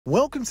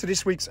Welcome to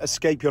this week's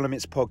Escape Your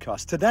Limits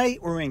podcast. Today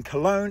we're in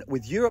Cologne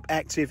with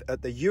EuropeActive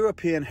at the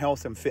European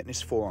Health and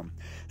Fitness Forum.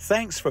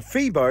 Thanks for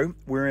FIBO,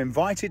 we're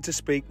invited to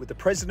speak with the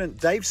President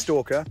Dave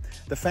Stalker,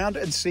 the founder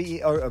and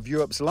CEO of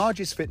Europe's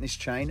largest fitness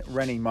chain,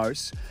 René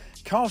Moos,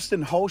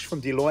 Carsten Holsch from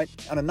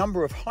Deloitte, and a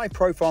number of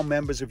high-profile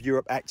members of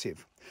EuropeActive.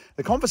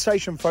 The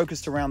conversation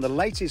focused around the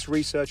latest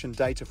research and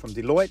data from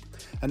Deloitte,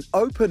 an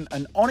open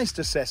and honest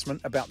assessment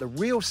about the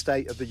real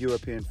state of the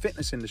European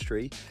fitness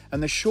industry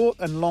and the short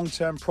and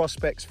long-term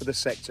prospects for the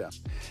sector.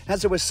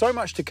 As there was so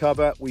much to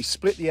cover, we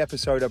split the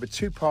episode over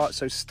two parts,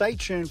 so stay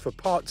tuned for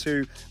part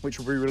two, which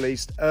will be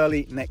released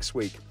early next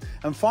week.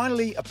 And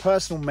finally, a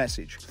personal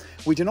message.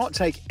 We do not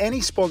take any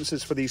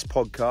sponsors for these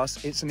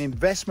podcasts. It's an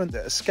investment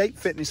that Escape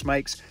Fitness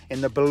makes in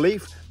the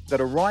belief that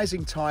a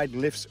rising tide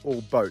lifts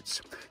all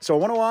boats. So I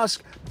want to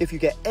ask, if you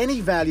get any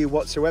value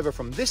whatsoever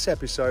from this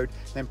episode,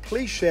 then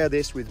please share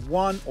this with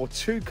one or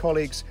two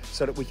colleagues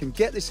so that we can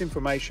get this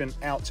information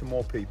out to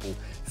more people.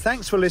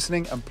 Thanks for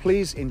listening and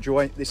please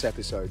enjoy this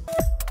episode.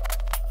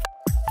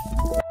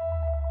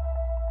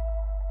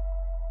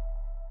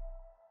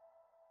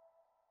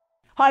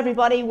 Hi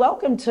everybody,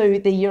 welcome to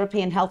the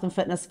European Health and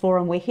Fitness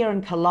Forum. We're here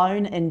in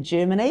Cologne in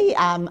Germany.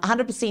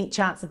 100%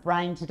 chance of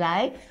rain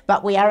today,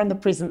 but we are in the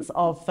presence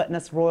of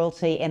fitness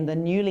royalty and the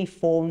newly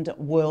formed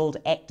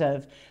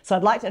EuropeActive. So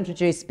I'd like to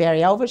introduce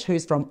Barry Elvish,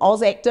 who's from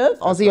OzActive,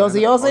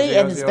 Aussie,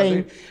 and has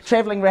been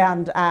travelling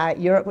around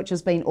Europe, which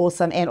has been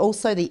awesome, and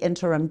also the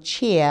interim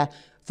chair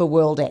for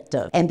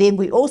EuropeActive. And then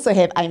we also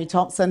have Amy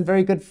Thompson,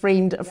 very good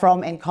friend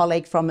from and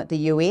colleague from the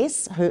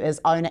US, who is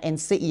owner and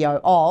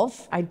CEO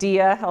of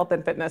IDEA Health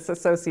and Fitness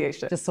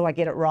Association. Just so I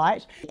get it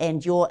right.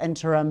 And you're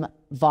interim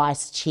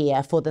vice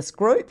chair for this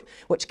group,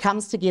 which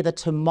comes together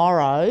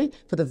tomorrow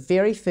for the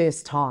very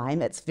first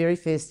time, its very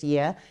first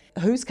year.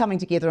 Who's coming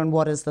together and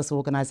what is this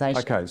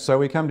organisation? Okay, so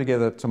we come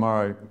together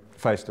tomorrow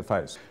face to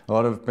face. A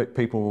lot of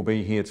people will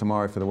be here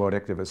tomorrow for the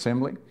EuropeActive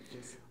Assembly.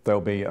 There'll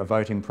be a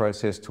voting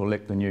process to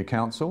elect the new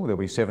council. There'll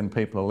be 7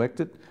 people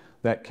elected.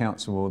 That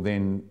council will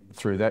then,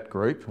 through that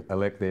group,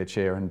 elect their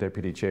chair and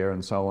deputy chair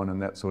and so on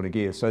and that sort of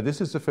gear. So this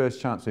is the first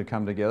chance we've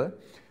come together.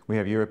 We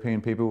have European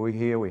people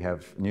here, we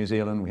have New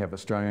Zealand, we have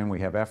Australian,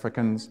 we have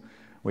Africans,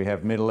 we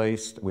have Middle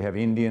East, we have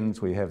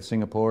Indians, we have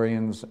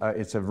Singaporeans.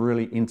 It's a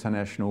really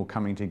international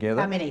coming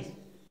together. How many?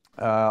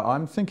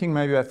 I'm thinking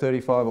maybe about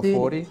 35 or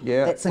 40.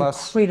 Yeah, that's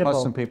plus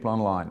some people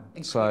online.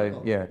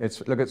 Incredible. So yeah,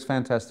 it's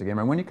fantastic. I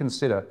mean, when you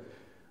consider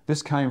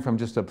this came from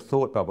just a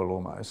thought bubble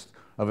almost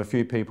of a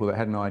few people that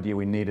had an idea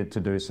we needed to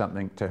do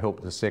something to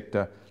help the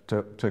sector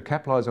to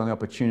capitalise on the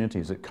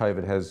opportunities that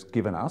COVID has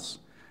given us.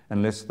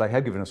 Unless they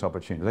have given us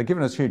opportunities. They've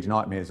given us huge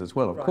nightmares as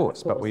well, of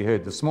course, but we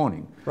heard this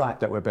morning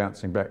that we're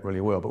bouncing back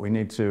really well, but we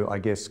need to, I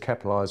guess,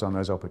 capitalise on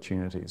those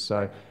opportunities.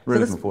 So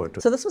really looking forward to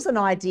it. So this was an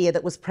idea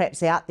that was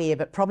perhaps out there,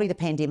 but probably the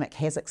pandemic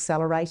has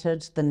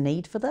accelerated the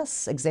need for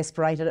this,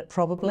 exasperated it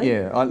probably?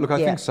 Yeah, I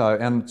think so.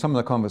 And some of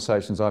the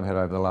conversations I've had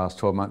over the last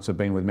 12 months have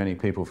been with many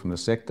people from the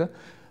sector,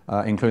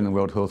 including the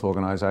World Health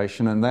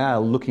Organization, and they are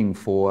looking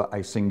for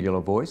a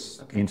singular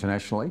voice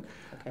internationally.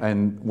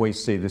 And we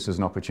see this as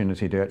an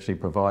opportunity to actually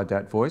provide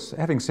that voice.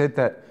 Having said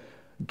that,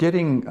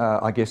 getting,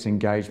 I guess,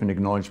 engagement,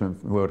 acknowledgement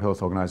from the World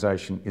Health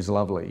Organization is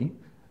lovely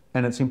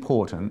and it's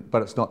important,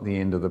 but it's not the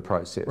end of the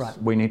process.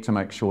 We need to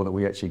make sure that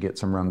we actually get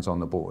some runs on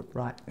the board.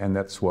 And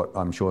that's what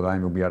I'm sure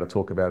Amy will be able to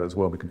talk about as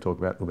well. We can talk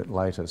about it a little bit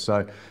later.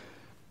 So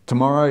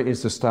tomorrow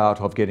is the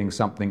start of getting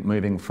something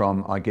moving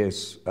from, I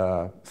guess,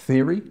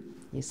 theory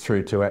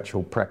through to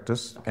actual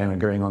practice and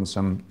agreeing on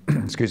some,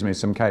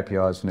 some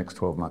KPIs for the next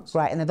 12 months.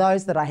 Right, and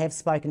those that I have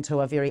spoken to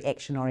are very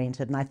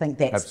action-oriented, and I think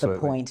that's the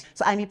point.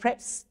 So Amy,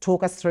 perhaps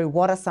talk us through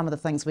what are some of the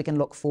things we can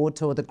look forward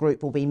to or the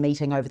group will be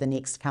meeting over the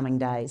next coming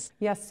days?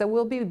 Yes, so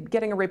we'll be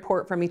getting a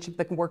report from each of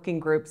the working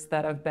groups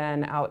that have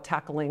been out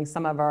tackling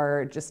some of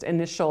our just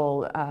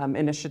initial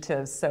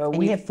initiatives. So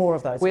we have 4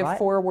 of those, We have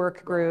 4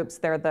 work groups.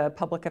 They're the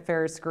public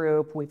affairs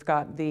group, we've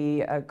got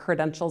the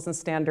credentials and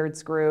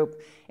standards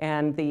group,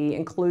 and the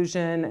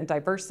inclusion and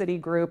diversity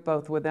group,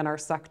 both within our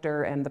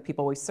sector and the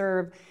people we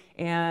serve.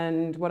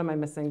 And what am I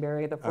missing,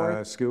 Barry? The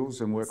 4th? Skills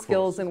and workforce.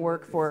 Skills and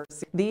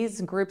workforce. These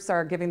groups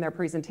are giving their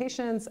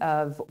presentations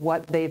of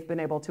what they've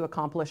been able to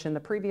accomplish in the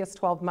previous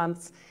 12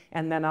 months.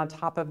 And then on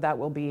top of that,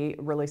 we'll be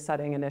really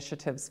setting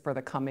initiatives for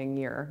the coming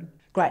year.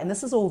 Great, and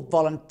this is all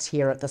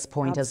volunteer at this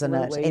point, isn't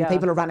it? And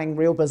people are running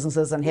real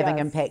businesses and having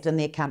impact in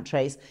their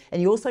countries.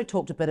 And you also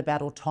talked a bit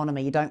about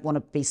autonomy. You don't want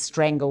to be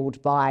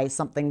strangled by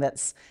something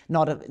that's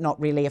not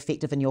really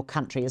effective in your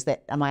country. Is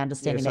that, am I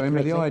understanding that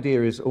correctly? The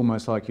idea is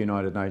almost like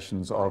United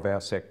Nations of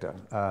our sector.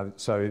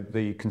 So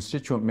the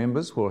constituent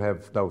members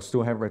they'll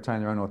still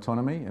retain their own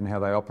autonomy and how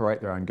they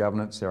operate, their own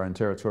governance, their own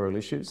territorial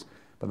issues,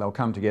 but they'll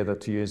come together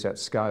to use that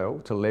scale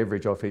to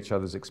leverage off each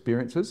other's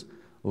experiences,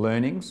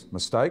 learnings,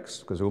 mistakes,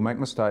 because we'll make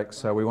mistakes.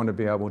 So we want to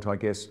be able to, I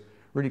guess,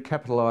 really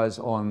capitalise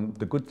on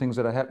the good things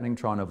that are happening,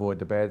 try and avoid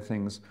the bad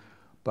things.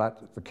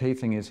 But the key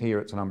thing is here,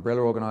 it's an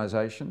umbrella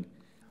organisation.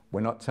 We're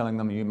not telling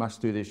them you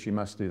must do this, you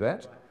must do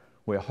that.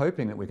 We're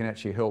hoping that we can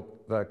actually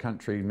help the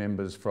country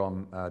members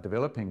from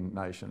developing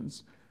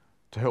nations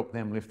to help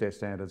them lift their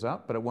standards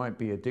up, but it won't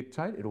be a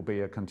dictate, it'll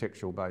be a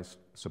contextual-based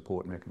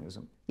support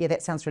mechanism. Yeah,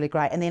 that sounds really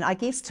great. And then I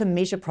guess to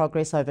measure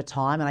progress over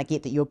time, and I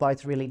get that you're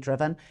both really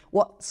driven,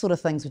 what sort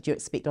of things would you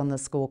expect on the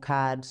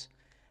scorecard?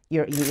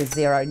 You're at year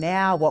 0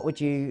 now. What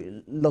would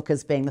you look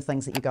as being the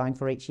things that you're going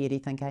for each year, do you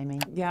think, Amy?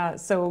 Yeah,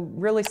 so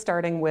really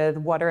starting with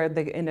what are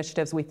the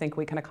initiatives we think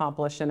we can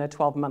accomplish in a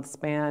 12-month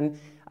span,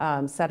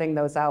 setting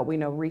those out. We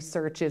know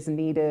research is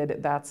needed.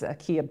 That's a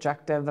key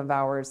objective of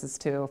ours, is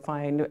to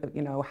find,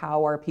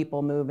 how are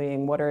people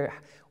moving?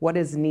 What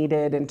is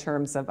needed in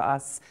terms of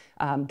us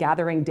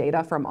gathering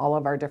data from all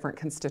of our different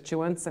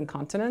constituents and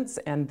continents,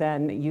 and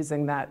then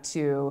using that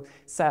to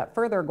set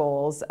further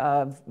goals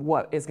of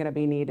what is going to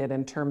be needed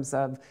in terms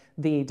of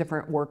the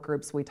different work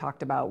groups we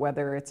talked about,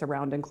 whether it's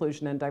around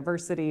inclusion and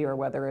diversity or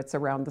whether it's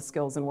around the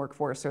skills and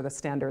workforce or the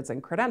standards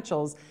and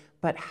credentials.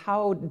 But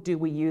how do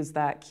we use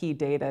that key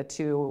data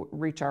to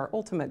reach our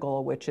ultimate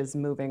goal, which is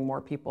moving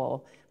more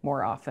people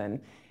more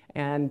often?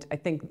 And I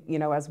think,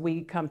 as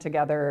we come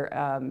together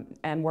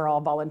and we're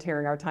all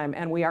volunteering our time,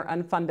 and we are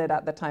unfunded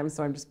at the time,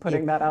 so I'm just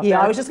putting that out there.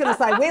 Yeah, I was just going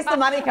to say, where's the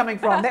money coming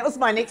from? That was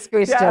my next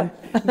question.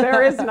 Yeah,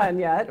 there is none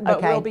yet, but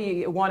Okay. will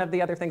be. One of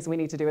the other things we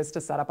need to do is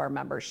to set up our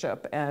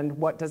membership. And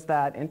what does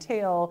that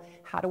entail?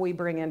 How do we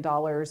bring in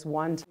dollars?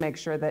 One, to make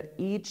sure that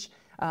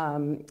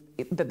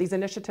that these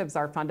initiatives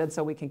are funded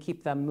so we can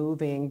keep them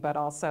moving, but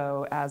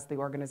also as the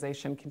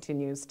organization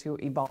continues to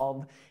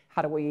evolve,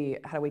 how do we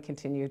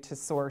continue to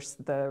source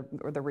the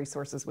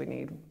resources we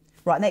need?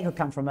 Right, and that could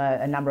come from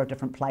a number of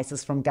different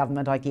places, from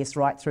government, I guess,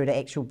 right through to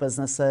actual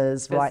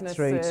businesses, right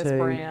through to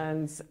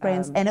brands.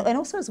 And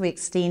also as we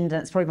extend,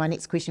 and it's probably my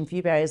next question for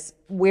you, Barry, is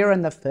we're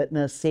in the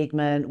fitness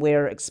segment,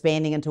 we're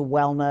expanding into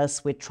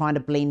wellness, we're trying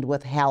to blend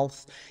with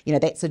health.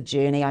 That's a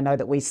journey. I know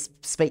that we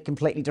speak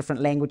completely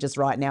different languages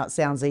right now. It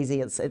sounds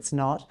easy, it's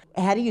not.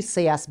 How do you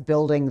see us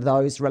building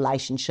those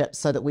relationships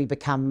so that we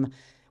become,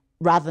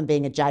 rather than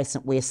being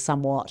adjacent, we're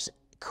somewhat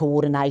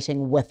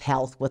coordinating with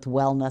health, with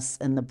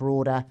wellness in the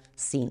broader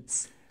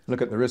sense?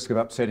 Look, at the risk of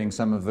upsetting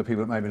some of the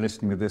people that may be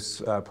listening to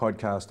this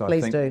podcast,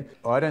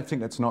 I don't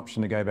think that's an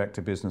option to go back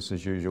to business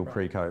as usual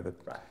pre-COVID.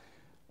 Right.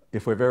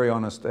 If we're very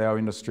honest, our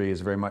industry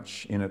is very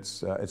much in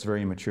it's a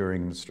very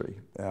maturing industry.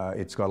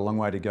 It's got a long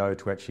way to go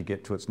to actually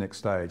get to its next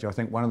stage. I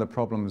think one of the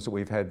problems that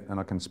we've had, and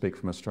I can speak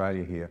from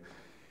Australia here,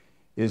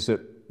 is that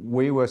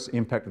we were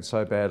impacted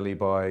so badly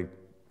by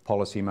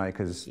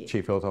policymakers,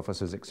 chief health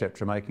officers,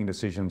 etc., making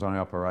decisions on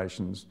our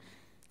operations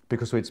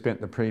because we'd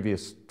spent the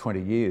previous 20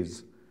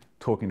 years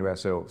talking to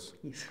ourselves,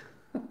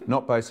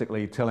 not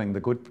basically telling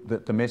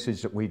the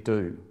message that we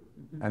do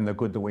and the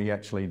good that we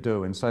actually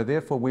do. And so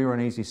therefore we were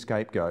an easy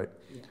scapegoat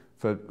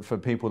for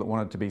people that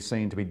wanted to be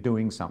seen to be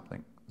doing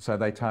something. So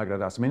they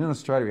targeted us. I mean, in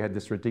Australia we had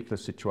this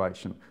ridiculous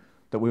situation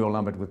that we were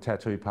lumbered with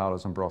tattoo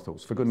parlours and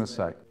brothels, for goodness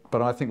sake.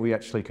 But I think we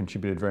actually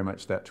contributed very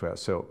much that to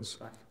ourselves.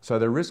 Right. So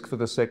the risk for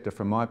the sector,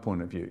 from my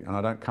point of view, and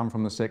I don't come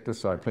from the sector,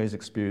 so please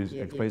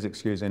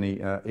excuse any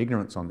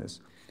ignorance on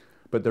this,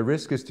 but the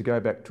risk is to go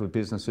back to a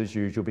business as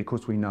usual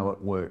because we know it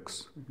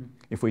works. Mm-hmm.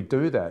 If we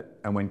do that,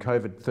 and when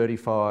COVID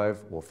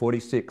 35 or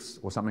 46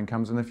 or something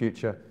comes in the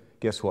future,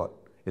 guess what?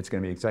 It's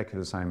going to be exactly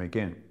the same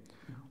again.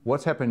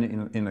 What's happened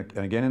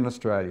again in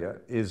Australia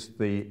is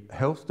the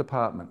health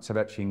departments have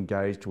actually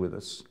engaged with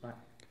us. Right.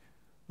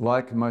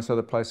 Like most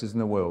other places in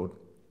the world,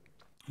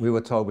 we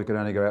were told we could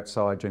only go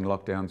outside during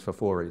lockdowns for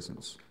 4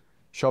 reasons: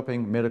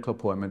 shopping, medical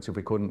appointments if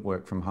we couldn't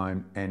work from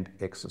home, and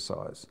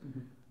exercise. Mm-hmm.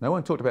 No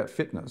one talked about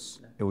fitness,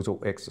 it was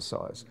all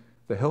exercise.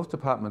 The health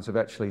departments have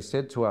actually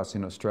said to us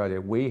in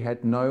Australia, we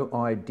had no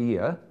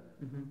idea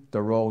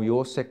the role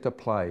your sector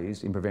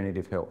plays in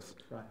preventative health.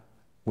 Right.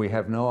 We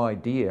have no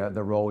idea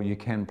the role you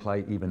can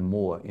play even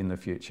more in the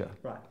future.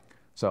 Right.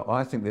 So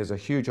I think there's a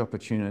huge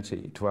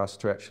opportunity to us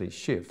to actually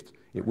shift.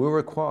 It will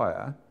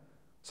require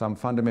some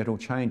fundamental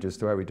changes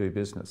to how we do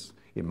business.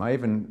 It may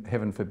even,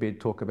 heaven forbid,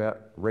 talk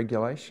about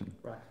regulation.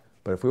 Right.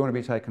 But if we want to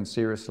be taken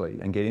seriously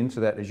and get into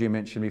that, as you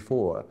mentioned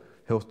before,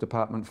 health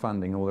department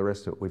funding, all the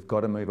rest of it, we've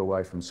got to move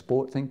away from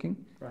sport thinking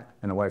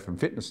and away from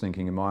fitness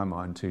thinking, in my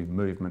mind, to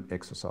movement,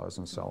 exercise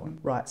and so on.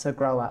 Right, so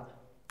grow up.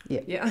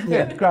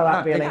 Yeah, grow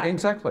up really.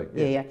 Exactly.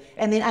 Yeah.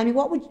 And then, Amy,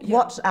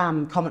 what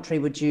commentary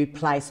would you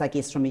place, I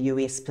guess, from a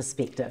US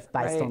perspective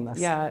based on this?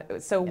 Yeah,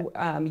 so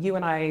you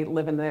and I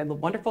live in the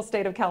wonderful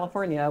state of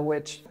California,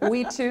 which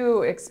we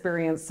too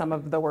experienced some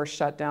of the worst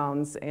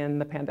shutdowns in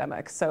the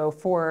pandemic. So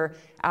for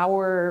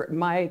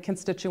my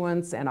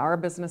constituents and our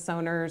business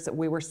owners,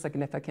 we were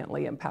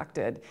significantly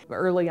impacted.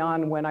 Early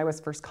on, when I was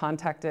first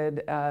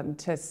contacted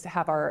to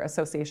have our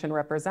association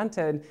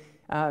represented,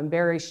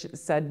 Barry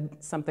said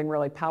something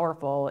really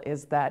powerful,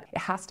 is that it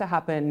has to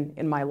happen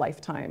in my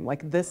lifetime.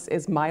 Like, this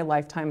is my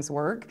lifetime's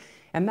work.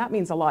 And that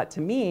means a lot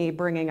to me,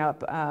 bringing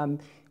up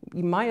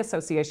my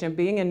association,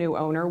 being a new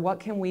owner, what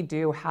can we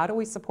do? How do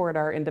we support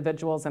our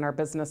individuals and our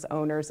business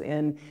owners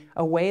in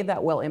a way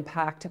that will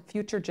impact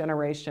future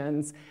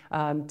generations,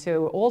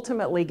 to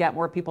ultimately get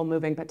more people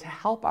moving, but to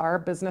help our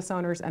business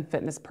owners and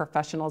fitness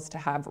professionals to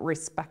have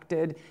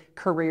respected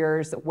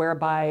careers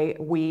whereby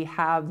we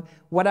have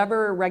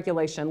whatever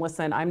regulation.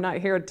 Listen, I'm not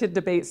here to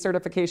debate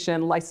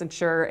certification,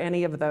 licensure,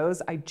 any of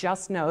those. I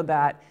just know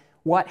that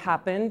what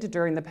happened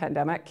during the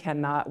pandemic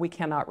we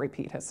cannot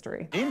repeat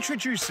history.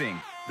 Introducing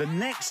the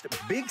next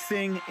big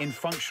thing in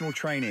functional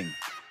training,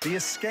 the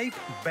Escape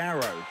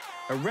Barrow,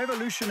 a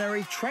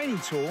revolutionary training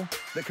tool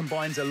that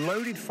combines a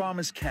loaded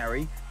farmer's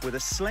carry with a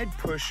sled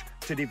push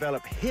to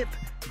develop hip,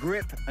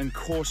 grip, and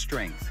core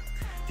strength.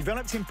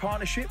 Developed in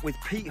partnership with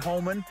Pete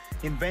Holman,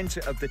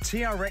 inventor of the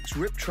TRX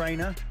Rip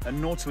Trainer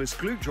and Nautilus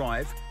Glute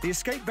Drive, the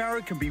Escape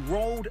Barrow can be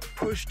rolled,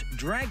 pushed,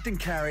 dragged and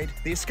carried.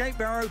 The Escape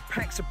Barrow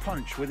packs a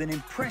punch with an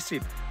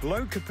impressive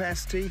load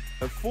capacity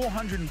of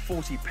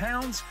 440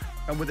 pounds,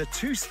 and with a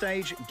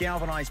two-stage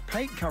galvanized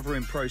paint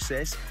covering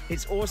process,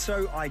 it's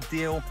also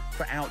ideal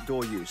for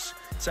outdoor use.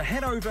 So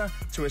head over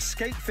to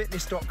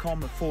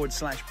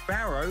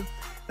escapefitness.com/barrow.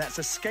 That's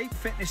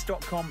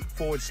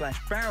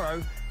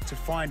escapefitness.com/barrow to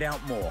find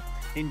out more.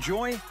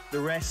 Enjoy the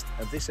rest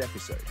of this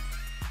episode.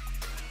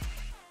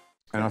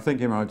 And I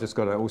think, Emma, I just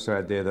got to also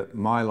add there that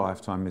my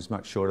lifetime is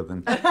much shorter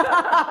than So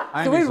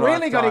we've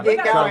really got to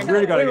get going. So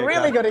we've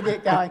really got to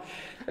get going.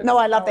 No,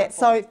 I love that.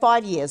 So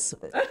 5 years.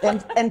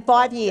 In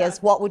 5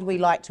 years, what would we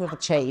like to have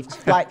achieved?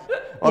 Like,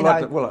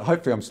 well,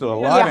 hopefully I'm still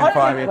alive in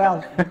 5 years.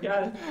 Well,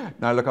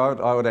 no, look,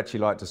 I would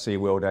actually like to see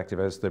EuropeActive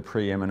as the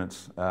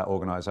preeminent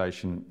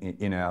organisation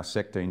in our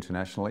sector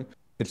internationally.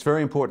 It's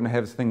very important to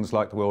have things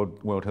like the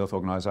World Health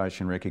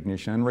Organization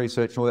recognition and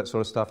research and all that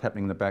sort of stuff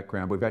happening in the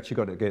background. We've actually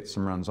got to get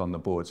some runs on the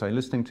board. So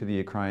listening to the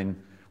Ukraine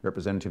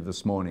representative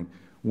this morning,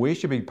 we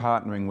should be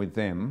partnering with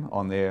them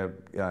on their,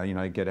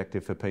 Get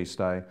Active for Peace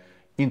Day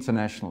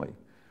internationally.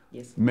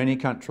 yes. Many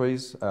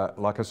countries,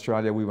 like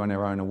Australia, we run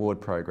our own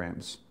award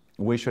programs.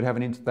 We should have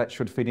that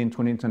should fit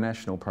into an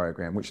international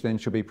program, which then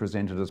should be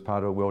presented as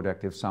part of a World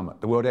Active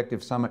Summit. The World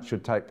Active Summit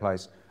should take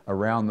place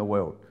around the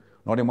world.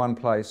 Not in one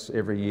place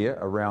every year,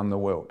 around the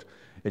world.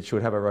 It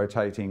should have a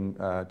rotating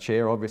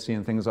chair, obviously,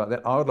 and things like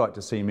that. I would like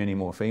to see many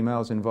more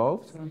females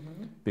involved,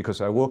 because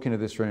I walk into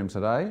this room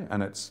today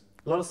and it's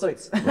A lot of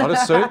suits. a lot of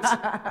suits,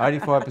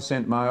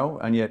 85% male,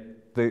 and yet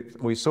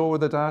we saw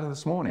with the data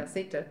this morning,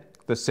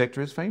 the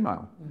sector is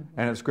female,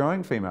 and it's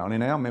growing female. And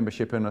in our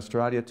membership in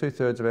Australia,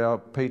 2/3 of our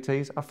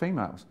PTs are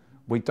females.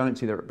 We don't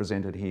see that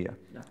represented here.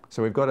 No.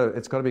 So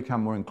it's got to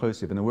become more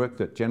inclusive, and the work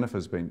that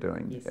Jennifer's been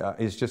doing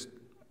is just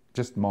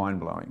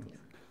mind-blowing. Yes.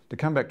 To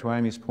come back to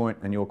Amy's point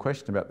and your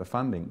question about the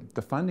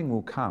funding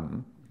will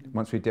come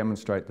once we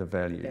demonstrate the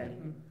value.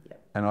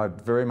 And I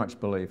very much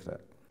believe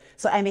that.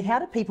 So Amy, how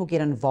do people get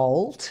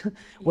involved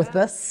with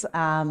this?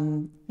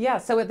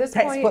 So at this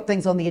Perhaps point, put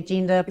things on the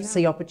agenda,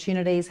 see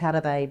opportunities. How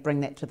do they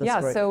bring that to this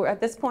group? So at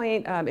this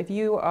point, if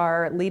you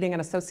are leading an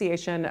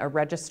association, a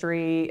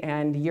registry,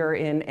 and you're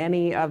in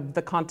any of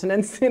the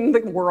continents in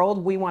the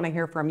world, we want to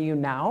hear from you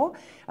now.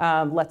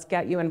 Let's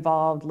get you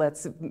involved.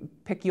 Let's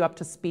pick you up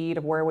to speed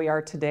of where we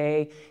are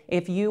today.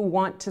 If you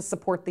want to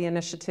support the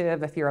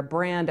initiative, if you're a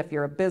brand, if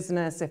you're a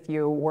business, if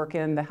you work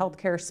in the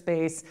healthcare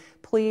space,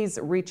 please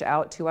reach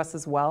out to us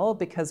as well,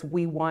 because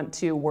we want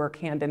to work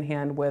hand in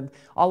hand with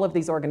all of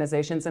these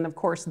organizations. And of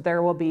course,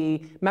 there will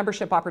be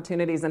membership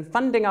opportunities and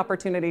funding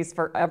opportunities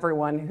for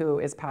everyone who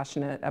is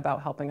passionate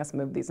about helping us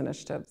move these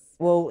initiatives.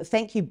 Well,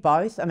 thank you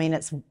both. I mean,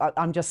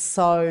 I'm just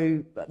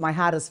my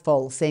heart is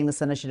full seeing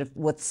this initiative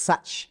with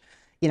such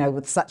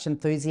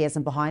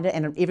enthusiasm behind it,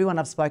 and everyone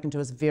I've spoken to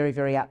is very,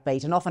 very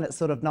upbeat. And often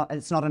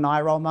it's not an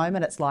eye roll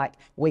moment. It's like,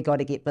 we got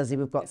to get busy.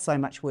 We've got so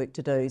much work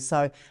to do.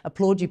 So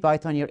applaud you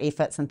both on your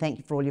efforts, and thank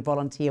you for all your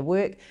volunteer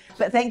work.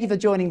 But thank you for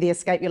joining the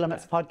Escape Your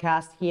Limits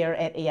podcast here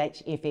at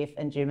EHFF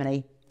in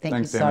Germany.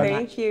 Thanks, you so much.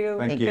 Thank you.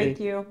 Thank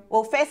you.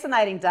 Well,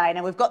 fascinating day.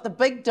 Now, we've got the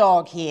big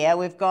dog here.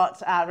 We've got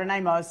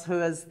Renee Mose,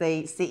 who is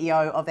the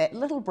CEO of that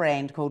little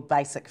brand called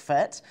Basic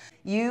Fit.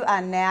 You're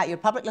a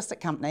public listed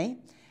company.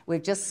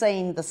 We've just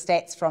seen the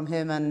stats from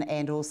Herman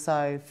and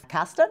also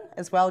Karsten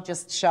as well,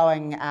 just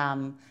showing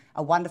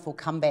a wonderful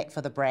comeback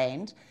for the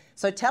brand.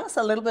 So tell us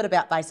a little bit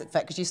about Basic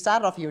Fit, because you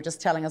started off, you were just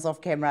telling us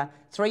off camera,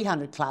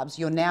 300 clubs.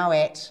 You're now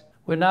at...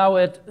 We're now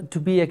at, to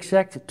be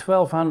exact,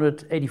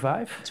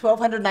 1,285.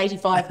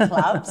 1,285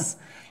 clubs.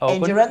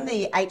 And you're in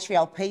the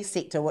HVLP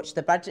sector,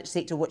 the budget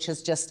sector, which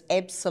is just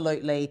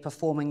absolutely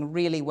performing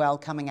really well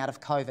coming out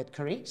of COVID,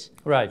 correct?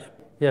 Right.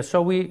 Yeah,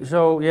 a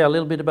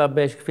little bit about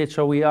Basic Fit.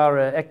 So we are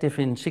active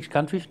in 6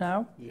 countries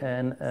now,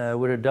 and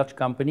we're a Dutch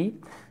company.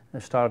 I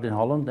started in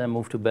Holland, then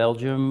moved to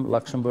Belgium,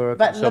 Luxembourg.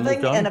 But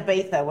living in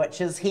Ibiza, which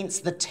is hence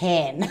the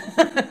tan.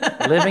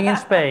 Living in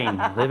Spain,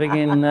 living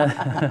in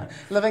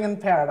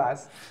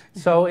paradise.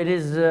 So it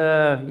is,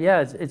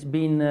 it's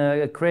been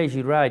a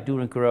crazy ride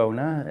during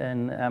Corona,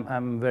 and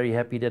I'm very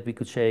happy that we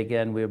could say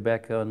again we're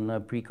back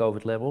on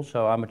pre-COVID levels.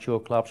 So our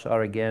mature clubs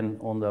are again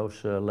on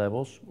those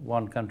levels.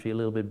 One country a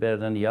little bit better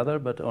than the other,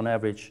 but on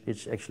average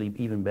it's actually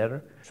even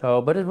better.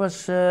 So, but it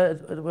was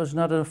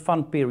not a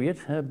fun period,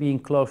 being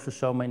close to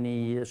so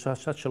many,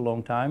 such a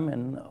long time,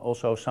 and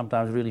also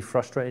sometimes really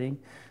frustrating.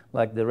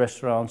 Like the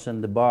restaurants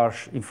and the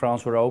bars in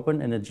France were open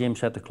and the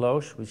gyms had to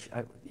close, which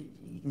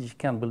you just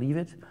can't believe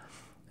it.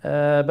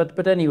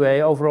 But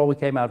anyway, overall we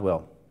came out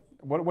well.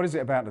 What is it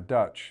about the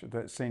Dutch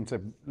that seem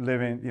to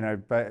live in, you know,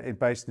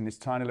 based in this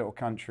tiny little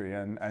country,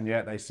 and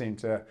yet they seem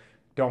to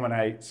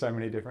dominate so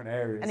many different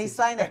areas? And he's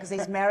saying that because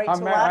he's married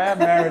to one. I am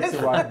married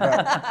to one.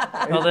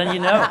 But well, then you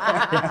know.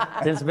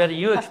 Then it's better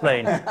you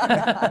explain.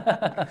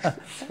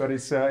 But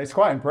it's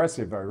quite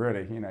impressive, though.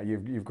 Really, you know,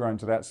 you've grown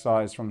to that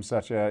size from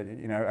such a,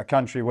 you know, a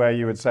country where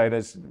you would say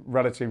there's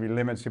relatively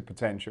limited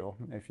potential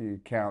if you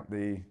count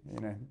the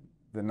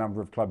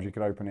number of clubs you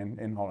could open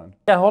in Holland.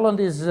 Yeah, Holland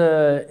is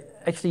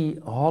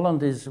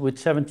Holland is with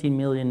 17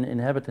 million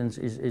inhabitants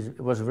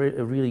was a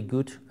really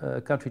good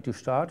country to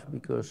start,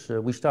 because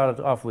we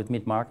started off with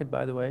mid-market,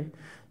 by the way,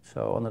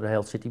 so under the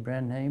Health City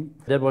brand name.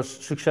 That was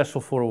successful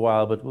for a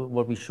while, but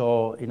what we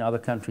saw in other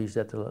countries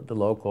that the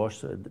low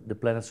cost, the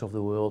Planets of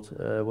the world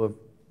were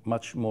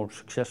much more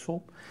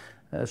successful.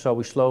 So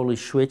we slowly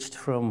switched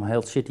from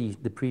Health City,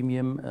 the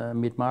premium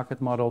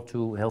mid-market model,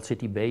 to Health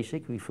City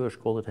Basic. We first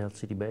called it Health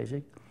City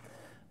Basic.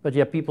 But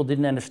yeah, people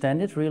didn't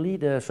understand it really,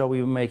 so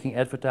we were making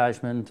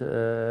advertisement,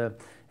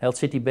 Health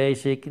City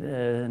Basic,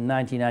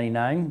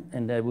 19.99,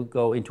 and they would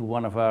go into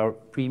one of our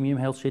premium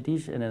health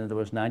cities, and then it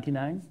was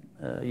 99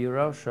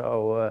 euros.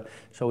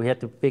 So we had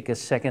to pick a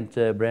second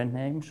brand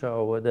name,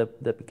 so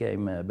that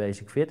became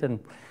Basic Fit, and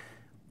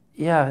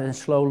yeah, and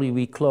slowly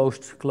we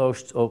closed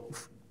or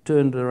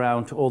turned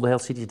around all the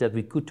health cities that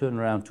we could turn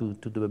around to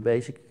the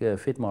Basic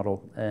Fit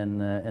model, and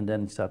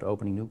then start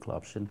opening new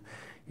clubs. And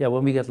yeah,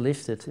 when we got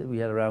listed, we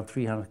had around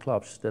 300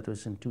 clubs. That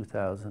was in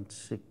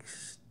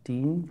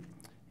 2016.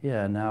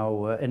 Yeah,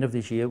 now end of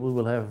this year we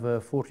will have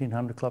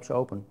 1,400 clubs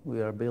open.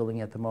 We are building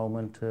at the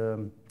moment.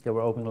 Yeah,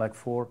 we're opening like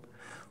four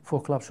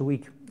clubs a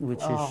week,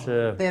 which is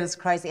that is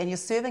crazy. And you're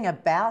serving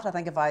about, I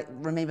think if I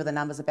remember the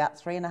numbers, about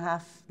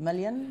 3.5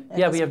 million.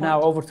 Yeah, we have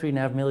now over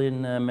 3.5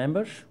 million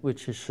members,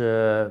 which is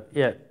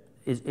yeah,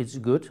 it's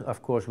good.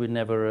 Of course, we're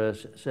never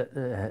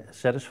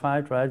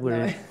satisfied, right?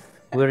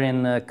 We're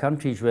in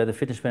countries where the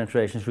fitness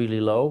penetration is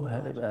really low.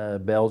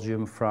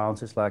 Belgium,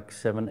 France is like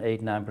 7,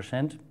 8,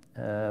 9%,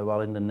 while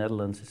in the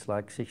Netherlands it's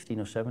like 16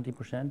 or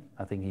 17%.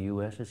 I think the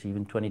US is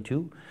even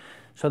 22.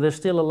 So there's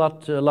still a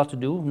lot to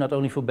do, not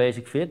only for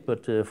Basic Fit,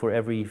 but for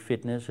every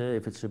fitness.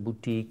 If it's a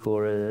boutique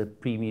or a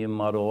premium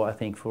model, I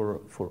think for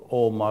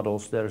all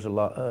models there's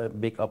a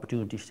big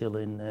opportunity still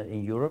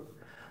in Europe.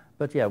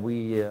 But yeah,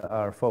 we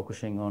are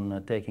focusing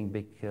on taking a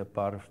big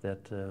part of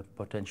that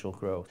potential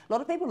growth. A lot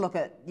of people look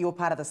at your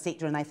part of the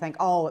sector and they think,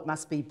 oh, it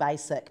must be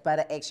basic.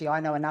 But actually, I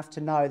know enough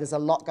to know there's a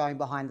lot going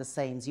behind the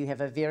scenes. You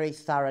have a very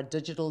thorough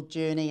digital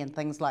journey and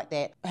things like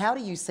that. How do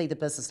you see the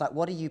business? Like,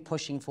 what are you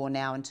pushing for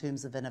now in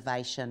terms of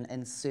innovation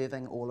and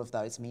serving all of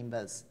those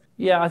members?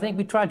 Yeah, I think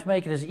we try to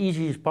make it as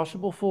easy as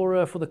possible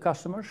for the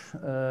customers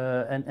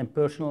and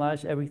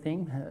personalize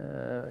everything.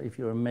 If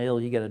you're a male,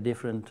 you get a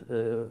different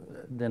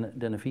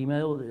than a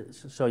female.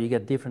 So you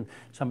get different,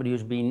 somebody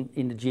who's been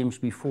in the gyms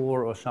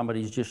before or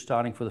somebody who's just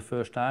starting for the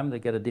first time, they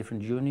get a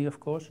different journey, of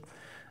course.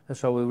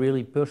 So we're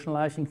really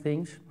personalizing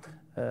things.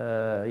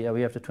 Yeah,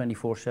 we have the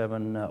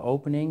 24/7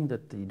 opening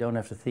that you don't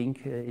have to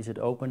think, is it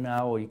open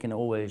now, or you can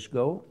always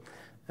go.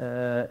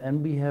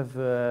 And we have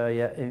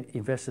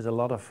invested a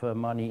lot of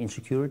money in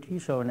security.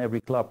 So in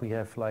every club we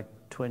have like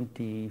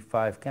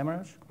 25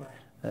 cameras.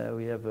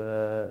 We have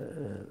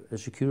a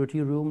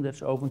security room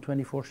that's open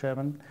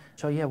 24/7.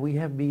 So yeah, we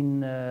have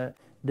been,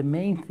 the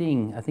main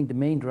thing, I think the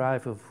main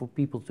driver for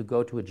people to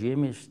go to a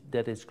gym is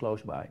that it's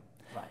close by.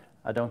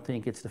 I don't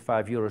think it's the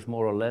 €5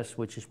 more or less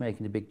which is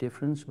making the big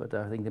difference, but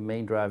I think the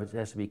main driver, it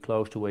has to be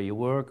close to where you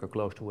work or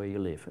close to where you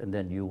live, and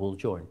then you will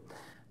join.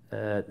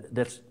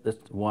 That's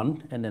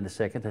one, and then the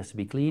second has to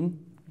be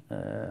clean,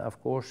 of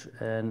course,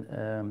 and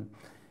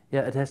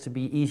yeah, it has to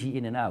be easy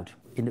in and out.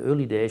 In the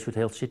early days with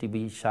Health City,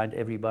 we signed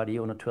everybody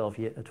on a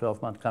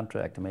 12-month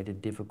contract and made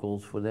it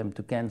difficult for them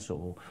to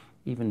cancel.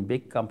 Even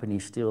big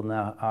companies still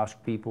now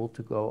ask people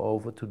to go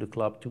over to the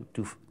club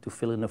to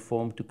fill in a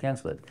form to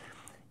cancel it.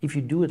 If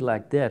you do it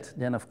like that,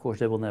 then of course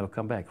they will never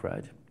come back,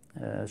 right?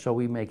 So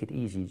we make it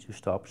easy to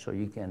stop, so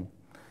you can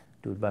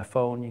do it by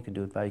phone, you can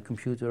do it by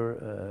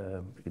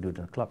computer, you can do it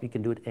in a club, you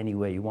can do it any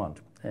way you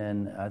want.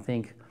 And I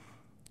think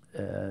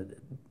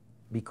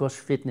because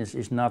fitness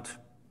is not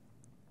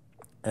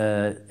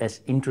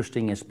as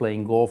interesting as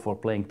playing golf or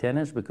playing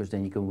tennis, because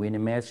then you can win a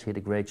match, hit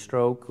a great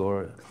stroke,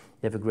 or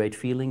you have a great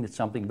feeling, that's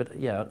something, but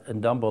yeah, a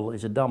dumbbell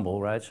is a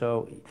dumbbell, right?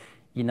 So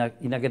you're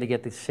not going to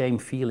get the same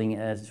feeling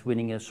as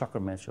winning a soccer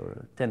match or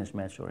a tennis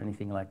match or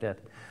anything like that.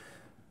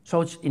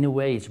 So it's, in a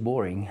way, it's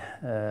boring,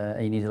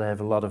 and you need to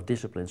have a lot of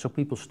discipline. So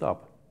people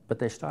stop, but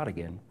they start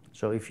again.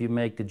 So if you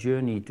make the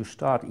journey to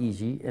start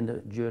easy and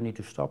the journey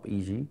to stop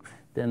easy,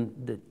 then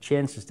the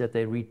chances that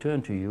they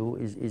return to you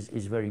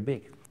is very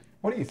big.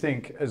 What do you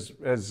think, as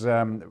you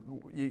know,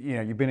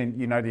 you've been in,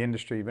 you know, the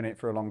industry, you've been in it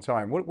for a long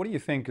time. What do you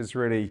think has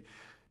really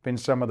been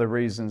some of the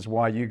reasons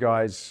why you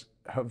guys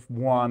have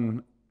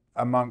won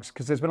amongst,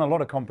 because there's been a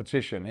lot of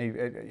competition.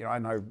 You know, I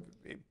know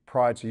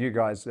prior to you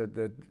guys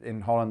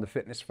in Holland, the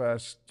Fitness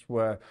First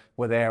were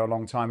there a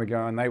long time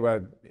ago, and they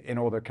were in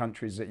all the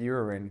countries that you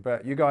were in.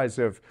 But you guys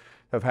have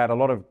had a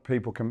lot of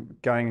people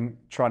trying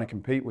to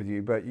compete with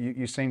you, but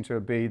you seem to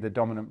be the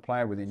dominant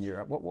player within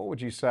Europe. What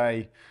would you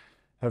say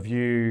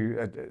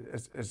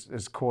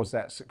has caused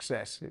that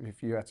success,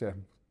 if you had to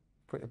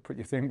put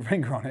your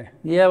finger on it?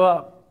 Yeah,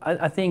 well,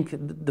 I think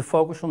the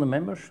focus on the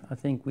members. I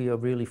think we are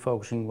really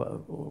focusing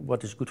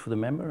what is good for the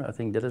member. I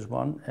think that is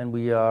one, and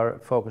we are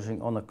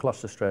focusing on a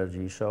cluster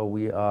strategy. So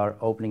we are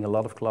opening a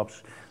lot of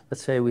clubs.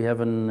 Let's say we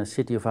have a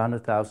city of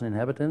 100,000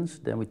 inhabitants,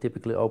 then we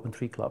typically open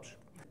 3 clubs,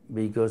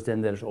 because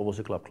then there's always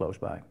a club close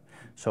by.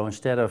 So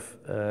instead of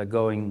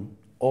going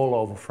all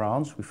over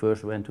France, we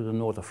first went to the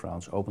north of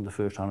France, opened the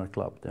first 100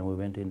 club, then we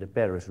went in the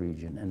Paris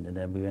region, and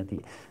then we went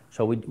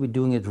so we're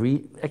doing it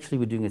actually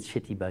we're doing it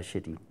city by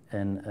city,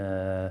 and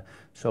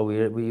so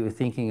we were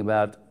thinking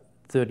about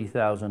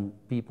 30,000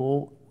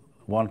 people,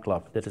 1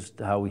 club. That is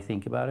how we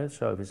think about it.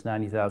 So if it's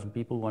 90,000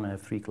 people, we want to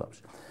have 3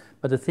 clubs.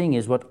 But the thing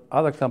is, what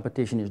other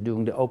competition is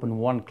doing, they open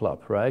 1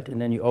 club, right?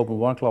 And then you open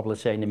 1 club,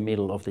 let's say in the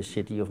middle of the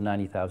city of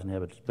 90,000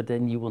 inhabitants, but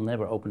then you will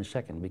never open a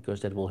second, because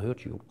that will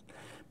hurt you.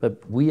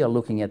 But we are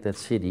looking at that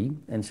city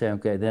and saying,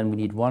 okay, then we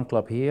need 1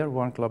 club here,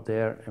 1 club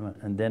there,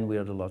 and then we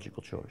are the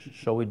logical choice.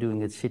 So we're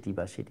doing it city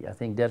by city. I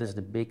think that is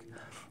the big,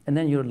 and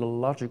then you're the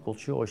logical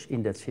choice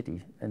in that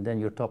city, and then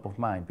you're top of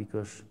mind,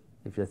 because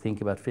if they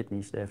think about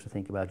fitness, they have to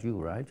think about you,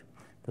 right?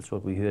 That's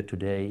what we heard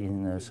today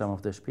in some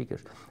of the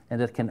speakers.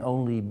 And that can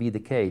only be the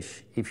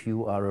case if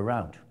you are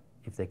around,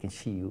 if they can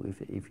see you,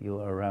 if you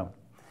are around.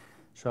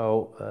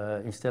 So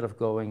instead of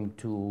going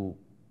to,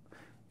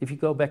 if you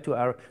go back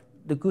to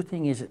the good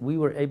thing is we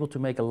were able to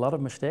make a lot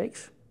of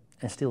mistakes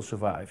and still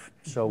survive.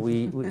 So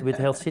with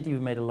Health City, we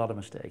made a lot of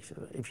mistakes.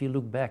 If you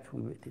look back,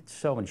 we did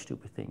so many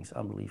stupid things,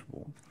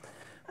 unbelievable.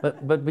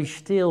 But we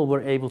still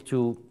were able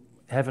to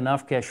have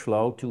enough cash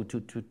flow to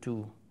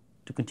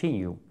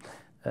continue.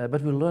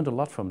 But we learned a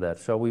lot from that.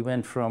 So we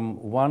went from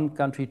 1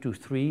 country to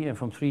 3, and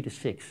from 3 to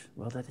 6.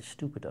 Well, that is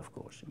stupid, of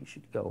course. You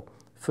should go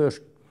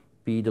first,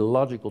 be the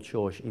logical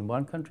choice in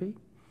 1 country.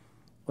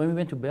 When we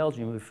went to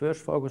Belgium, we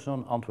first focused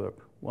on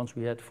Antwerp. Once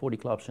we had 40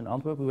 clubs in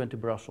Antwerp, we went to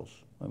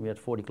Brussels. When we had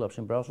 40 clubs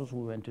in Brussels,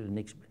 we went to the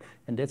next,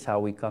 and that's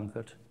how we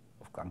conquered.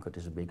 Conquered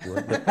is a big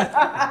word, but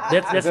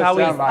that's how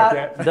we.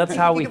 That's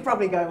how we. You could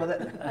probably go with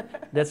it.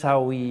 That's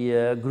how we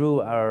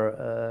grew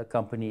our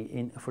company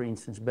in, for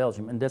instance,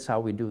 Belgium, and that's how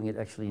we're doing it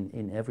actually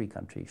in every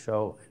country.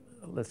 So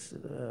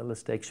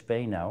let's take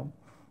Spain now.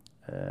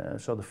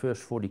 So the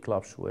first 40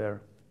 clubs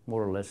were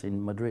more or less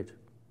in Madrid,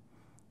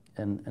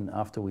 and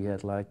after we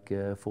had like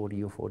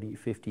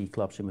 50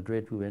 clubs in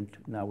Madrid, we went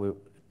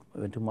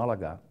to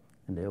Malaga.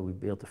 And there we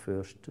built the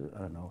first,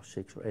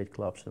 6 or 8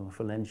 clubs in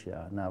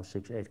Valencia, now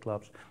 6, 8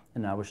 clubs.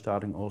 And now we're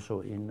starting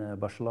also in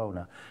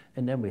Barcelona.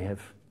 And then we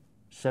have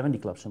 70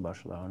 clubs in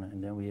Barcelona,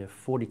 and then we have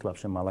 40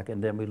 clubs in Malaga,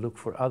 and then we look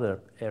for other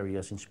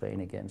areas in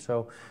Spain again.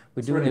 So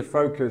we're doing really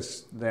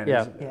focused then.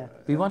 Yeah.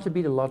 We want to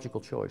be the logical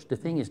choice. The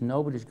thing is,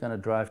 nobody's going to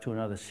drive to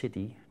another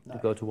city to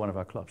go to one of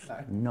our clubs.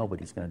 No.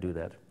 Nobody's going to do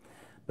that.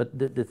 But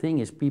the thing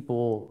is,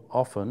 people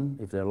often,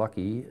 if they're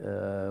lucky,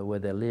 where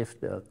they live,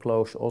 they're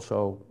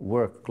also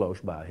work close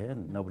by.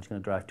 And nobody's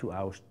going to drive 2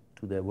 hours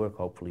to their work,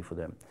 hopefully, for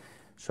them.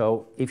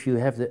 So if you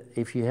have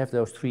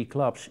those 3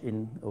 clubs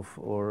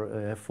or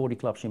have 40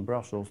 clubs in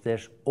Brussels,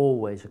 there's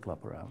always a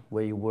club around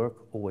where you work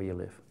or where you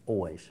live,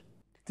 always.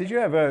 Did you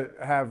ever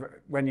have,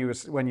 when you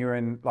were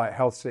in like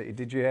Health City,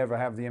 did you ever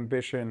have the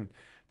ambition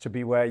to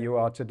be where you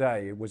are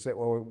today? Was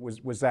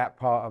that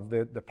part of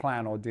the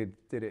plan, or did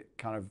it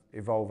kind of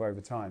evolve over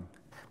time?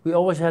 We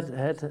always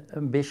had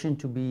ambition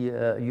to be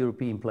a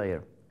European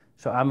player.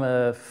 So I'm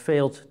a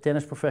failed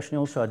tennis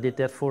professional, so I did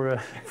that for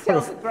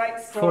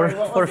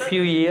a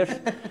few years.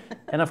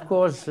 And of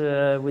course,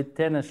 with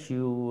tennis,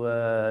 you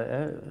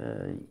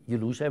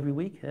lose every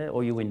week,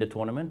 or you win the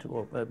tournament.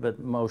 But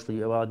mostly,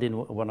 well, I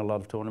didn't win a lot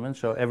of tournaments,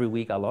 so every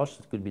week I lost.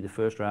 It could be the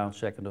first round,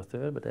 second or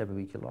third, but every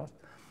week you lost.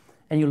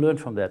 And you learn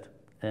from that.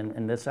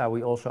 And that's how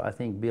we also, I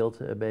think,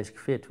 built a Basic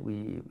Fit.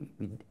 We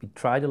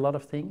tried a lot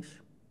of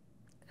things,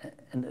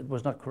 and it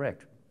was not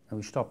correct. And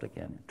we stopped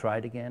again,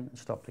 tried again, and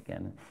stopped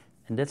again.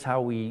 And that's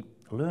how we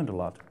learned a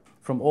lot.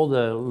 From all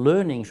the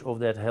learnings of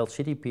that Health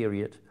City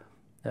period,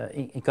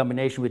 in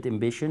combination with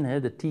ambition,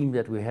 the team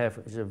that we have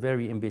is a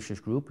very ambitious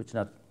group. It's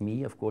not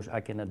me, of course,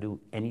 I cannot do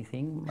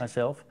anything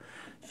myself.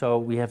 So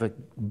we have a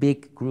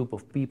big group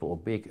of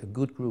people, a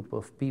good group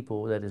of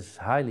people that is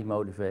highly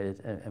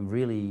motivated and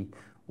really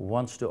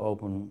wants to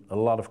open a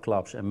lot of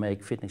clubs and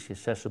make fitness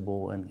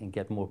accessible and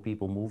get more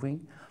people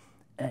moving.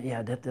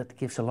 Yeah, that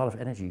gives a lot of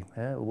energy.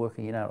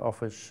 Working in our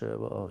office,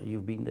 well,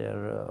 you've been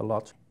there a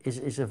lot,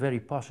 is a very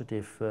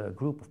positive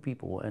group of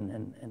people,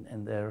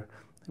 and they're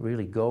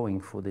really going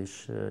for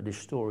this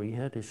story,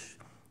 this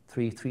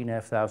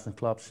 3,500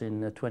 clubs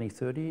in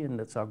 2030, and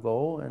that's our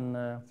goal. And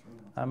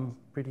I'm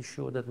pretty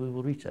sure that we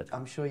will reach that.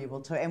 I'm sure you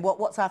will too. And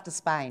what's after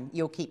Spain?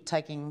 You'll keep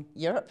taking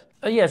Europe?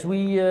 Yes,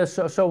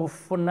 so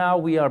for now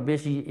we are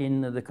busy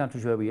in the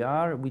countries where we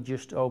are. We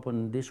just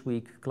opened this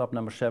week club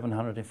number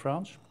 700 in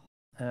France,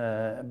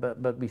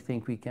 but we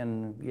think we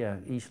can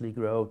easily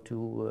grow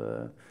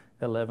to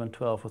 11,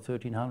 12 or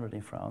 1,300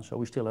 in France. So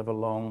we still have a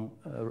long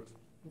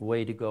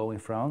way to go in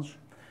France.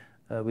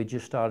 We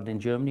just started in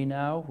Germany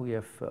now. We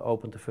have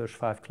opened the first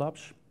 5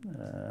 clubs.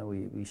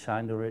 We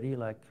signed already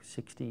like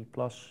 60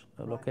 plus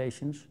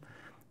locations.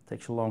 It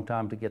takes a long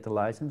time to get the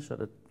license, so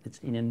that it's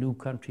in a new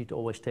country, it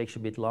always takes a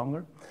bit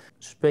longer.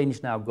 Spain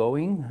is now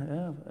going.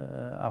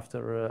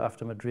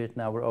 After Madrid,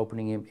 now we're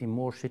opening in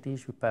more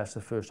cities. We passed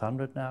the first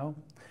 100 now.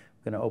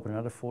 We're going to open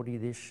another 40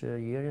 this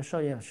year. So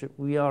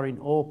we are in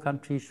all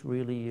countries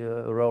really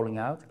rolling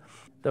out.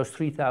 Those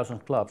 3,000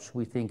 clubs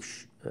we think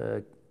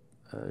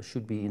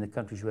should be in the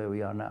countries where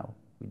we are now.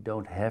 We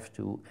don't have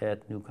to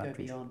add new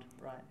countries. Go beyond,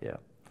 right. Yeah.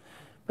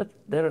 But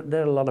there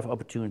are a lot of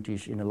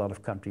opportunities in a lot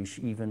of countries,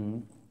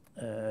 even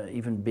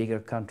bigger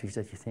countries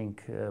that you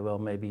think, well,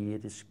 maybe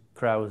it is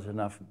crowded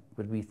enough,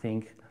 but we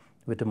think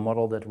with the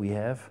model that we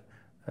have,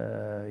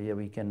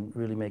 we can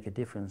really make a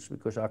difference,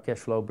 because our cash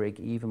flow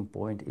break-even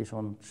point is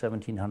on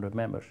 1,700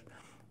 members.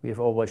 We have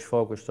always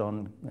focused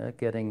on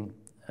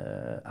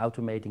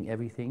automating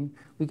everything.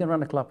 We can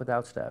run a club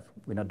without staff.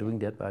 We're not doing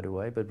that, by the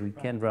way, but we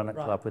can run a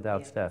club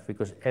without staff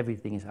because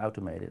everything is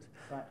automated.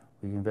 Right.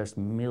 We invest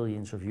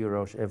millions of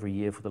euros every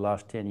year for the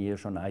last 10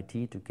 years on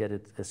IT to get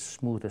it as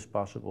smooth as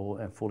possible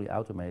and fully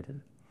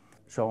automated.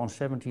 So on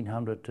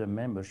 1,700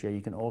 members,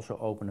 you can also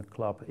open a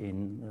club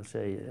in, let's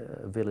say,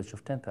 a village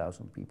of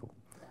 10,000 people.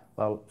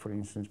 Well, for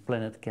instance,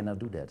 Planet cannot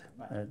do that.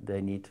 Right.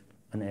 They need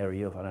an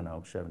area of, I don't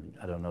know, 70,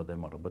 I don't know their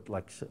model, but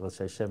like, let's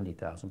say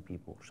 70,000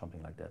 people or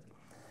something like that.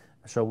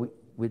 So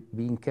with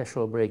being cash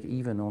flow break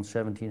even on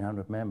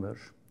 1,700 members,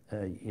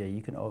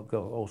 you can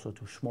go also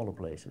to smaller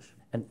places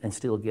and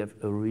still give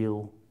a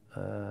real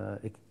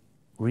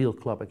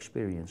club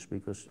experience,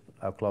 because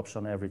our clubs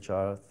on average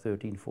are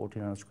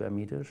 1,400 square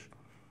meters.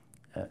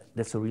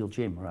 That's a real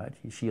gym, right?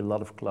 You see a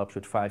lot of clubs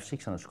with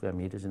 500-600 square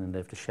meters, and then they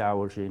have the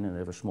showers in, and they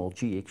have a small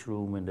GX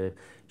room, and the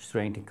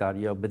strength and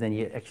cardio, but then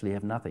you actually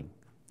have nothing,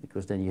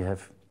 because then you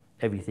have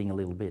everything a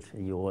little bit,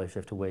 and you always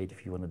have to wait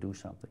if you want to do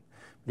something.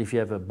 But if you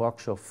have a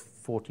box of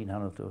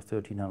 1,400 or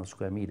 1,300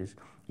 square meters,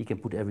 you can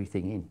put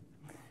everything in.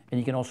 And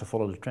you can also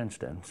follow the trends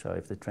then. So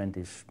if the trend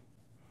is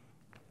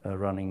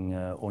running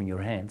on your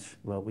hands,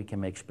 well, we can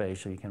make space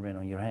so you can run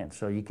on your hands.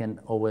 So you can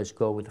always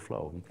go with the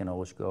flow. You can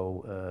always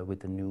go with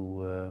the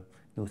new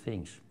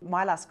things.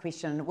 My last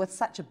question, with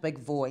such a big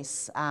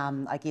voice,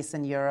 I guess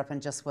in Europe,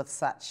 and just with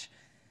such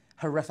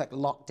horrific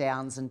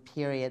lockdowns and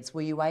periods,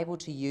 were you able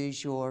to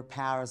use your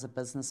power as a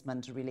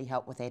businessman to really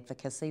help with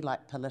advocacy,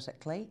 like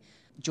politically,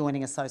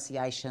 joining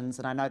associations?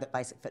 And I know that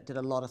Basic Fit did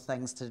a lot of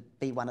things to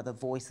be one of the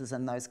voices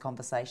in those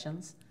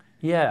conversations.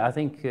 Yeah, I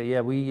think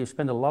we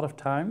spent a lot of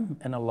time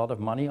and a lot of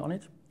money on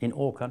it in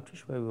all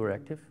countries where we were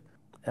active.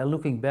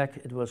 Looking back,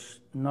 it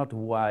was not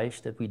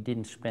wise that we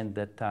didn't spend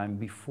that time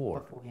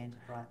beforehand,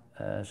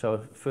 right? So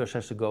it first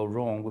has to go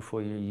wrong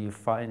before you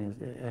find,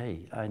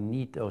 hey, I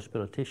need those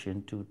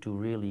politicians to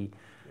really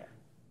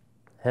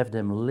have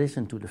them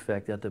listen to the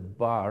fact that the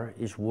bar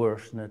is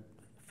worse than a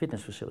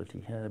fitness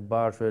facility.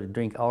 Bars where they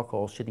drink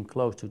alcohol sitting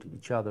close to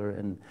each other,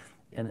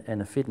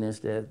 and a fitness,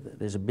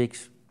 there's a big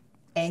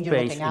and space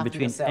you're looking in after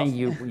between, yourself. and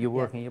you're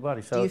working your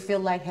body. So do you feel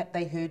like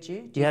they heard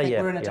you? Do you think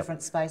we're in a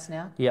different space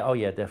now? Yeah, oh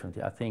yeah,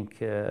 definitely. I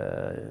think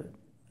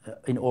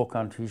in all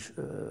countries,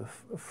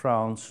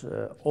 France,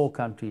 all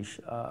countries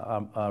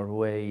are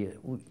way,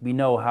 we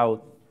know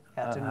how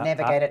to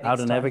navigate it. How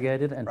to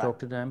navigate it and talk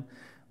to them.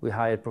 We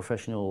hired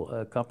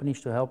professional companies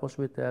to help us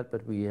with that,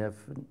 but we have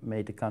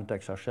made the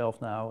contacts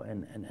ourselves now,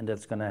 and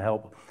that's going to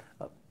help.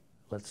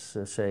 Let's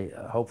say,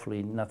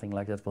 hopefully nothing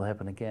like that will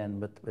happen again,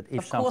 but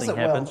if something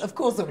happens... Of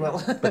course it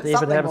will. But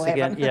if it happens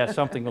again,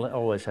 something will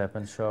always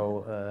happen.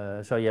 So,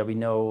 we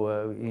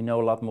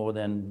know a lot more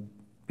than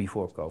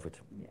before COVID.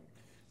 Yeah.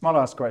 My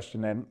last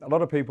question then. A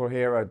lot of people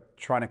here are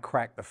trying to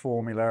crack the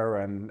formula,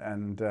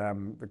 and a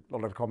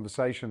lot of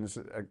conversations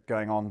are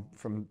going on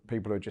from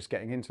people who are just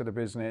getting into the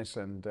business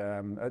and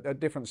at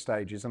different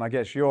stages. And I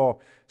guess you're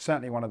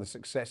certainly one of the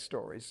success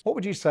stories. What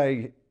would you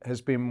say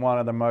has been one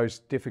of the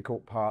most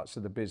difficult parts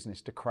of the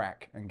business to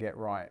crack and get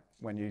right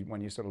when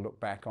you sort of look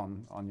back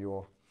on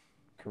your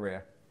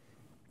career?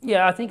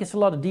 Yeah, I think it's a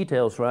lot of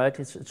details, right?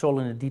 It's all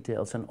in the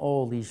details, and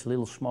all these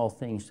little small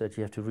things that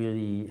you have to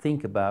really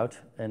think about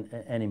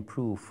and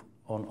improve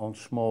on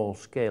small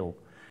scale.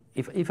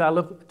 If I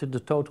look to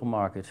the total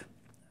market,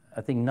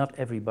 I think not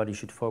everybody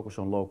should focus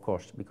on low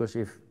cost, because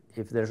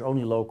if there's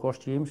only low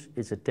cost gyms,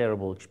 it's a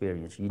terrible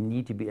experience. You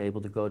need to be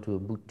able to go to a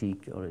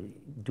boutique or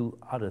do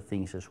other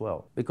things as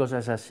well. Because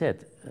as I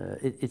said,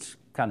 it's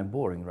kind of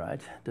boring,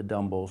 right? The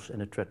dumbbells and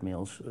the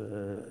treadmills.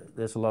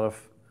 There's a lot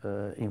of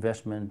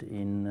investment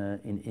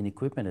in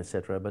equipment,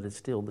 etc., but it's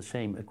still the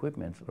same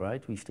equipment,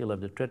 right? We still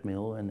have the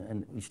treadmill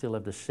and we still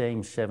have the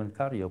same 7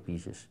 cardio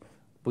pieces,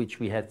 which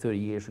we had 30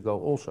 years ago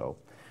also.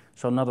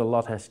 So not a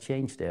lot has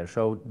changed there.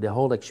 So the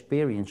whole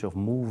experience of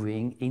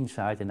moving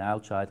inside and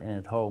outside and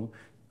at home,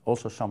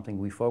 also something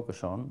we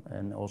focus on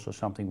and also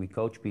something we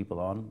coach people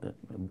on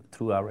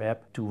through our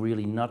app to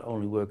really not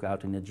only work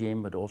out in the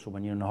gym, but also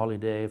when you're on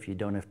holiday, if you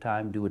don't have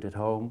time, do it at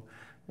home.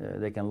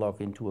 They can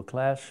log into a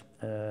class,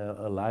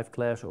 a live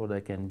class, or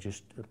they can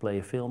just play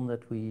a film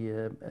that we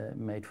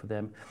made for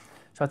them.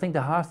 So I think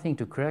the hard thing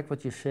to crack,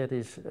 what you said,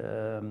 is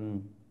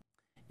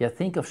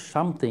think of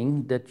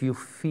something that you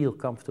feel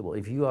comfortable.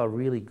 If you are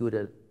really good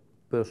at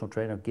personal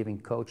trainer, giving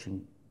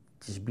coaching,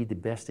 just be the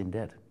best in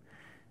that.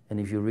 And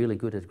if you're really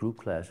good at group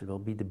classes, well,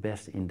 be the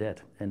best in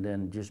that. And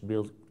then just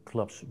build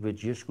clubs with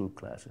just group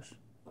classes.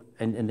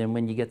 And then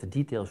when you get the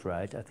details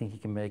right, I think you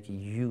can make a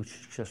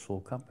huge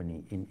successful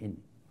company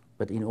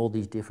but in all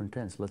these different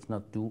trends. Let's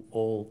not do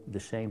all the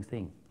same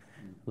thing.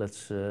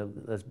 Let's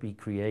be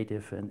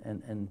creative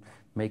and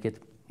make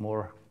it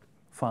more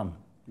fun,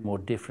 more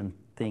different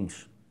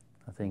things.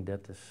 I think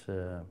that is,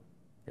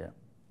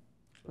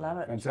 Love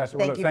it. Fantastic.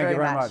 Thank you very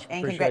much.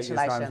 And Appreciate your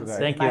time congratulations. today.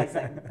 Thank you.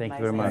 Amazing. Thank you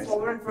very much.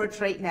 Well, we're in for a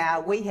treat now.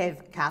 We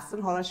have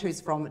Carsten Hollish,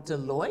 who's from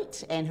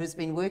Deloitte and who's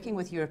been working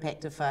with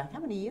EuropeActive for how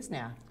many years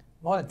now?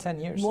 More than 10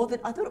 years. More than,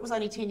 I thought it was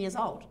only 10 years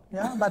old.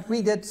 Yeah, but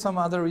we did some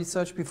other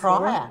research before.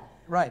 Prior.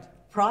 Right.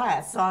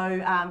 Prior,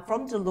 so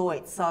from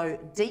Deloitte, so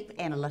deep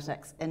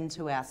analytics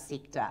into our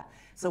sector.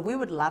 So we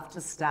would love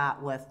to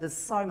start with, there's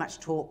so much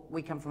talk,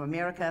 we come from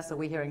America, so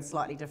we're hearing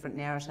slightly different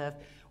narrative.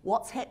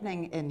 What's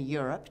happening in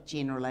Europe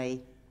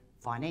generally,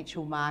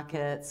 financial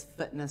markets,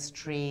 fitness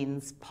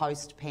trends,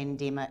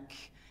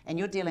 post-pandemic, and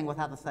you're dealing with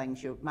other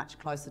things, you're much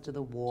closer to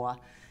the war.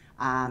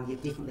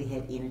 You've definitely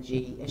had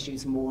energy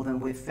issues more than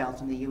we've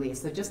felt in the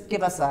US. So just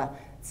give us a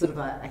sort of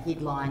a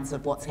headlines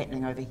of what's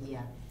happening over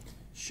here.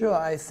 Sure,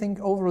 I think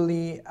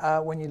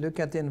overall, when you look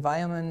at the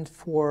environment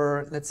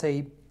for, let's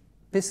say,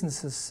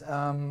 businesses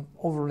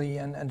overall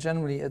and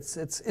generally,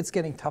 it's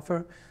getting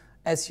tougher.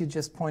 As you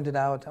just pointed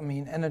out, I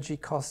mean, energy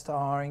costs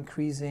are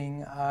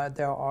increasing.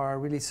 There are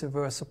really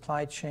severe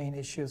supply chain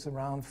issues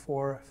around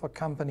for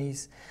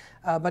companies.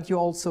 But you're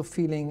also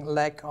feeling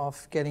lack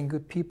of getting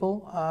good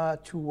people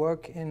to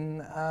work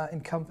in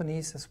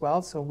companies as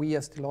well. So we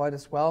as Deloitte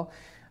as well,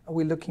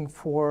 we're looking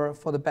for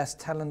the best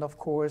talent, of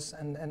course,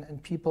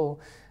 and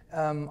people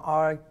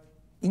are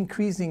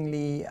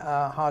increasingly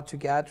hard to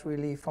get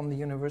really from the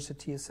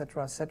university, et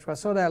cetera, et cetera.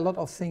 So there are a lot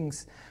of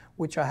things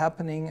which are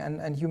happening,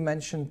 and you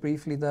mentioned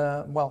briefly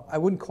I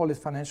wouldn't call it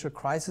financial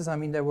crisis. I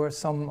mean, there were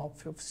some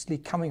obviously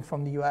coming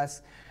from the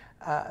US,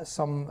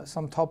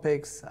 some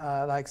topics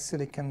like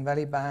Silicon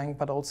Valley Bank,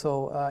 but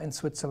also in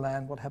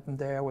Switzerland, what happened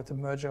there with the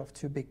merger of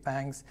 2 big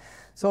banks.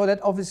 So that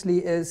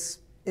obviously is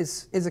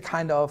a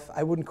kind of,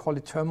 I wouldn't call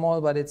it turmoil,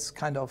 but it's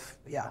kind of,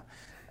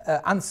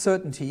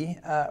 uncertainty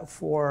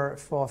for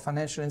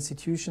financial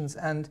institutions.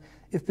 And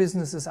if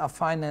businesses are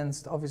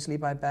financed, obviously,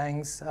 by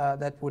banks,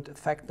 that would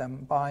affect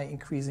them by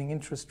increasing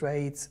interest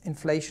rates.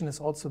 Inflation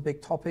is also a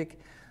big topic,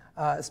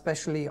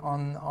 especially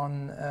on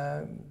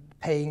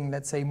paying,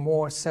 let's say,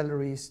 more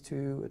salaries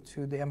to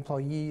the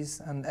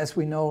employees. And as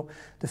we know,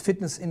 the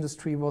fitness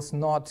industry was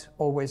not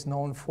always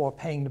known for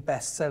paying the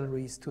best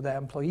salaries to their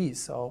employees.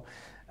 So,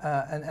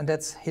 and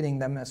that's hitting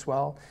them as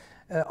well.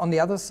 On the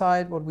other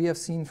side, what we have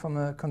seen from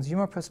a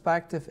consumer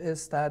perspective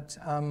is that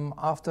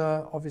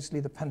after obviously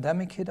the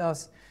pandemic hit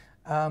us,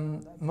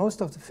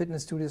 most of the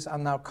fitness studios are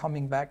now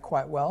coming back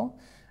quite well.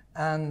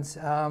 And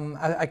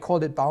I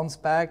called it bounce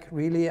back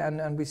really,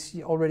 and we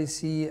already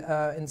see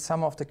in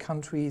some of the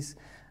countries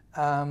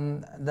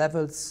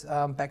levels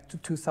back to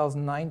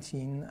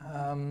 2019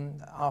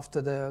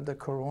 after the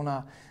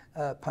corona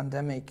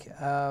pandemic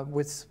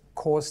with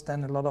course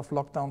then a lot of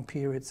lockdown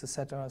periods,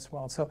 etc. as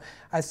well. So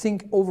I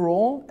think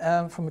overall,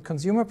 from a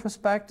consumer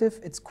perspective,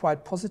 it's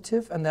quite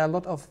positive, and there are a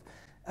lot of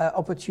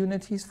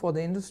opportunities for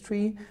the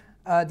industry.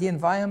 The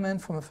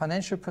environment from a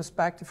financial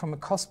perspective, from a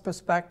cost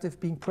perspective,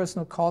 being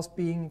personal cost,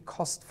 being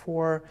cost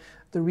for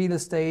the real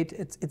estate,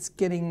 it's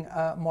getting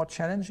more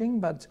challenging,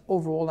 but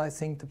overall I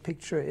think the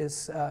picture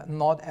is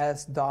not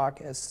as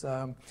dark as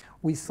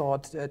we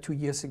thought 2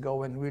 years ago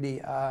when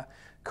really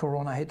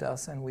Corona hit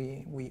us, and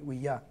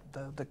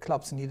the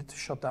clubs needed to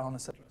shut down,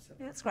 etc.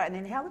 Yeah, that's great. And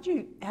then how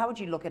would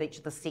you look at each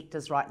of the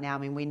sectors right now? I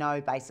mean, we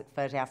know Basic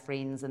Fit, our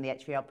friends, and the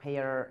HVLP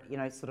are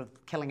sort of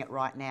killing it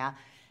right now.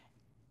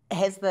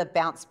 Has the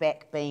bounce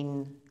back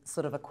been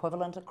sort of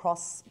equivalent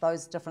across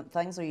those different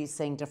things, or are you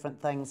seeing different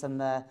things in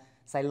the,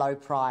 say, low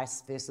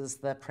price versus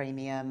the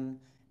premium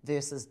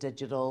versus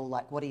digital?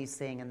 Like, what are you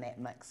seeing in that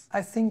mix?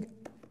 I think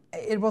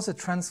it was a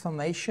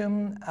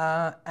transformation,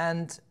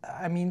 and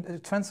I mean, the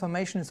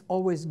transformation is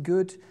always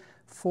good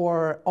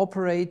for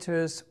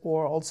operators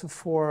or also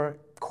for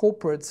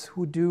corporates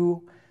who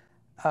do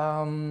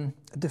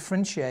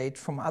differentiate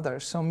from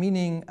others. So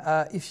meaning,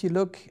 if you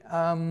look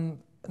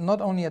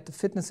not only at the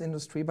fitness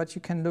industry, but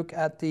you can look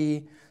at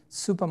the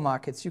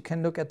supermarkets, you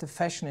can look at the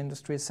fashion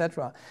industry,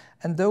 etc.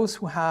 And those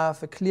who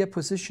have a clear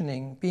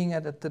positioning, being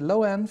at the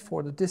low end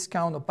for the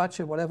discount or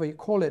budget, whatever you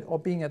call it, or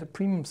being at a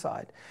premium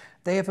side,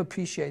 they have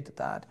appreciated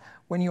that.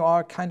 When you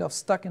are kind of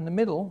stuck in the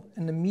middle,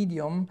 in the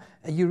medium,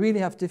 you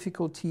really have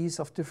difficulties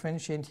of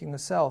differentiating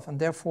yourself. And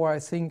therefore, I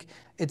think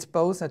it's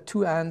both at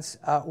two ends,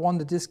 one,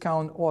 the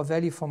discount or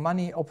value for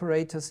money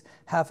operators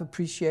have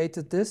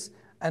appreciated this,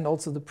 and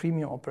also the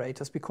premium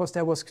operators, because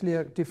there was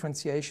clear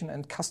differentiation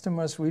and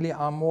customers really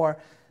are more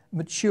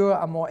mature,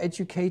 are more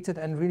educated,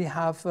 and really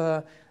have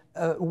a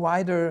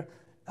wider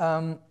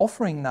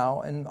offering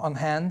now on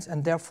hand,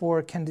 and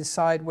therefore can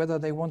decide whether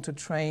they want to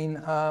train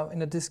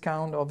in a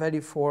discount or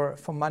value for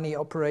money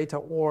operator,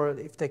 or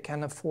if they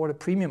can afford a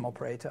premium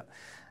operator.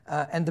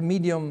 And the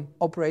medium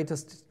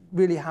operators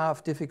really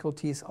have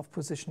difficulties of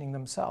positioning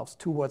themselves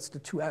towards the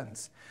two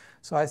ends.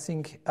 So I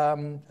think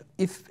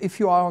if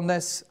you are on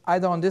this,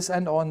 either on this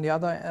end or on the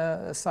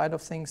other side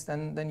of things,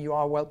 then you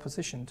are well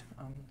positioned.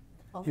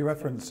 You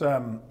referenced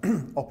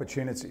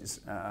opportunities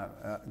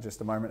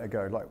just a moment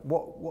ago. Like,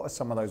 what are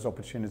some of those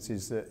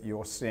opportunities that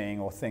you're seeing,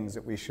 or things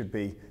that we should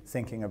be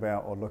thinking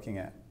about or looking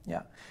at?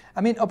 Yeah,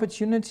 I mean,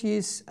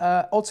 opportunities,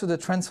 also the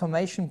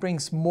transformation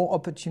brings more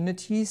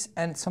opportunities,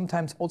 and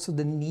sometimes also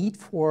the need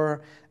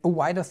for a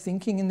wider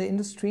thinking in the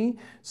industry.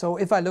 So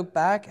if I look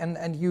back,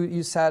 and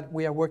you said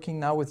we are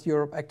working now with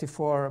EuropeActive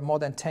for more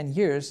than 10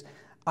 years,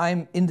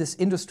 I'm in this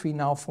industry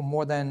now for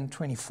more than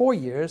 24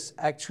 years,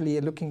 actually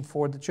looking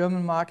for the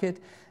German market.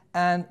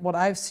 And what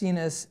I've seen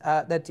is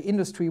that the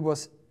industry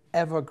was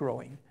ever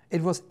growing.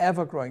 It was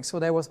ever growing. So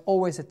there was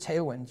always a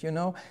tailwind, you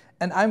know.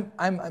 And I'm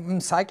a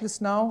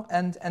cyclist now,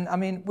 and I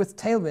mean, with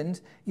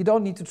tailwind, you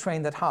don't need to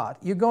train that hard.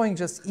 You're going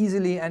just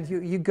easily, and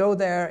you go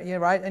there, yeah,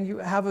 right, and you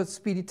have a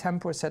speedy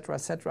tempo, etc.,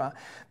 etc.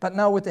 But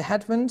now with the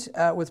headwind,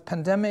 with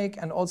pandemic,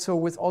 and also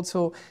with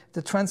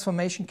the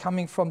transformation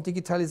coming from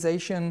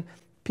digitalization,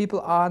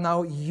 people are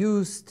now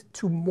used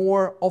to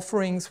more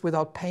offerings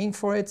without paying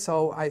for it.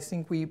 So I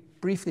think we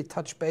briefly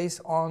touch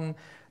base on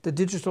the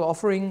digital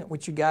offering,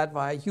 which you get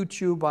via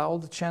YouTube, by all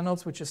the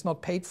channels, which is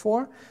not paid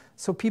for.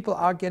 So people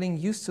are getting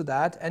used to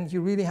that, and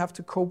you really have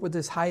to cope with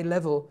this high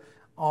level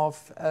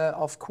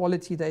of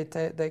quality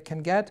they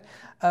can get.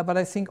 But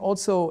I think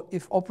also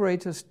if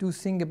operators do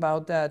think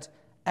about that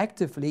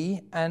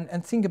actively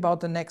and think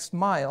about the next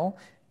mile,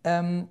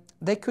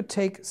 they could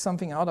take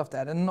something out of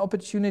that. And an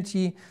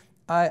opportunity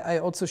I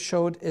also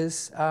showed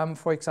is,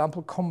 for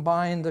example,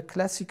 combine the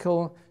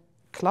classical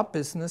club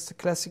business, the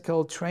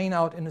classical train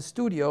out in a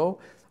studio,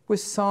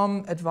 with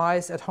some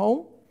advice at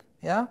home,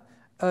 yeah,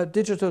 a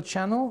digital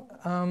channel,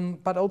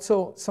 but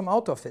also some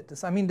outdoor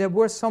fitness. I mean, there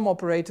were some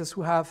operators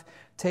who have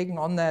taken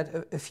on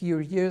that a few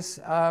years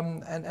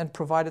and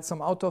provided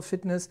some outdoor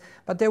fitness,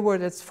 but they were,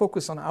 let's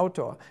focus on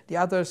outdoor. The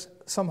others,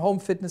 some home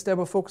fitness, they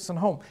were focused on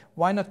home.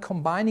 Why not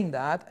combining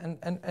that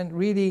and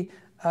really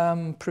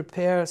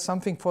prepare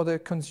something for the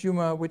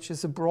consumer, which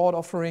is a broad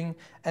offering,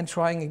 and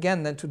trying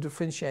again then to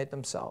differentiate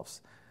themselves.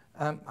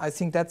 I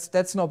think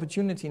that's an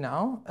opportunity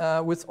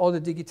now with all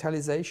the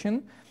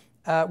digitalization,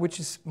 which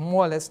is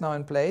more or less now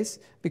in place,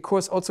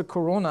 because also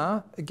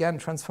Corona, again,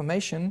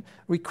 transformation,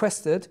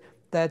 requested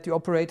that the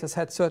operators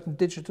had certain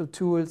digital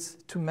tools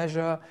to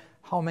measure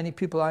how many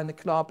people are in the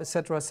club,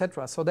 etc.,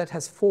 etc. So that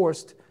has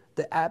forced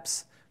the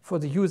apps for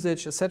the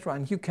usage, etc.,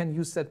 and you can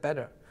use that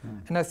better.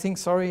 And I think,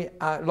 sorry,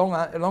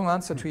 long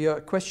answer to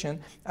your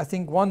question, I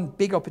think one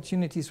big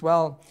opportunity as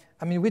well,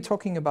 I mean, we're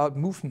talking about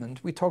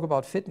movement, we talk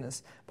about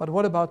fitness, but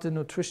what about the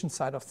nutrition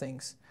side of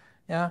things?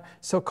 Yeah,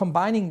 so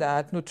combining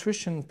that,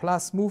 nutrition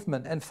plus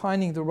movement, and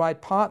finding the right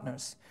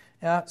partners.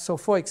 Yeah, so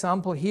for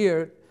example,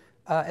 here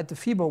at the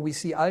FIBO, we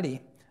see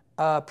Aldi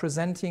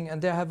presenting,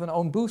 and they have an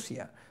own booth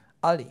here.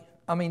 Aldi,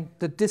 I mean,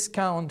 the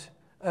discount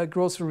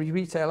grocery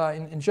retailer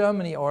in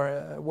Germany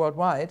or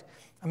worldwide,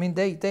 I mean,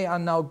 they are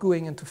now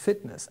going into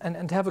fitness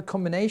and have a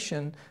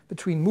combination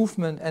between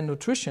movement and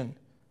nutrition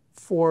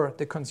for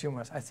the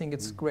consumers. I think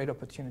it's a great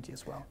opportunity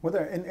as well. Were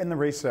there, in the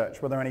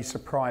research, were there any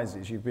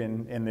surprises? You've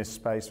been in this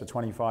space for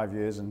 25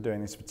 years and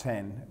doing this for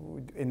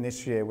 10. In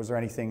this year, was there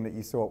anything that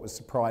you thought was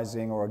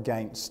surprising or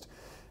against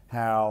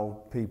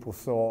how people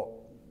thought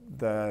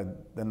the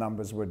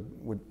numbers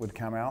would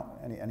come out?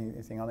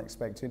 Anything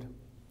unexpected?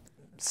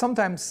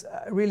 Sometimes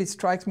really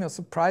strikes me or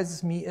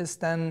surprises me is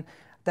then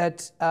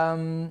that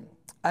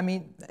I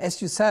mean,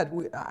 as you said,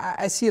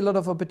 I see a lot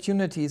of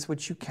opportunities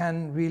which you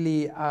can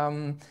really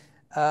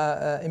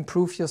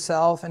improve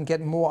yourself and get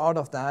more out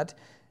of that.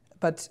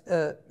 But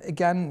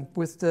again,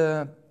 with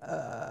the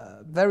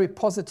very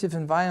positive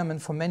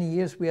environment for many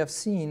years we have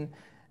seen,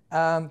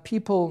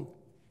 people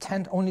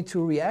tend only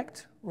to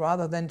react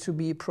rather than to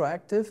be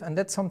proactive. And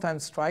that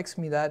sometimes strikes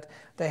me that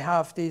they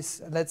have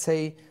these, let's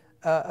say,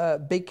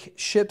 big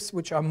ships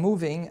which are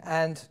moving,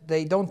 and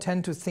they don't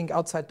tend to think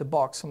outside the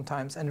box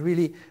sometimes and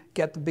really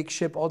get the big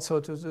ship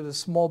also to the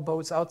small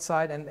boats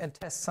outside and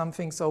test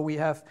something. So we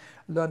have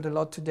learned a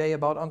lot today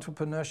about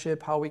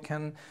entrepreneurship, how we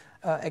can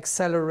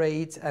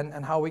accelerate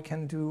and how we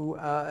can do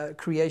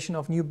creation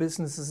of new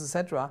businesses,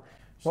 etc.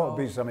 What would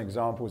be some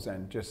examples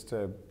then, just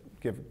to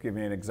give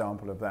me an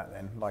example of that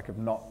then, like of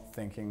not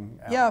thinking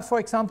out? Yeah, for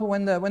example,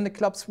 when the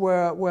clubs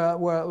were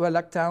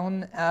locked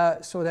down,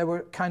 so there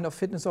were kind of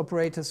fitness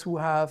operators who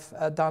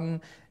have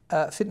done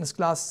fitness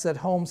classes at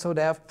home, so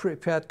they have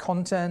prepared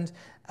content.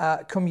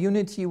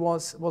 Community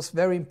was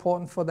very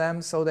important for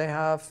them, so they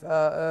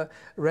have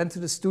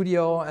rented a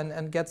studio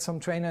and get some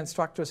trainer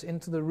instructors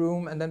into the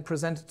room and then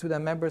present it to their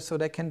members so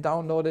they can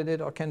download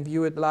it or can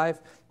view it live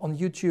on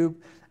YouTube,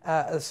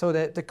 so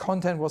that the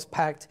content was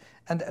packed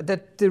and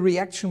that the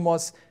reaction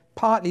was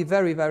partly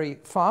very, very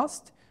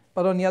fast,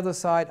 but on the other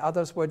side,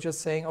 others were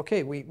just saying,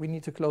 okay, we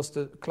need to close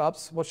the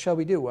clubs, what shall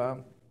we do?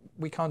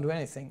 We can't do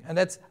anything. And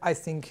that's, I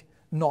think,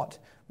 not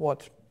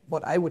what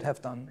I would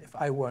have done if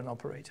I were an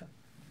operator.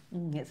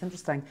 It's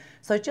interesting.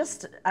 So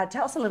just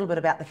tell us a little bit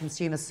about the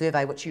consumer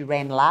survey, which you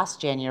ran last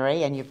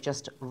January, and you've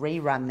just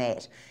rerun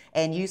that.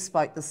 And you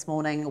spoke this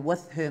morning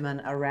with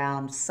Herman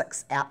around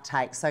 6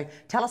 outtakes. So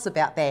tell us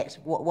about that.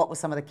 What were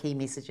some of the key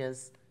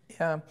messages?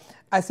 Yeah,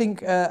 I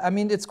think,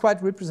 it's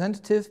quite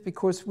representative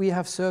because we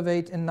have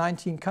surveyed in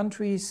 19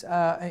 countries,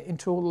 in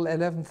total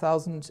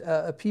 11,000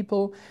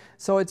 people.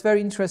 So it's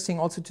very interesting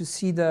also to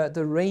see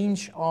the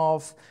range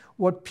of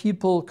what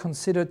people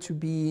consider to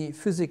be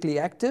physically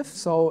active.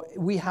 So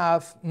we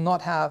have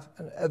not have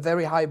a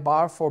very high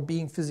bar for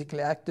being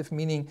physically active,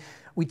 meaning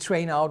we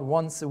train out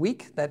once a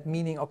week. That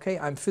meaning, okay,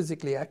 I'm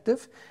physically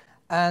active.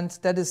 And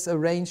that is a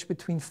range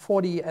between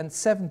 40 and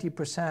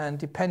 70%,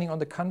 depending on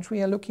the country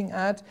you're looking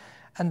at.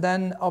 And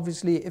then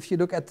obviously, if you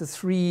look at the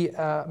 3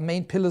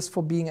 main pillars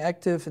for being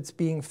active, it's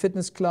being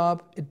fitness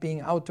club, it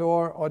being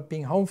outdoor, or it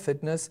being home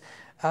fitness,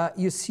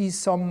 you see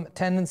some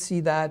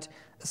tendency that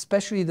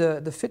especially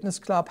the fitness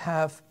club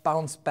have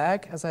bounced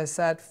back, as I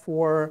said,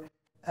 for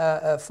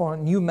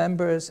new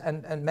members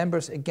and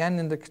members again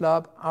in the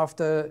club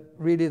after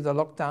really the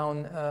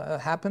lockdown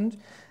happened.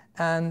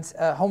 And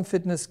home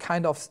fitness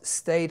kind of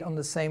stayed on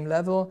the same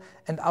level,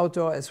 and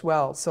outdoor as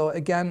well. So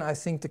again, I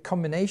think the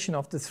combination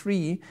of the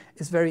 3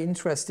 is very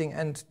interesting.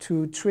 And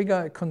to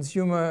trigger a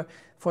consumer,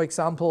 for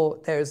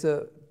example, there's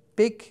a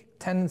big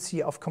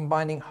tendency of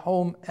combining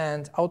home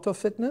and outdoor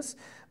fitness.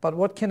 But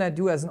what can I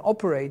do as an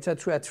operator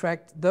to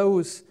attract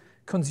those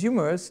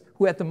consumers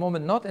who at the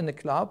moment not in the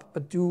club,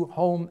 but do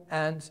home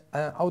and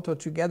outdoor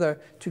together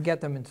to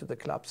get them into the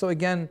club? So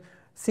again,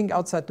 think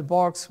outside the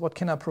box, what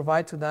can I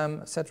provide to them,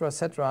 etc.,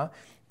 etc.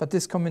 But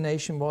this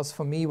combination was,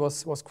 for me,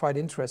 was quite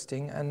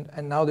interesting.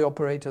 And now the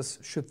operators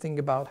should think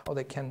about how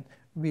they can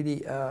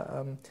really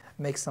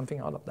make something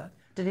out of that.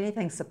 Did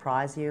anything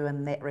surprise you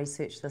in that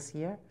research this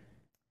year?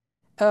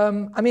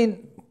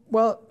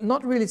 Well,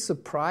 not really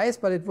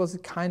surprised, but it was a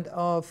kind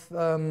of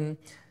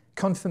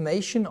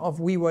confirmation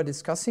of we were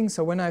discussing.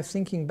 So when I'm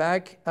thinking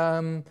back,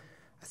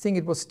 I think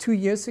it was 2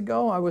 years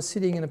ago, I was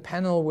sitting in a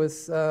panel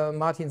with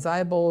Martin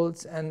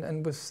Seibold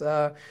and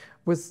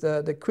with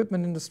the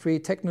equipment industry,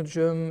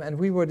 Technogym, and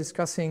we were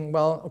discussing,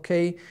 well,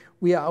 okay,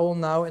 we are all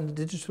now in the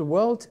digital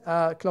world,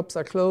 clubs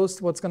are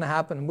closed, what's going to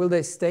happen? Will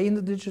they stay in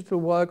the digital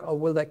world or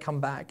will they come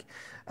back?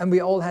 And we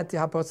all had the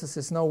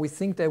hypothesis, no, we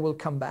think they will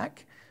come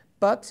back,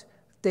 but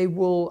they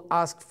will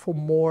ask for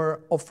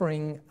more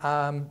offering,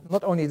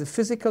 not only the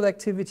physical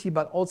activity,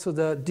 but also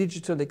the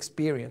digital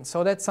experience.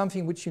 So that's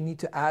something which you need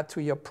to add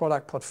to your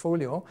product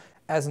portfolio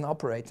as an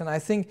operator. And I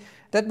think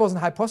that was a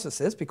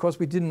hypothesis because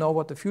we didn't know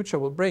what the future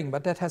will bring,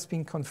 but that has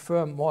been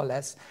confirmed more or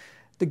less.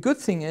 The good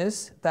thing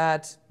is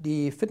that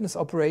the fitness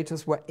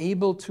operators were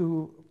able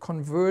to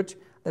convert,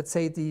 let's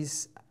say,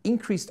 these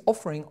increased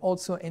offering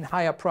also in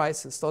higher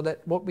prices. So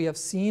that what we have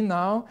seen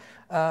now,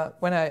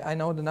 when I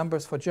know the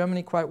numbers for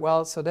Germany quite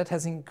well, so that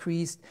has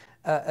increased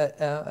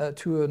to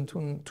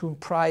a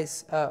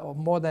price of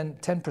more than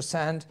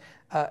 10%.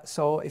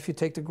 So if you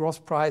take the gross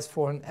price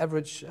for an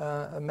average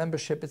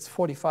membership, it's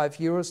 45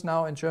 euros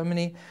now in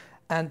Germany.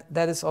 And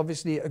that is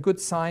obviously a good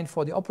sign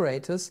for the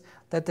operators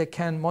that they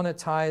can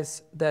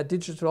monetize their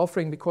digital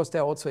offering because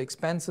there are also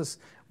expenses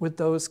with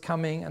those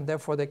coming, and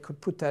therefore they could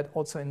put that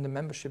also in the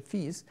membership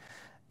fees.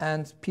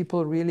 And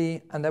people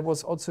really, and that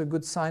was also a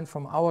good sign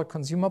from our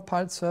consumer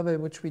pulse survey,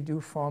 which we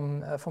do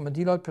from a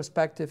Deloitte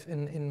perspective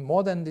in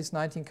more than these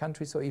 19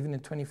 countries, or even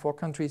in 24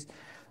 countries.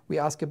 We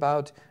ask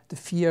about the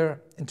fear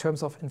in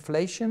terms of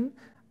inflation.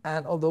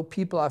 And although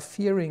people are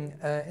fearing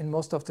in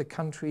most of the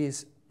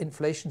countries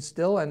inflation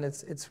still, and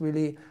it's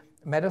really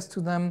matters to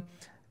them,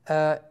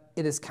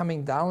 it is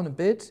coming down a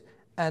bit.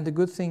 And the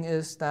good thing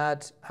is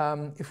that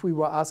if we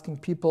were asking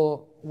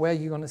people where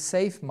you're going to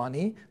save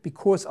money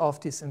because of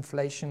this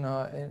inflation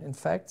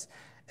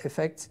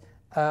effects,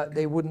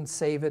 they wouldn't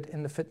save it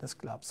in the fitness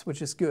clubs,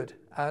 which is good.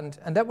 And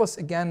that was,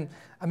 again,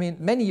 I mean,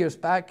 many years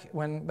back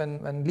when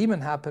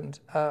Lehman happened,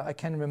 I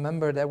can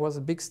remember there was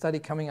a big study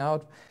coming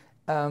out.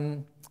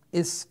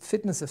 Is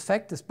fitness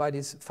affected by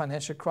this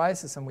financial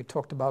crisis? And we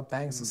talked about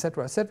banks, et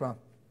cetera, et cetera.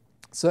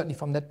 Certainly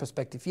from that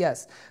perspective,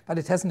 yes. But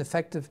it has an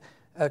effective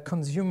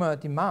consumer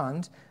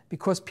demand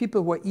because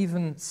people were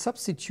even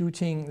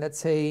substituting, let's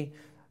say,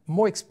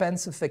 more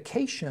expensive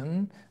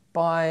vacation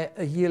by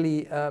a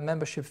yearly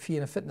membership fee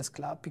in a fitness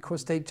club,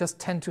 because they just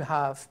tend to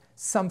have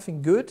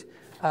something good,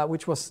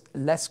 which was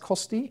less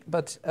costly,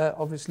 but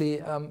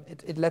obviously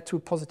it led to a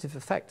positive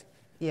effect.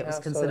 Yeah, it was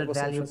So considered was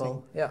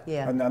valuable.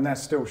 Yeah. And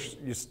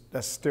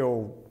that's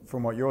still,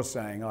 from what you're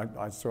saying,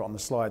 I saw on the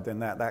slide then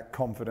that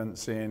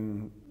confidence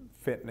in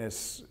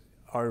fitness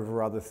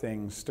over other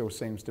things still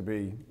seems to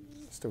be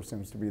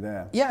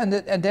there. Yeah,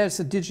 and there's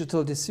a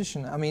digital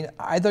decision. I mean,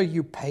 either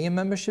you pay a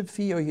membership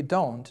fee or you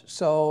don't.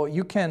 So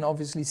you can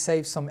obviously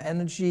save some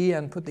energy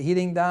and put the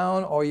heating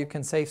down, or you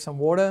can save some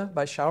water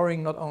by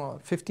showering not on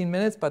 15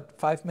 minutes but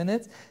 5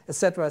 minutes,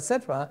 etc.,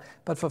 etc.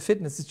 But for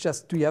fitness, it's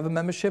just, do you have a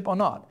membership or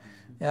not?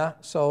 Yeah.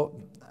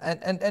 So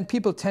and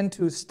people tend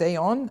to stay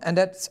on, and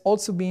that's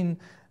also been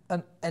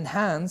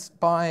enhanced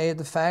by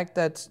the fact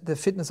that the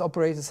fitness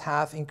operators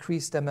have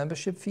increased their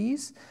membership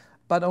fees,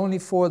 but only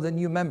for the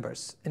new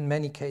members in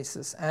many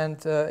cases.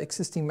 And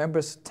existing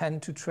members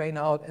tend to train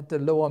out at the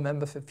lower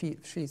member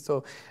fee.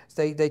 So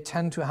they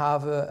tend to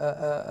have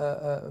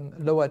a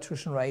lower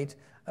attrition rate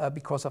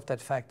because of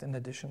that fact, in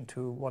addition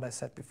to what I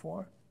said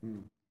before.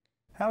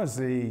 How is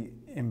the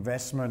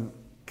investment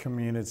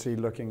community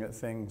looking at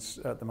things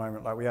at the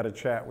moment? Like, we had a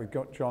chat, we've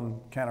got John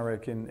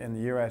Canarick in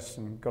the US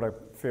and got a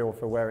feel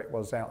for where it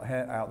was out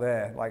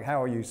there. Like,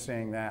 how are you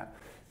seeing that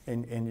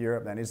in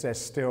Europe then? Is there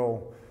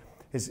still,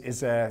 is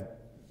there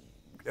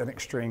an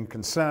extreme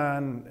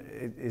concern?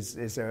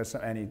 Is there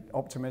any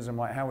optimism?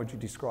 Like, how would you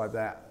describe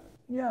that?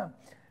 Yeah,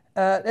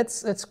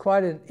 that's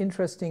quite an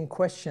interesting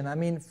question. I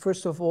mean,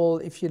 first of all,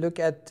 if you look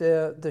at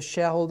the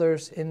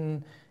shareholders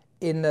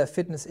in the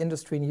fitness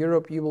industry in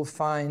Europe, you will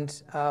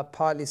find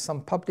partly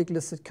some public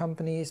listed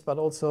companies, but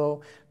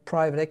also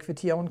private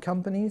equity owned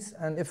companies.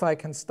 And if I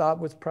can start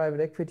with private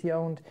equity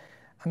owned,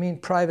 I mean,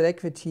 private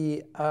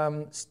equity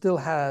still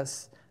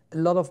has a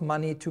lot of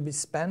money to be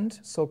spent,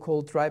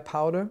 so-called dry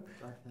powder.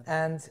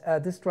 And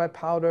this dry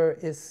powder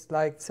is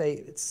like,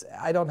 say,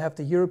 I don't have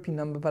the European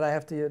number, but I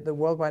have the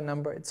worldwide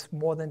number. It's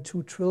more than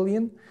 $2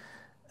 trillion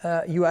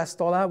US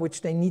dollar,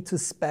 which they need to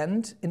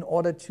spend in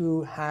order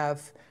to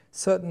have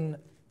certain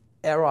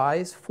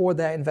ROIs for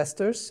their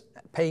investors,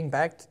 paying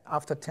back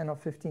after 10 or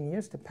 15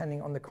 years,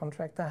 depending on the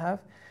contract they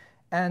have.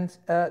 And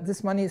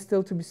this money is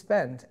still to be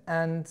spent.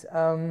 And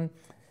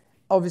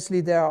obviously,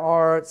 there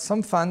are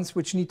some funds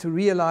which need to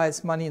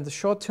realize money in the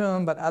short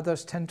term, but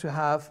others tend to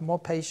have more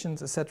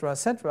patience, et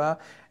cetera,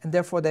 and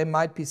therefore there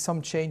might be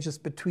some changes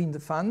between the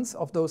funds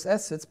of those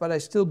assets. But I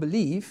still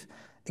believe,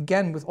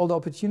 again, with all the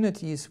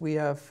opportunities we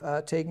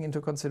have taken into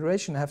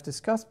consideration, have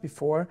discussed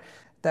before,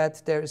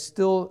 that there is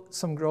still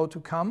some growth to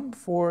come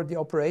for the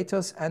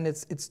operators, and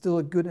it's still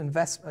a good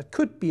investment. It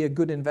could be a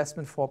good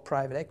investment for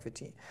private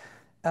equity.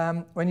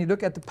 When you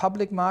look at the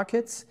public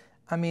markets,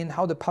 I mean,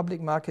 how the public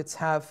markets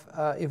have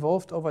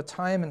evolved over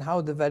time and how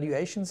the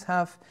valuations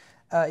have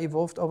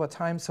evolved over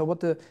time. So what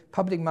the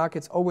public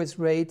markets always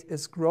rate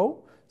is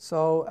grow.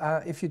 So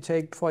if you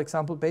take, for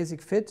example, Basic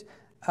Fit,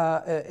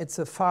 it's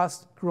a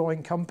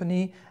fast-growing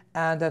company,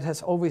 and that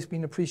has always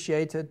been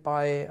appreciated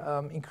by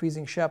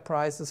increasing share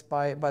prices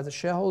by the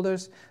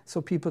shareholders.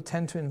 So people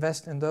tend to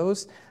invest in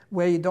those.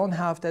 Where you don't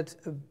have that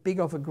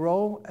big of a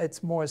grow,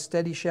 it's more a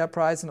steady share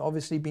price, and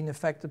obviously being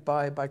affected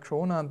by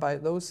Corona and by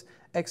those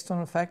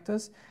external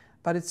factors.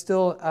 But it's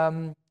still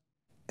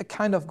a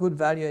kind of good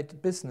valuated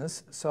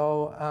business.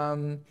 So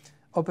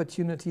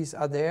opportunities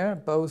are there,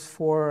 both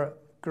for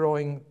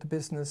growing the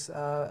business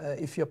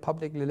if you're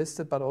publicly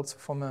listed, but also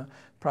from a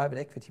private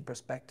equity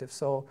perspective.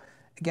 So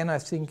again, I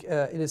think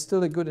it is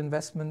still a good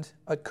investment.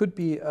 It could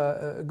be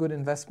a good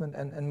investment,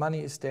 and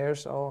money is there.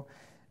 So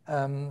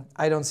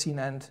I don't see an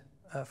end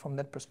from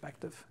that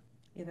perspective.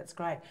 Yeah, that's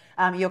great.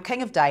 You're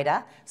king of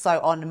data.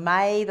 So on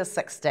May the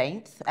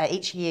 16th,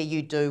 each year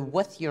you do,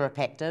 with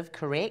EuropeActive,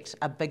 correct,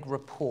 a big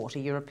report, a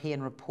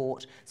European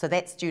report. So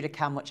that's due to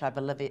come, which I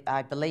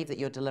believe that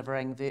you're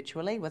delivering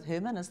virtually with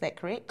Herman, is that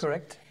correct?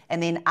 Correct.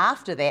 And then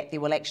after that, there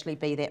will actually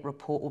be, that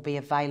report will be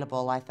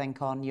available, I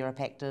think, on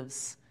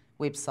EuropeActive's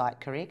website,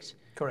 correct?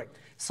 Correct.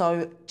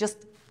 So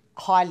just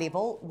high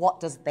level, what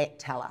does that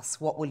tell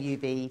us? What will you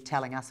be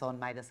telling us on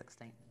May the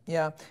 16th?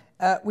 Yeah,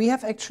 we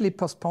have actually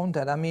postponed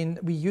that. I mean,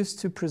 we used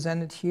to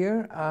present it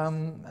here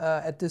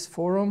at this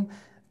forum,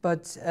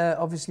 but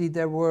obviously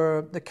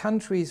the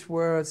countries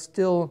were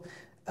still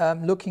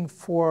looking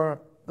for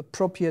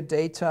appropriate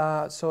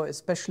data, so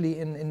especially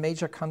in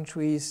major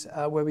countries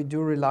where we do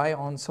rely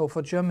on. So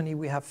for Germany,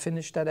 we have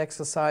finished that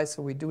exercise,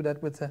 so we do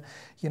that with the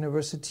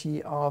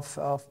University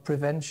of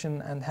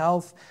Prevention and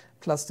Health,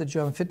 plus the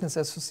German Fitness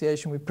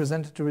Association. We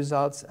presented the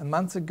results a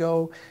month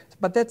ago,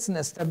 but that's an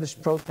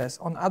established process.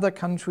 On other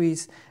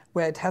countries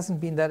where it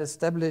hasn't been that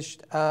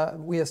established,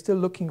 we are still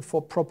looking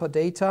for proper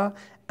data,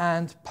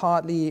 and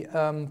partly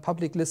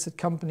public listed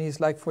companies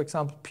like, for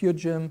example, Pure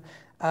Gym,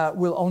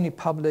 will only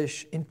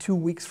publish in 2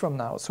 weeks from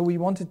now. So we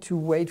wanted to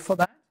wait for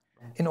that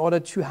in order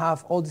to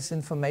have all this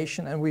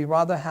information, and we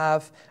rather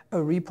have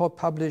a report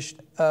published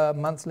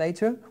months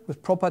later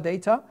with proper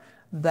data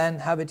than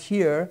have it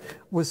here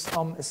with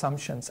some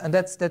assumptions. And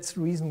that's the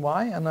reason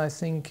why. And I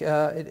think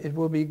it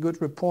will be a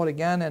good report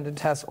again. And it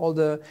has all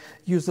the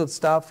usual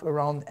stuff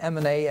around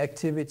M&A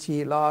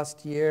activity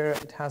last year.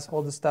 It has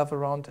all the stuff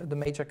around the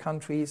major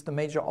countries, the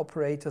major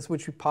operators,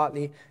 which we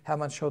partly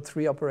haven't showed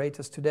 3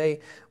 operators today,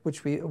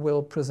 which we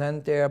will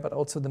present there, but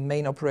also the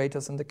main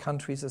operators in the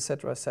countries, et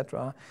cetera, et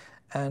cetera.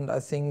 And I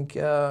think,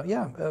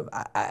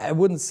 I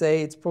wouldn't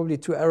say, it's probably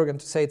too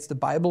arrogant to say it's the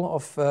Bible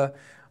of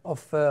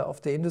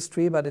the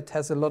industry, but it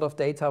has a lot of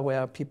data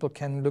where people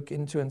can look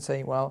into and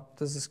say, well,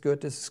 this is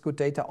good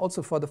data,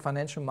 also for the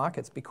financial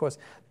markets, because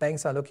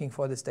banks are looking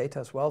for this data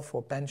as well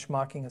for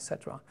benchmarking,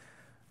 etc.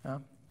 Yeah.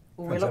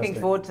 Well, we're looking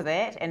forward to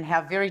that, and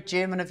how very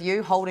German of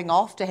you, holding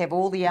off to have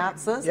all the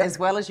answers as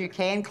well as you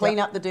can, clean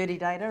up the dirty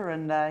data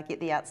and get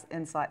the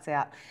insights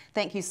out.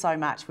 Thank you so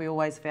much. We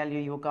always value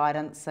your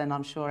guidance, and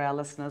I'm sure our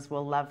listeners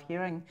will love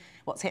hearing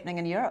what's happening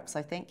in Europe,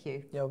 so thank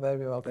you. You're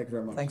very welcome. Thank you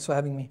very much. Thanks for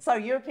having me. So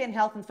European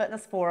Health and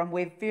Fitness Forum,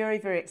 we're very,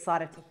 very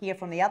excited to hear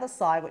from the other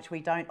side, which we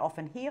don't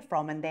often hear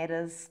from, and that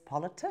is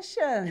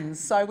politicians.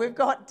 So we've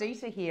got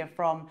Dita here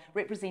from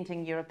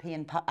representing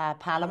European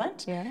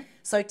Parliament. Yeah.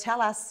 So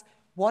tell us,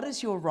 what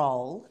is your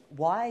role,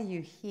 why are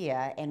you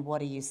here, and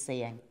what are you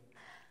seeing?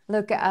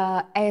 Look,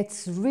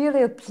 it's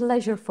really a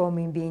pleasure for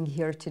me being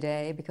here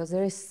today, because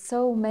there is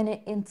so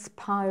many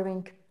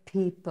inspiring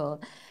people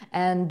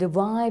and the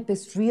vibe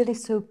is really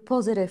so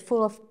positive,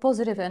 full of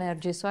positive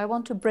energy. So I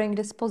want to bring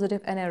this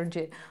positive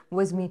energy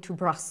with me to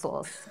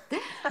Brussels.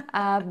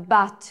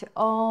 But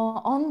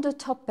on the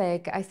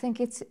topic, I think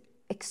it's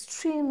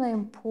extremely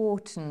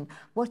important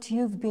what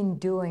you've been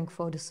doing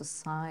for the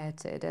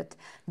society, that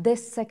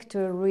this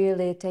sector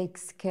really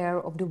takes care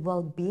of the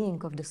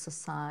well-being of the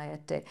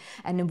society.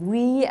 And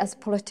we as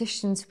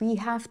politicians, we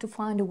have to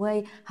find a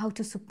way how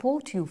to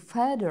support you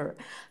further,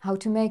 how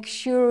to make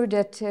sure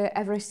that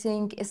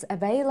everything is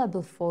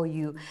available for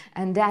you,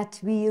 and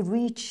that we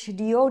reach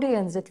the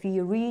audience, that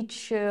we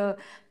reach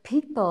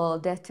people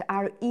that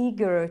are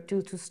eager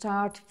to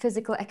start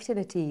physical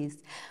activities.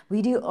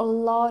 We do a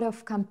lot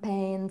of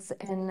campaigns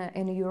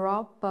in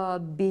Europe.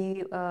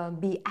 Be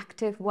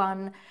Active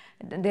one.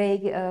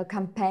 The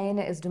campaign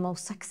is the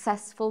most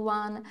successful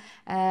one,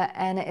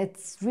 and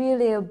it's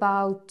really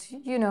about,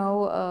 you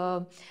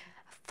know,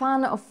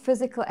 fun of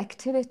physical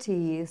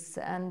activities,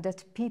 and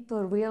that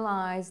people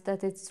realize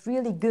that it's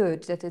really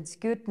good, that it's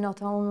good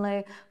not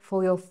only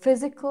for your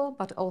physical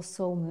but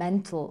also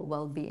mental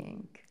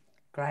well-being.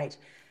 Great.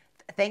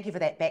 Thank you for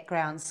that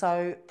background.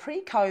 So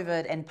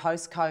pre-COVID and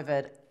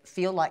post-COVID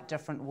feel like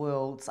different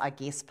worlds, I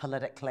guess,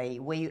 politically.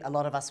 A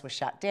lot of us were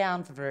shut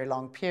down for very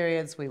long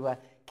periods. We were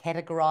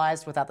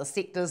categorised with other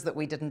sectors that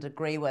we didn't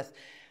agree with.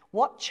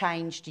 What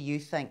change do you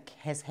think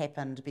has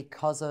happened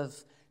because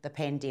of the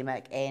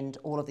pandemic and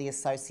all of the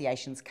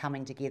associations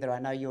coming together? I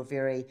know you're a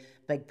very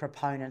big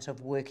proponent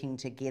of working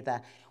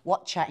together.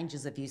 What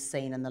changes have you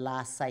seen in the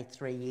last, say,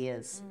 3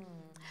 years?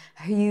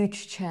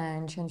 Huge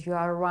change, and you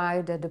are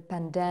right that the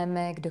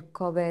pandemic, the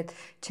COVID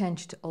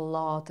changed a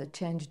lot. It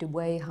changed the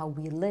way how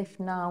we live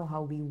now,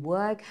 how we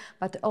work,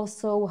 but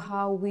also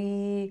how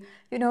we,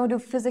 you know, do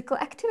physical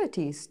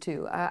activities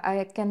too.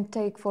 I can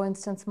take, for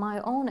instance,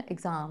 my own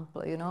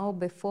example. You know,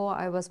 before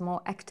I was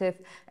more active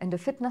in the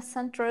fitness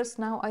centers,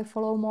 now I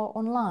follow more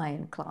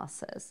online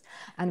classes.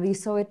 And we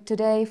saw it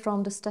today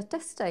from the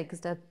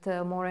statistics that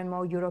more and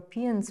more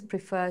Europeans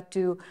prefer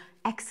to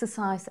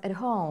exercise at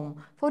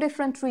home for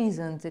different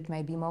reasons. It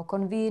may be more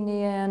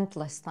convenient,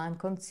 less time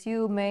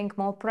consuming,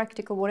 more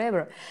practical,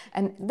 whatever.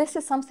 And this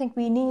is something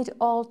we need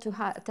all to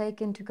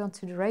take into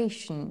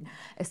consideration.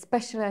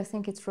 Especially, I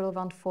think it's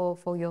relevant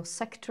for your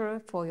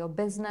sector, for your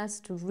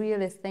business, to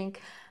really think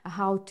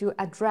how to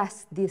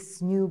address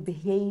this new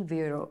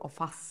behavior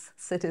of us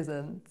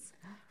citizens.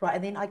 Right,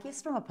 and then I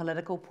guess from a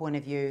political point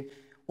of view,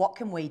 what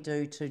can we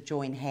do to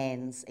join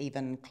hands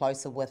even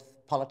closer with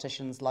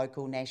politicians,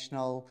 local,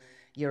 national,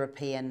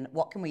 European?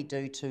 What can we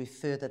do to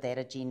further that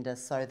agenda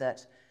so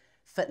that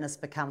fitness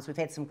becomes, we've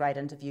had some great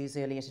interviews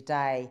earlier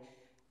today,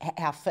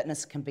 how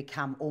fitness can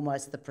become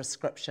almost the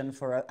prescription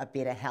for a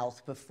better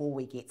health before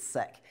we get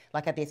sick?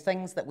 Like, are there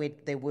things that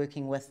they're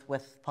working with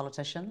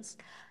politicians?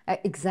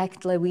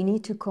 Exactly. We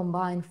need to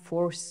combine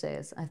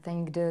forces. I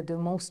think the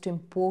most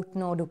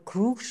important or the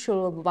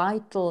crucial,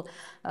 vital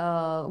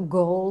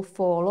goal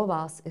for all of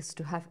us is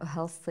to have a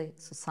healthy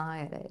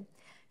society.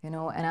 You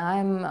know, and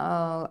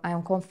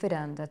I'm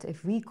confident that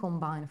if we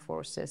combine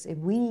forces, if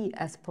we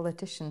as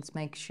politicians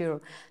make sure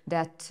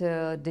that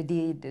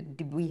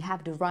we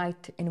have the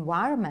right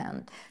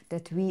environment,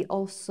 that we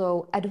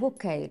also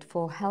advocate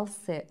for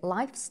healthy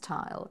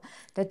lifestyle,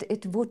 that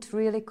it would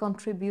really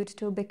contribute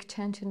to a big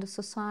change in the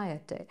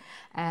society.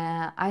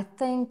 I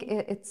think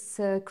it's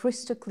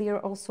crystal clear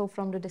also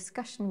from the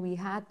discussion we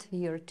had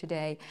here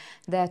today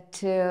that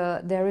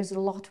there is a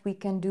lot we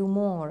can do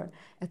more.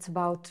 It's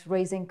about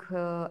raising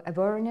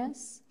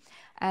awareness,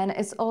 and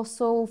it's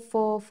also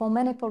for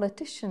many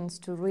politicians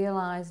to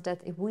realize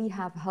that if we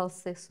have a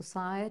healthy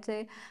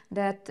society,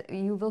 that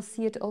you will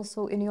see it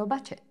also in your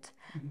budget.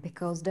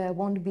 because there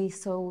won't be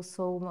so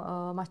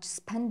much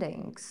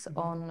spendings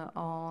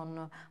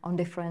on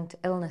different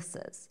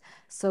illnesses.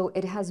 So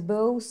it has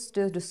both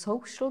the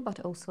social but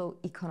also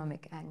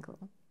economic angle.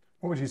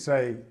 What would you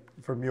say,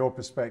 from your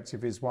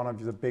perspective, is one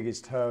of the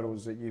biggest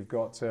hurdles that you've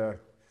got to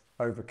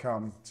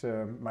overcome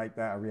to make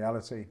that a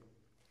reality?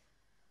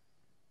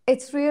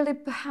 It's really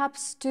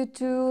perhaps to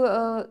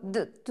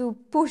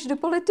push the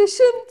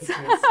politicians.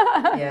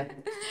 Yes.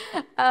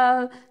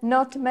 Yeah.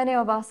 Not many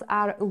of us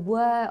are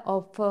aware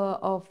of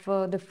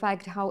the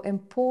fact how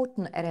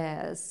important it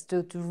is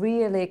to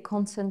really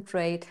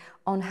concentrate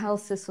on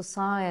healthy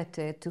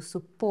society, to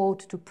support,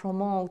 to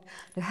promote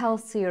the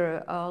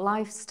healthier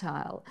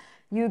lifestyle.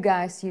 You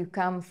guys, you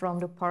come from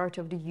the part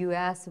of the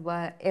US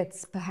where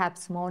it's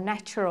perhaps more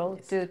natural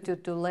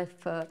to live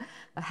a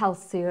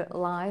healthier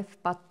life,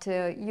 but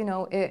you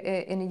know,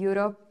 in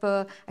Europe,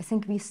 I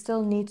think we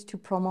still need to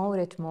promote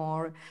it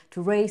more,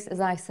 to raise,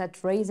 as I said,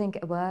 raising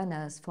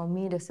awareness. For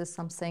me, this is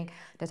something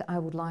that I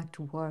would like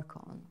to work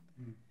on.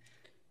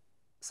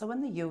 So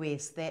in the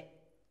US, that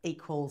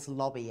equals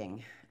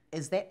lobbying.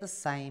 Is that the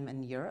same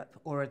in Europe,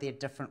 or are there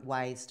different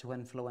ways to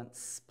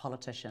influence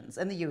politicians?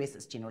 In the US,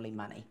 it's generally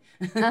money.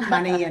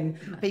 Money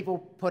and people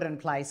put in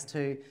place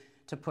to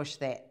push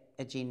that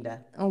agenda.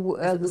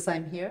 Is it the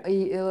same here?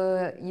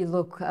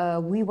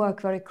 We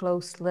work very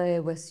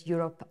closely with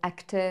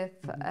EuropeActive,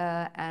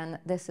 and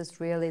this is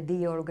really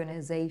the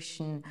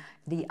organization,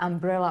 the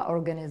umbrella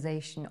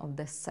organization of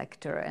this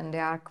sector, and they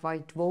are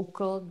quite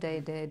vocal.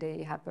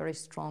 They have very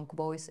strong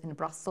voice in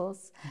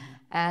Brussels,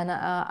 and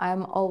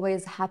I'm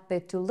always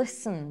happy to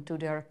listen to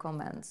their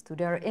comments, to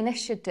their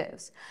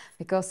initiatives,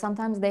 because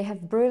sometimes they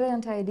have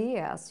brilliant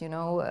ideas. You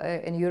know,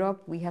 in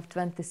Europe we have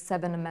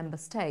 27 member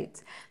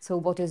states, so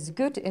what is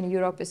good in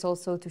Europe is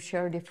also to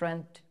share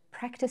different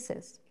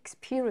practices,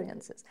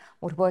 experiences.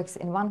 What works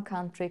in one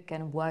country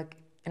can work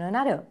in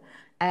another.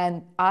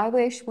 And I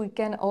wish we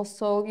can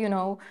also, you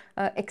know,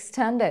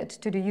 extend it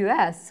to the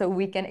US, so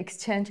we can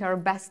exchange our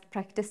best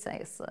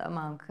practices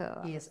among...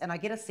 Yes, and I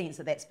get a sense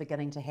that that's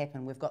beginning to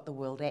happen. We've got the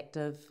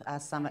EuropeActive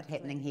Summit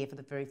happening here for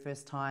the very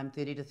first time,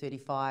 30 to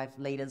 35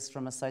 leaders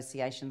from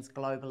associations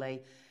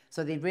globally.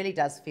 So there really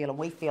does feel, and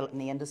we feel it in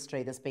the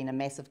industry, there's been a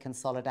massive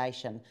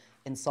consolidation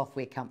in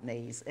software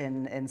companies,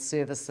 in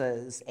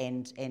services,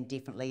 and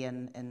definitely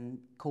in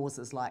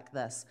causes like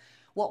this.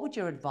 What would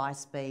your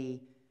advice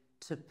be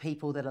to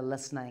people that are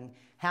listening?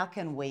 How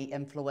can we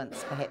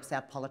influence perhaps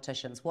our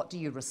politicians? What do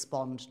you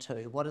respond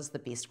to? What is the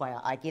best way?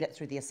 I get it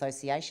through the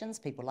associations,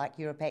 people like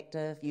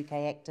EuropeActive,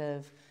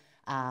 UKActive,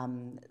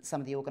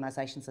 some of the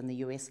organisations in the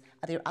US.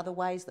 Are there other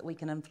ways that we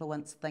can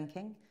influence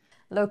thinking?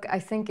 Look, I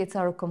think it's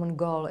our common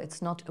goal.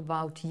 It's not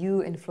about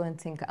you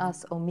influencing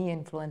us or me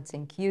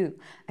influencing you.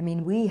 I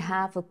mean, we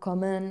have a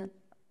common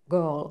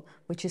goal,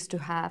 which is to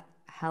have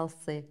a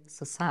healthy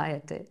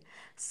society.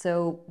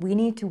 So we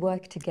need to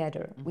work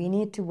together. We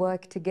need to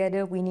work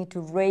together. We need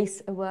to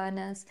raise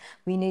awareness.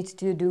 We need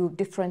to do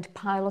different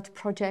pilot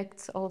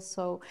projects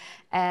also.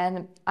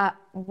 And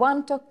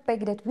one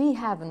topic that we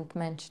haven't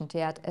mentioned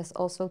yet is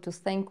also to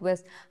think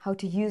with how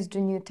to use the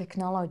new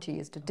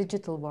technologies, the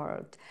digital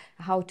world,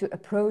 how to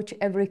approach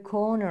every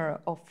corner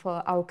of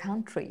our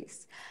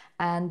countries.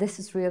 And this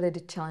is really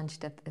the challenge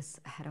that is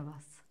ahead of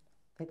us.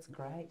 That's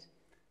great.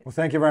 Well,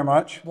 thank you very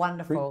much.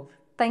 Wonderful.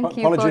 Thank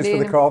you. Apologies for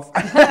the cough.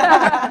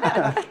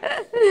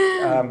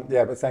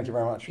 Yeah, but thank you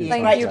very much.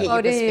 Thank you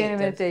for the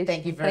invitation.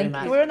 Thank you very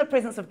much. We're in the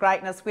presence of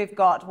greatness. We've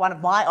got one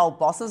of my old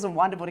bosses, and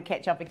wonderful to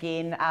catch up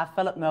again,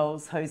 Phillip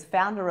Mills, who's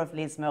founder of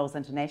Les Mills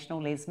International,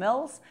 Les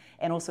Mills,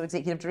 and also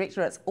executive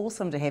director. It's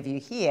awesome to have you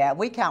here.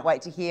 We can't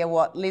wait to hear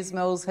what Les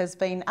Mills has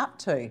been up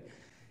to.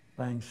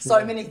 Thanks.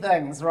 So many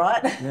things,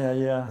 right?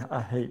 Yeah,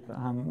 a heap.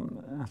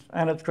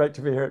 And it's great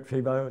to be here at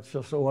FIBO. It's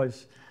just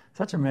always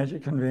such a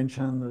magic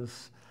convention.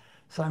 There's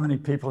so many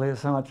people here,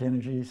 so much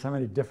energy, so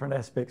many different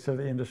aspects of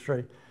the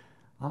industry.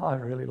 I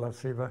really love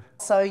FIBO.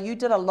 So you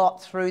did a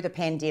lot through the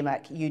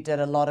pandemic. You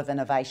did a lot of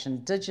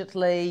innovation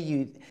digitally.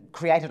 You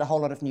created a whole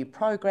lot of new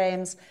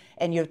programs,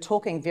 and you're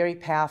talking very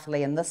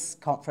powerfully in this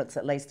conference,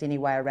 at least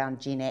anyway,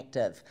 around Gen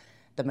Active,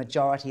 the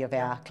majority of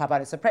our club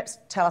owners. So perhaps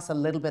tell us a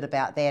little bit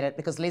about that,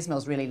 because Les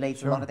Mills really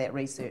leads a lot of that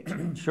research.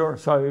 Sure.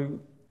 So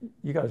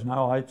you guys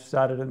know I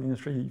started in the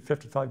industry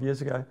 55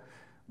 years ago,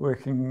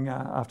 working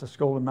after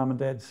school in mum and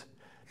dad's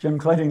gym,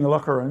 cleaning the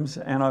locker rooms,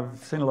 and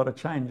I've seen a lot of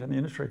change in the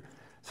industry.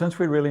 Since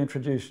we really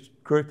introduced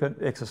group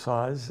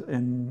exercise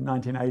in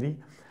 1980,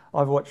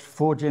 I've watched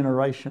 4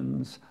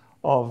 generations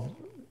of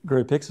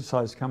group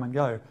exercise come and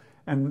go.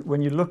 And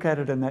when you look at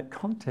it in that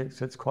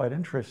context, it's quite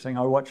interesting.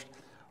 I watched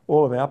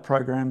all of our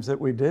programs that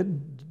we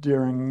did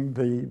during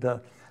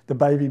the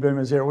baby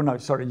boomers era. Well, no,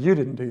 sorry, you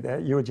didn't do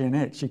that. You were Gen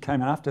X. You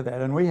came after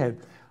that. And we had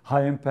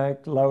high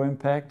impact, low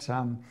impact.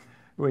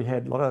 We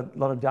had a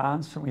lot of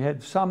dance, and we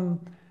had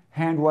some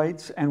hand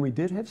weights, and we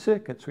did have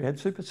circuits. We had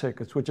super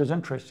circuits, which is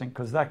interesting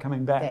because they're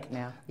coming back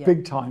now,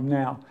 big time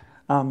now.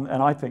 And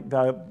I think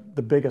they're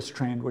the biggest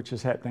trend which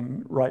is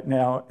happening right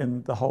now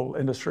in the whole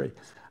industry.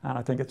 And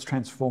I think it's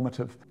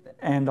transformative.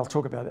 and I'll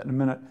talk about that in a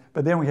minute.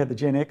 But then we had the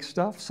Gen X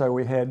stuff. So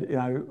we had,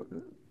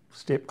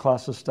 step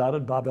classes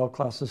started, barbell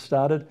classes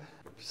started,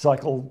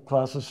 cycle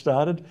classes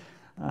started,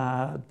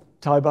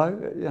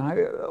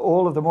 Tybo,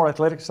 all of the more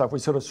athletic stuff. We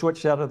sort of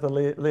switched out of the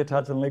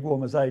leotards and leg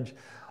warmers age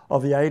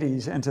of the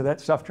 80s into that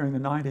stuff during the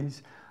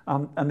 90s.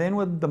 And then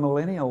with the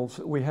millennials,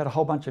 we had a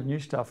whole bunch of new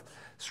stuff.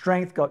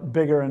 Strength got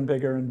bigger and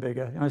bigger and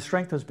bigger.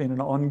 Strength has been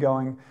an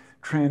ongoing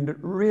trend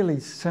really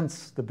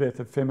since the birth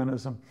of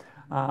feminism.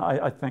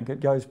 I think it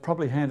goes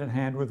probably hand in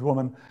hand with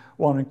women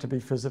wanting to be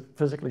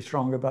physically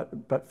stronger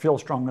but feel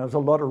strong. There's a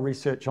lot of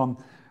research on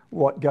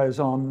what goes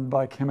on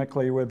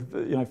biochemically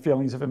with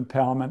feelings of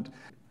empowerment,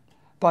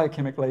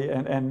 biochemically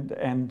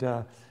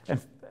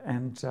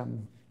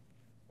and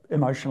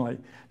emotionally,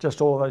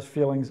 just all of those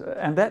feelings.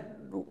 And that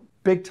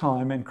big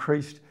time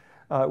increased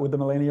with the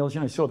millennials.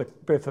 You saw the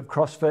birth of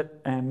CrossFit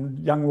and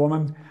young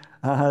women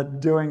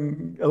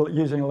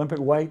using Olympic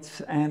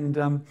weights, and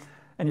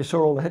you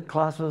saw all the HIIT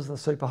classes, the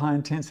super high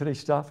intensity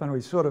stuff, and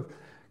we sort of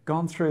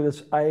gone through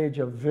this age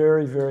of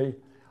very, very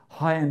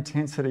high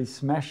intensity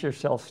smash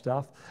yourself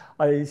stuff.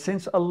 I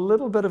sense a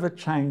little bit of a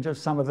change of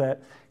some of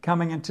that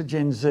coming into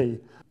Gen Z.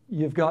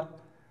 You've got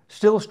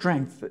still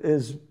strength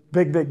is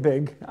big, big,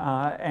 big,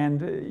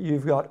 and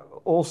you've got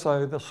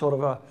also the sort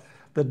of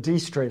the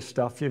de-stress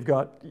stuff. You've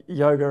got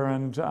yoga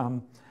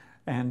and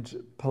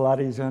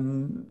Pilates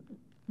and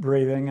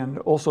breathing and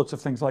all sorts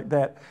of things like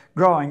that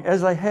growing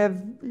as they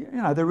have.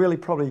 They really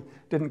probably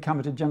didn't come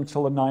into gym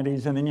till the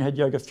 90s, and then you had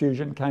yoga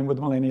fusion came with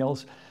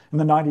millennials. In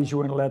the 90s you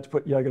weren't allowed to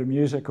put yoga to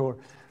music or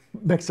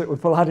mix it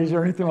with Pilates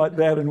or anything like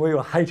that, and we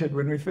were hated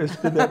when we first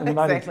did that in the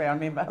 90s. Exactly, I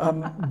remember.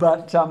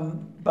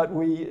 But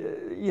we,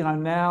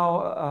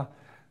 now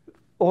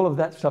all of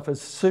that stuff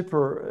is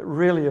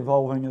really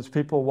evolving as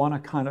people want to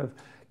kind of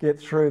get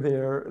through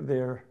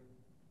their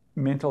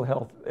mental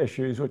health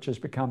issues, which has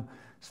become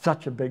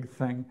such a big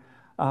thing.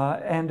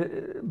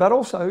 But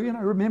also,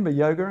 remember,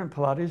 yoga and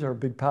Pilates are a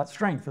big part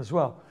strength as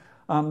well.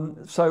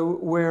 So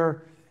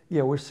we're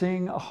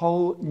seeing a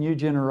whole new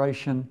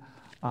generation,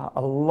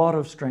 a lot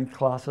of strength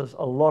classes,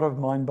 a lot of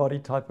mind-body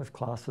type of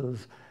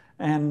classes,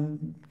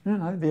 and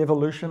the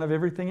evolution of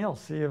everything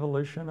else, the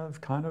evolution of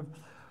kind of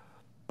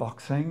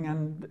boxing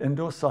and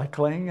indoor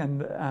cycling. And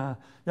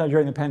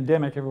during the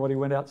pandemic, everybody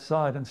went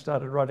outside and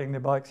started riding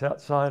their bikes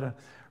outside and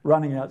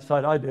running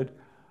outside. I did.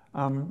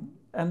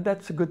 And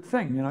that's a good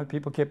thing.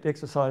 People kept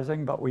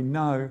exercising, but we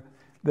know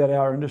that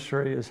our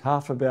industry is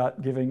half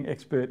about giving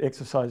expert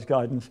exercise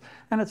guidance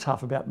and it's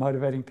half about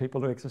motivating people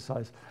to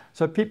exercise.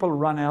 So people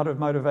run out of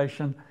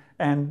motivation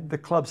and the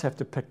clubs have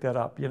to pick that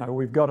up.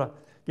 We've got to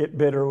get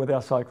better with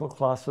our cycle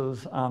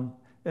classes.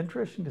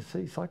 Interesting to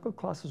see, cycle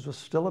classes were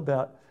still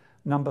about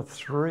number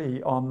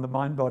 3 on the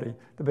mind-body,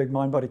 the big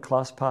mind-body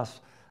class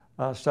pass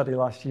study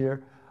last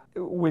year.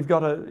 We've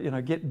got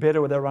to, get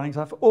better with our running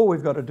stuff, or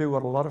we've got to do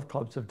what a lot of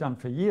clubs have done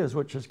for years,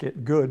 which is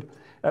get good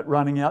at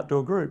running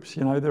outdoor groups.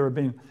 There have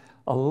been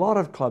a lot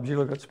of clubs. You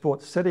look at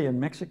Sports City in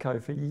Mexico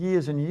for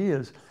years and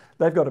years.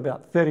 They've got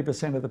about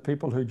 30% of the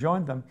people who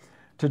joined them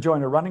to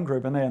join a running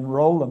group, and they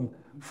enroll them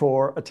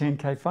for a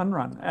 10K fun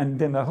run, and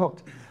then they're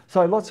hooked.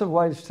 So lots of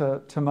ways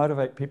to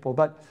motivate people,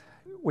 but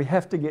we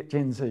have to get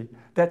Gen Z.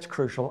 That's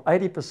crucial.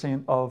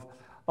 80%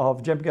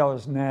 of gym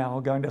goers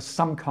now going to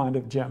some kind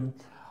of gym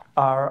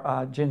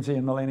are Gen Z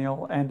and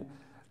millennial, and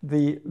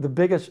the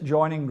biggest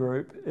joining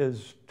group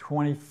is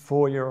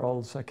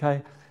 24-year-olds,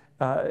 okay?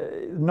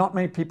 Not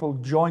many people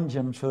join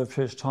gyms for the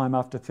first time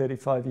after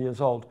 35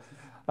 years old.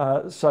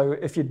 So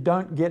if you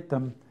don't get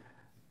them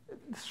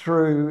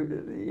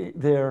through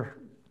their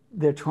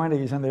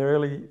 20s and their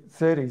early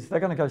 30s, they're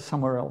going to go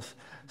somewhere else.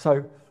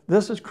 So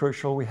this is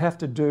crucial. We have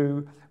to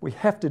do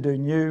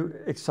new,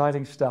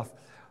 exciting stuff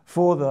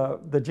for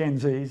the Gen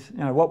Zs,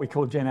 what we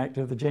call Gen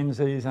Active, the Gen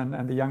Zs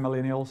and the young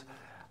millennials.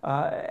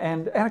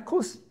 And of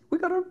course,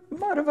 we've got to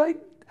motivate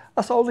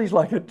us oldies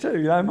like it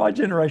too. My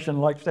generation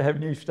likes to have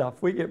new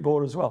stuff. We get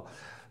bored as well.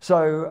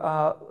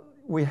 So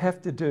we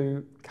have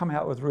to come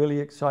out with really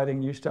exciting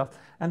new stuff.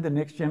 And the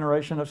next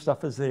generation of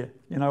stuff is there.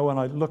 When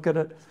I look at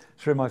it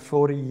through my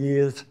 40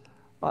 years,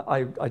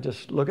 I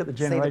just look at the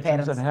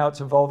generations and how it's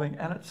evolving,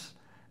 and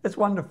it's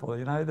wonderful.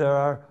 There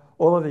are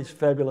all of these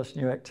fabulous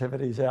new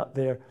activities out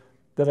there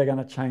that are going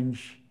to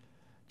change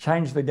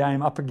the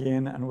game up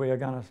again, and we are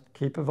going to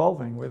keep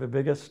evolving. We're the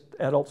biggest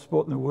adult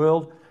sport in the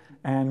world,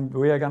 and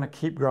we are going to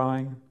keep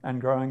growing and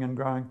growing and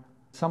growing.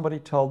 Somebody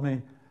told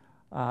me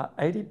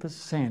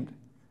 80%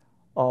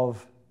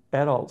 of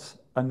adults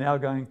are now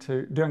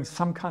doing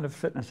some kind of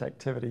fitness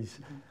activities,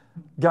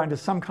 going to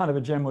some kind of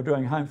a gym or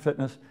doing home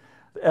fitness.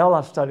 Our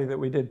last study that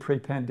we did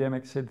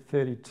pre-pandemic said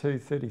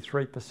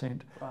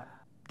 33% right.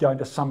 Going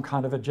to some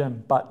kind of a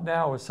gym. But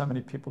now with so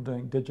many people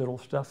doing digital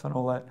stuff and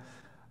all that,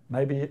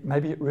 maybe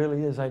it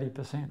really is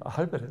 80%. I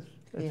hope it is.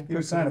 Yeah. You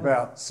were saying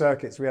about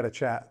circuits. We had a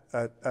chat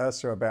at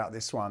Ursa about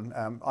this one.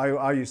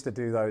 I used to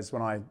do those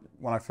when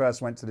I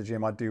first went to the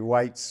gym. I'd do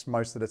weights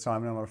most of the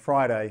time, and on a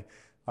Friday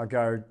I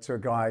go to a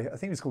guy, I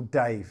think it was called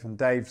Dave, and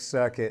Dave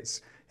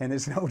Circuits, and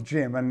it's an old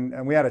gym,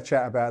 and we had a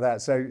chat about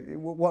that. So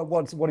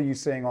what are you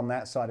seeing on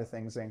that side of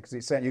things then? Because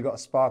it said you got a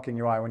spark in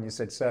your eye when you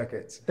said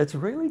circuits. It's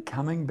really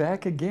coming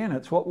back again.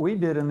 It's what we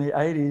did in the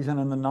 80s and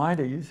in the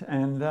 90s,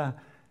 and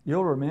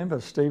you'll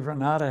remember Steve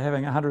Renata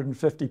having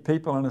 150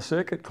 people in a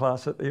circuit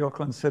class at the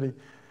Auckland City.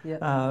 Machine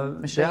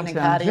and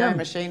cardio,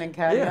 machine and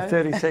cardio. Yeah,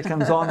 30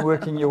 seconds on,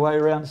 working your way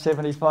around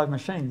 75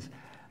 machines.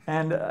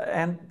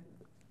 And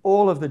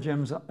all of the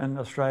gyms in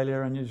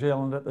Australia and New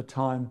Zealand at the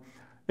time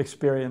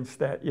experienced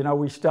that. You know,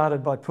 we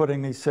started by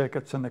putting these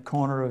circuits in the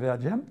corner of our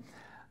gym,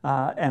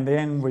 and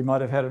then we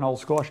might have had an old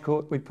squash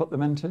court we put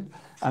them into,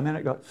 and then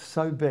it got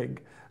so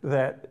big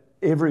that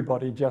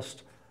everybody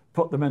just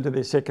put them into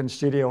their second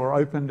studio or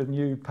opened a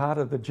new part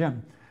of the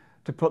gym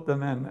to put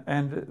them in.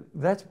 And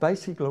that's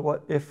basically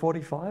what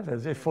F45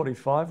 is.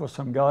 F45 were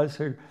some guys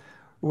who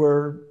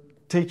were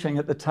teaching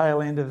at the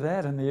tail end of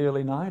that in the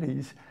early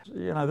 90s.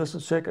 You know, this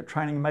is circuit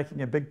training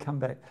making a big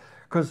comeback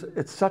because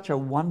it's such a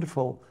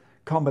wonderful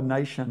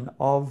combination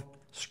of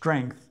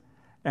strength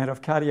and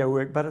of cardio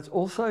work, but it's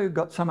also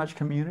got so much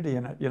community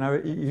in it. You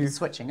know, you're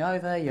switching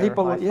over, you're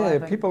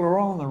people are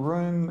all in the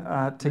room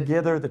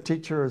together. The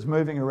teacher is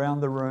moving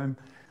around the room.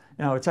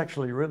 You know, it's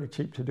actually really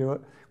cheap to do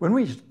it. When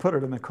we put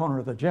it in the corner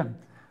of the gym,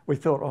 we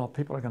thought, oh,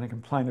 people are going to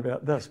complain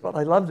about this, but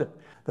they loved it.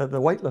 The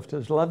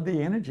weightlifters loved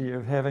the energy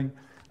of having,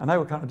 and they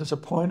were kind of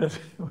disappointed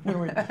when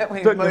we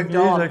took the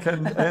music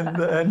and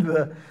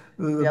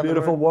the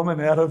beautiful woman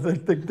out of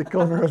the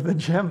corner of the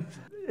gym.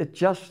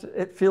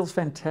 It feels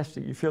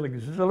fantastic. You feel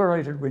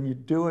exhilarated when you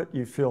do it.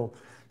 You feel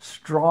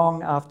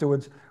strong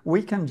afterwards.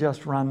 We can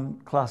just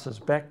run classes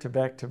back to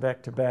back to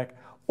back to back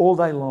all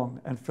day long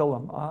and fill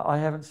them. I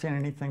haven't seen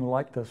anything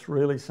like this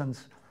really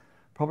since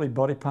probably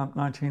Body Pump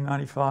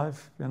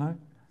 1995, you know.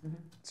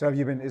 So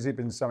has it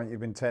been something you've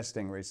been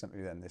testing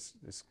recently then?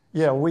 This?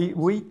 Yeah,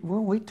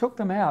 we took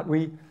them out.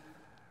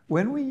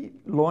 When we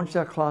launched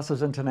our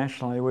classes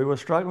internationally, we were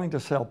struggling to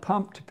sell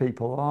pump to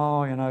people.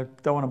 Oh, you know,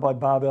 don't want to buy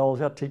barbells.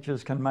 Our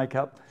teachers can make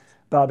up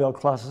barbell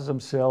classes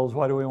themselves.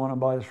 Why do we want to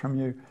buy this from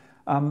you?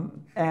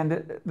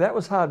 And that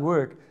was hard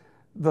work.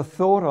 The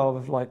thought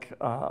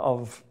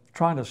of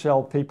trying to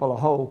sell people a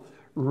whole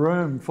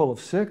room full of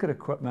circuit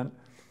equipment,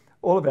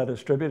 all of our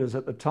distributors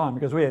at the time,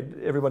 because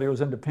everybody was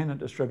independent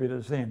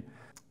distributors then,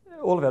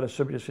 all of our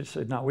distributors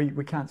said, no,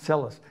 we can't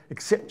sell this,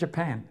 except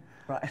Japan.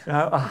 Right.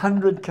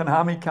 100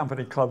 Konami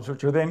Company clubs,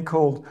 which were then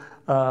called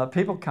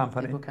People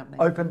Company,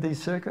 opened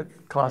these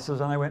circuit classes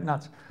and they went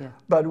nuts. Yeah.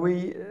 But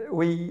we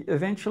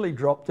eventually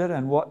dropped it,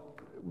 and what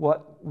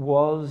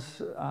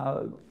was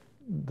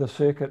the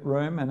circuit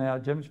room in our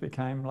gyms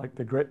became like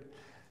the grit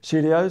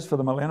studios for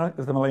the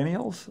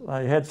millennials.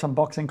 They had some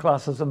boxing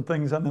classes and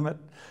things in them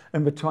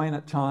in between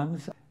at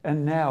times,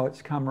 and now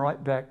it's come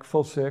right back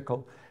full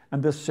circle.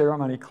 And this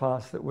ceremony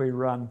class that we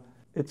run,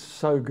 it's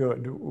so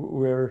good.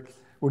 We're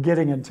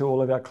getting into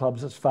all of our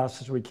clubs as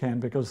fast as we can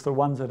because the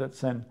ones that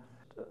it's in,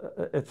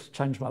 it's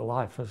changed my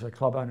life as a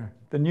club owner.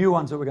 The new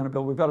ones that we're going to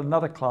build, we've got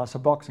another class, a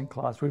boxing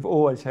class. We've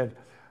always had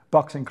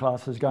boxing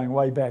classes going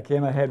way back.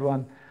 Emma had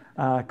one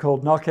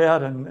called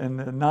Knockout in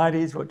the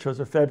 90s, which was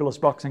a fabulous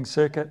boxing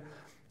circuit.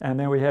 And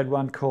then we had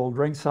one called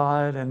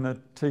Ringside in the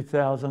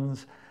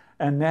 2000s.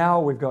 And now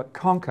we've got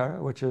Conquer,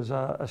 which is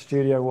a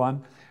studio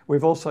one.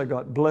 We've also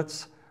got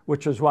Blitz,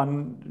 which is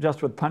one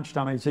just with punch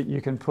dummies that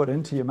you can put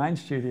into your main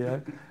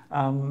studio.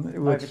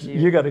 Which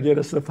you got to get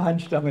us the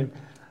punch dummy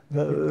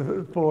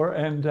for.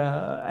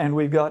 And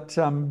we've got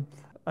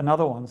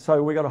another one.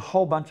 So we've got a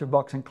whole bunch of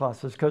boxing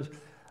classes because,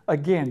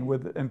 again,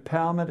 with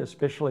empowerment,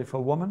 especially for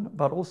women,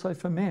 but also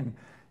for men,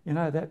 you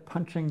know, that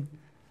punching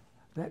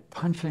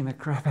the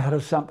crap out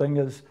of something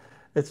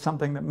it's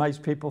something that makes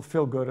people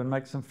feel good and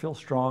makes them feel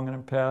strong and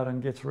empowered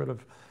and gets rid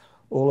of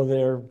all of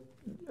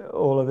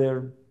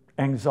their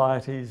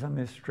anxieties and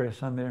their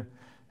stress and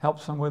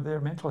helps them with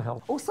their mental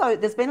health. Also,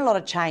 there's been a lot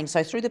of change.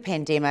 So through the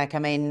pandemic, I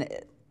mean,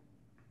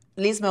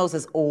 Les Mills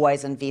has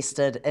always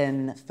invested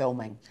in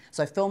filming.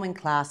 So filming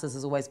classes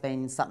has always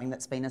been something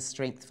that's been a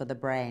strength for the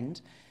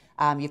brand.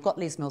 You've got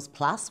Les Mills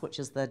Plus, which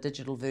is the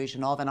digital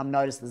version of, and I've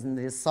noticed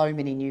there's so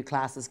many new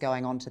classes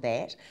going on to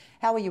that.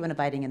 How are you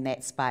innovating in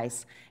that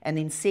space? And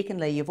then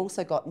secondly, you've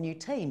also got a new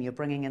team. You're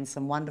bringing in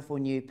some wonderful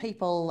new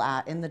people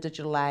in the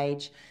digital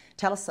age.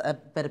 Tell us a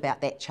bit about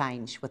that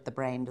change with the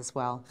brand as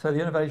well. So the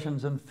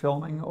innovations in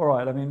filming, all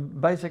right, I mean,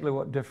 basically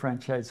what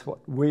differentiates what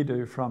we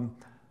do from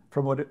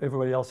what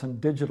everybody else in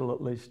digital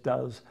at least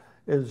does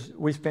is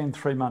we spend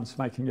 3 months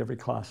making every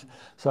class.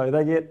 So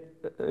they get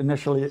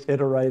initially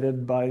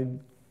iterated by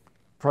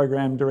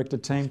program director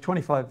team,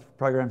 25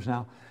 programs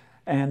now,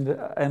 and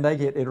they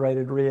get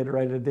iterated,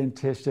 reiterated, then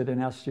tested in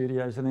our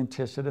studios and then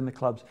tested in the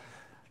clubs,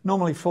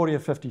 normally 40 or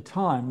 50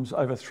 times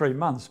over 3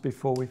 months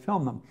before we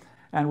film them.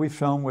 And we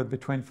film with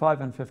between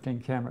 5 and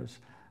 15 cameras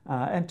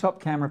and top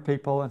camera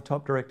people and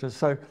top directors.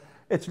 So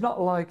it's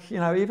not like, you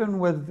know, even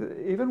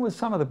with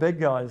some of the big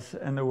guys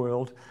in the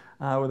world,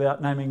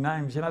 without naming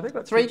names. You know, they've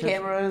got Three teachers,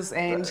 cameras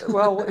and...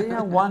 well, you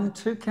know, 1,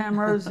 2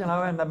 cameras, you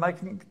know, and they're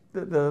making,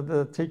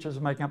 the teachers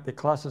are making up their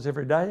classes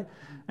every day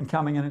and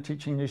coming in and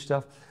teaching new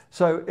stuff.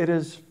 So it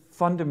is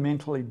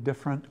fundamentally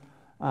different.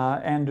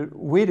 And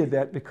we did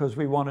that because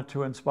we wanted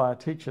to inspire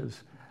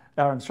teachers.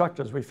 Our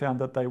instructors, we found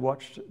that they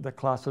watched the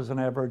classes an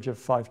average of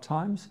 5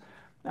 times,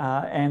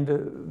 and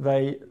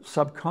they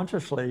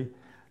subconsciously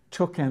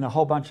took in a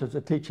whole bunch of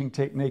the teaching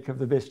technique of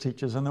the best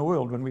teachers in the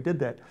world when we did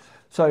that.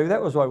 So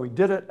that was why we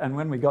did it. And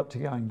when we got to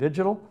going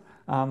digital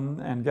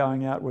and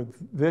going out with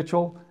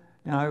virtual,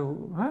 you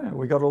know,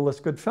 we got all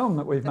this good film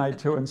that we've made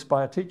to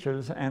inspire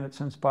teachers, and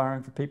it's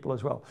inspiring for people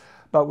as well.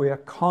 But we are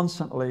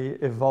constantly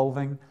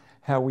evolving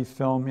how we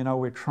film. You know,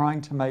 we're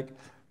trying to make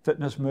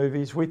fitness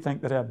movies. We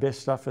think that our best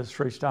stuff is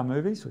 3-star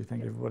movies. We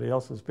think everybody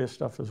else's best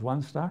stuff is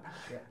 1-star,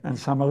 and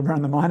some of them are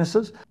in the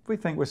minuses. We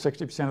think we're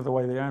 60% of the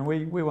way there, and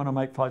we want to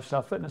make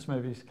 5-star fitness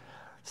movies.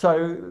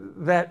 So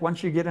that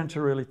once you get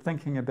into really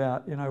thinking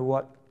about, you know,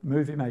 what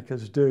movie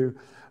makers do,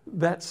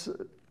 that's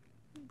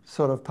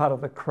sort of part of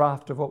the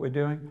craft of what we're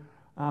doing.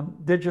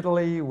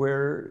 Digitally,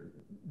 we're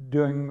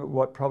doing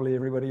what probably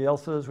everybody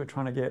else is. We're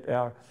trying to get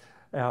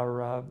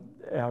our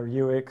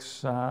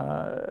UX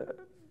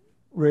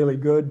really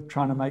good,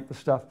 trying to make the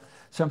stuff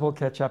simple,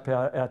 catch up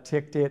our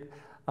tech debt,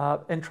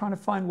 and trying to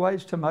find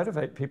ways to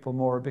motivate people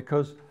more,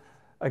 because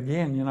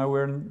again, you know,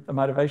 we're in a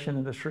motivation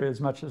industry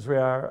as much as we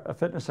are a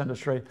fitness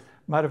industry.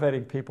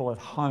 Motivating people at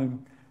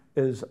home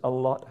is a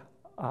lot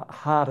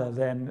harder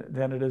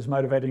than it is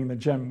motivating in the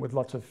gym with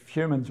lots of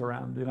humans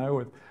around, you know,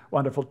 with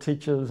wonderful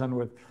teachers and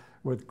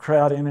with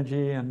crowd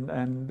energy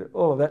and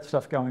all of that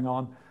stuff going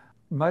on.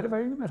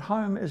 Motivating them at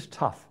home is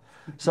tough.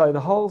 So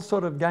the whole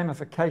sort of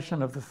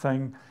gamification of the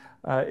thing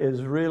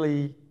is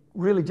really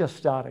just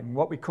starting.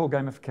 What we call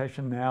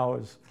gamification now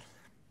is,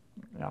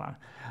 you know,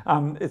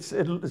 it's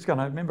going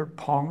to, remember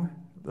Pong?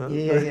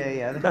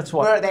 Yeah. That's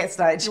what. We're at that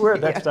stage. We're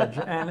at that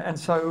stage. And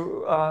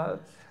so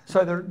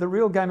the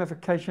real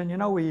gamification, you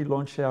know, we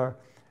launched our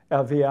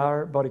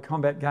VR body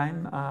combat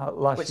game last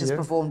year. Which has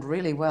performed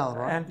really well,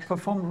 right? And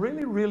performed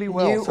really, really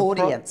well. New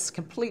audience,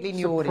 completely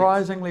new audience.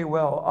 Surprisingly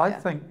well. I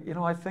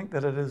think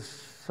that it is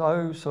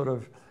so sort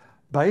of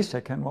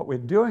basic in what we're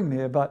doing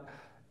there, but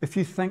if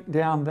you think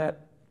down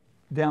that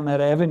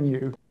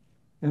avenue,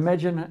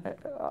 imagine,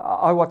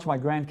 I watch my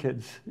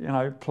grandkids, you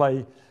know,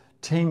 play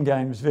team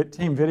games,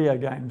 team video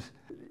games.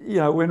 You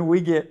know, when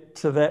we get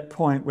to that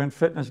point, when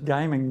fitness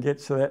gaming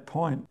gets to that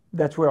point,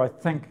 that's where I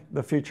think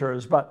the future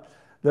is. But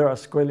there are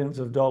squillions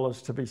of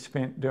dollars to be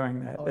spent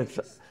doing that.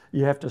 Yes.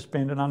 You have to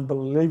spend an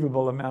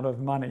unbelievable amount of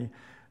money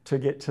to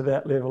get to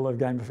that level of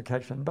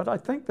gamification. But I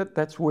think that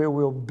that's where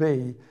we'll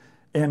be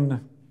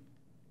in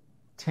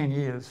 10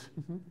 years.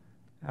 Mm-hmm.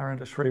 Our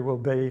industry will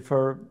be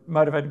for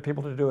motivating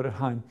people to do it at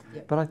home.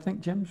 Yep. But I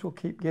think gyms will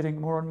keep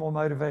getting more and more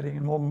motivating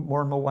and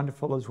more and more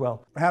wonderful as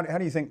well. How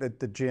do you think that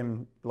the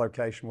gym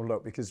location will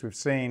look? Because we've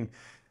seen,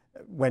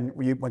 when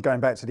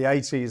going back to the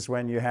 80s,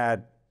 when you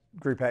had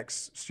Group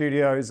X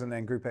studios and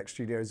then Group X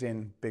studios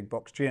in big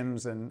box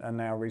gyms, and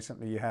now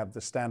recently you have the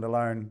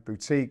standalone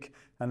boutique,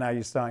 and now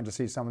you're starting to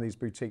see some of these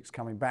boutiques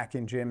coming back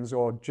in gyms,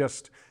 or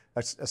just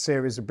a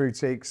series of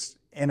boutiques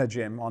in a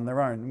gym on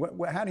their own.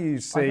 How do you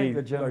see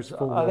those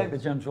full I think the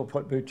gyms will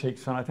put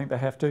boutiques on. I think they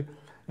have to. You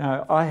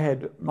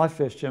know, my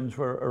first gyms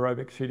were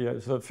aerobic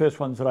studios. The first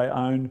ones that I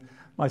owned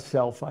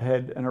myself, I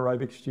had an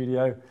aerobic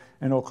studio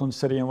in Auckland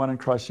City and one in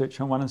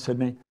Christchurch and one in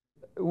Sydney.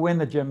 When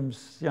the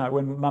gyms, you know,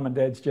 when mum and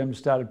dad's gyms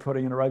started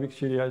putting in aerobic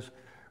studios,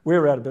 we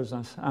were out of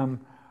business.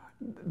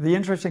 The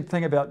interesting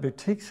thing about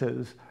boutiques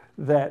is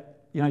that,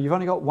 you know, you've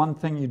only got one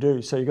thing you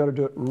do, so you've got to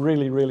do it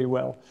really, really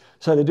well.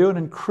 So they do an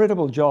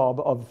incredible job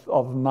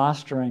of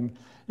mastering,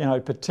 you know,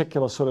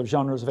 particular sort of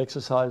genres of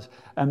exercise,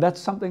 and that's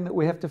something that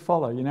we have to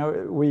follow. You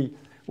know,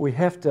 we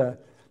have to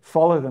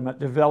follow them at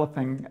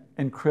developing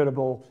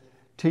incredible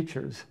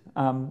teachers.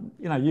 You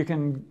know, you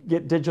can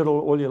get digital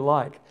all you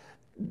like.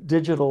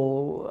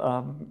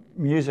 Digital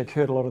music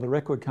hurt a lot of the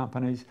record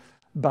companies,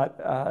 but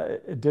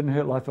it didn't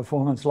hurt live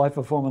performance. Live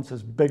performance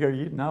is bigger,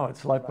 you know,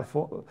 it's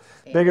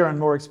bigger and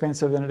more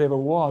expensive than it ever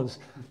was.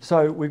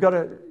 So we've got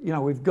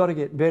to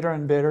get better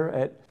and better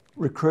at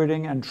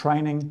recruiting and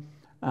training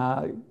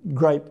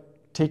great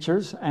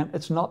teachers, and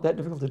it's not that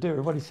difficult to do.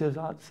 Everybody says,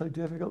 oh, it's so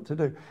difficult to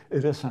do.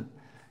 It isn't.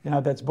 You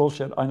know, that's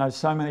bullshit. I know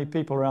so many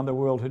people around the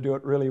world who do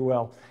it really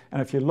well.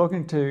 And if you're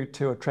looking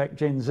to attract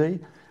Gen Z,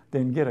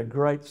 then get a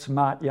great,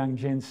 smart, young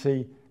Gen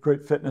Z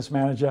group fitness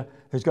manager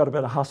who's got a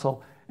bit of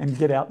hustle, and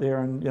get out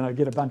there and, you know,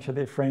 get a bunch of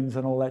their friends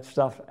and all that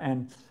stuff.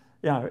 And,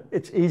 you know,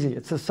 it's easy.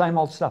 It's the same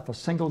old stuff. A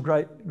single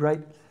great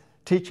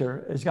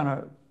teacher is going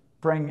to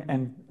bring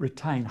and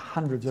retain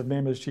hundreds of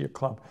members to your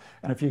club.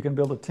 And if you can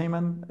build a team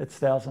in, it's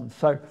thousands.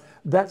 So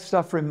that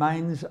stuff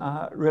remains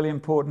really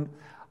important.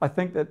 I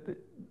think that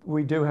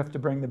we do have to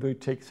bring the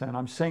boutiques in.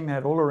 I'm seeing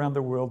that all around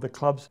the world. The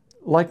clubs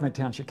like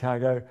Midtown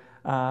Chicago,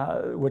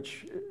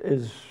 which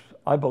is,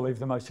 I believe,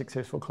 the most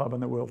successful club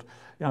in the world.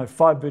 You know,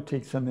 5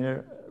 boutiques in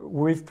there.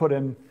 We've put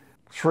in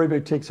 3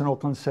 boutiques in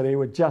Auckland City.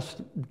 We've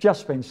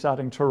just been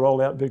starting to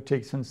roll out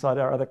boutiques inside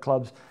our other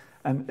clubs,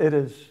 and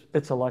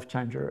it's a life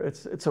changer.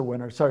 It's a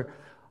winner. So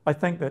I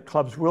think that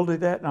clubs will do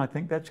that, and I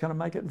think that's going to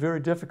make it very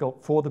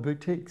difficult for the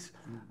boutiques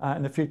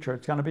in the future.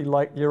 It's going to be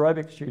like the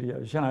aerobic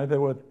studios. You know,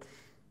 there were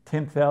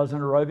 10,000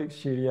 aerobic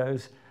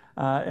studios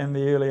in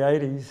the early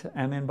 80s,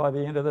 and then by the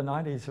end of the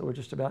 90s, there were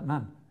just about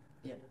none.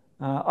 Yeah.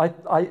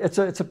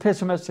 It's a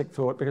pessimistic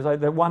thought, because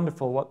they're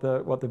wonderful what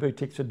the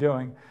boutiques are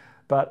doing,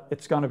 but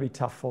it's going to be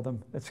tough for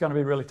them. It's going to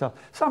be really tough.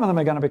 Some of them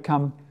are going to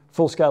become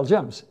full-scale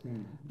gyms,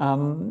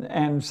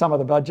 and some of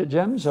the budget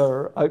gyms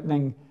are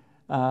opening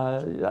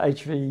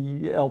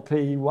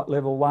HVLP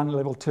level 1,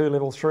 level 2,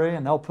 level 3,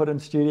 and they'll put in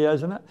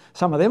studios in it.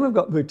 Some of them have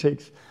got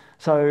boutiques.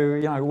 So,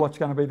 you know, what's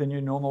going to be the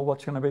new normal,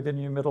 what's going to be the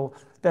new middle,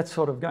 that's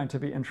sort of going to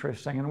be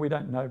interesting, and we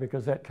don't know,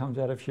 because that comes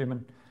out of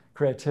human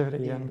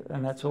creativity,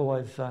 and that's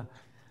always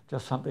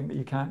just something that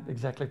you can't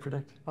exactly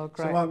predict. Oh,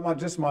 great. So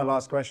just my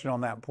last question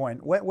on that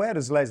point, where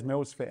does Les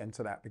Mills fit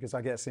into that? Because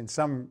I guess in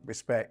some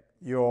respect,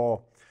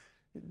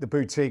 the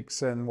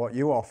boutiques and what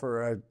you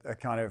offer are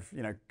kind of,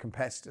 you know,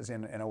 competitors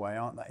in a way,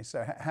 aren't they?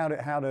 So how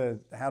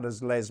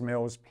does Les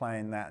Mills play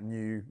in that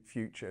new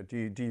future?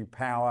 Do you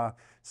power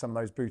some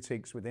of those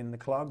boutiques within the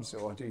clubs,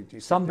 or do you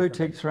some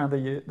boutiques around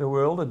the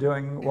world are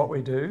doing what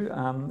we do,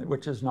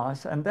 which is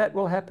nice, and that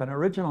will happen.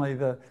 Originally,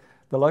 the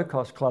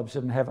low-cost clubs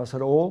didn't have us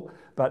at all,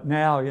 but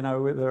now, you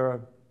know, there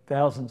are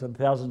thousands and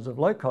thousands of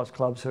low-cost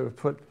clubs who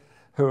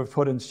have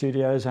put in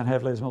studios and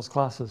have Les Mills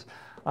classes.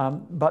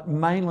 But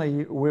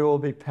mainly, we will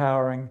be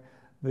powering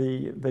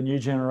the new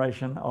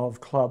generation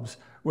of clubs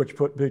which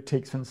put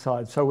boutiques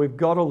inside. So we've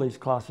got all these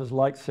classes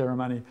like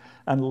Ceremony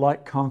and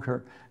like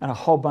Conquer and a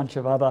whole bunch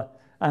of other,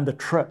 and the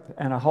Trip,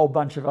 and a whole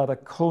bunch of other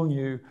cool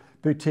new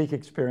boutique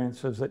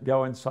experiences that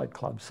go inside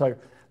clubs. So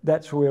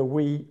that's where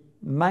we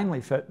mainly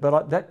fit,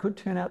 but that could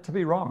turn out to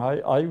be wrong. I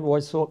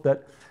always thought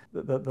that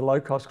the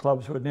low-cost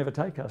clubs would never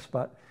take us,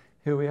 but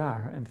here we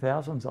are, and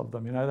thousands of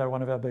them. You know, they're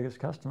one of our biggest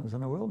customers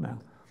in the world now.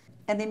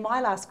 And then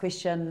my last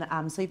question,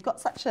 so you've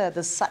got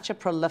there's such a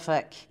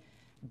prolific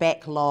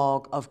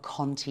backlog of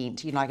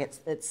content, you know, like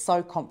it's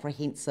so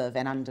comprehensive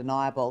and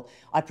undeniable.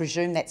 I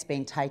presume that's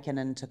been taken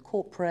into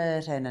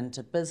corporate and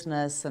into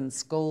business and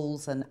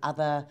schools and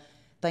other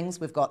things.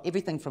 We've got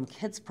everything from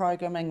kids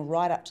programming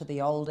right up to the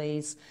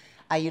oldies.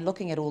 Are you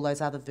looking at all those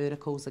other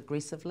verticals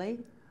aggressively?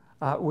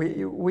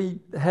 We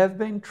have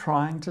been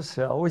trying to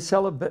sell. We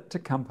sell a bit to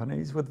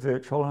companies with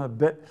virtual and a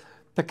bit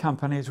to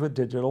companies with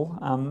digital,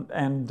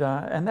 and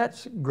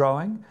that's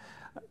growing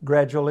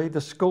gradually. The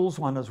schools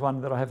one is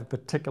one that I have a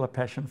particular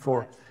passion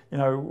for. Right. You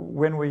know,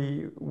 when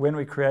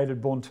we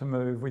created Born to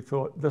Move, we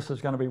thought this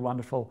is going to be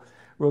wonderful.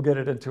 We'll get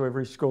it into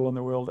every school in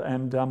the world,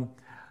 and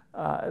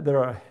there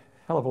are a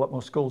hell of a lot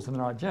more schools than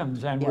there are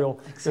gyms, and we'll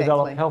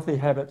develop healthy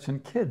habits in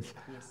kids.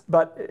 Yes.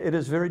 But it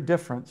is very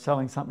different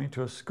selling something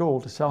to a school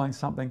to selling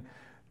something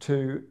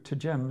to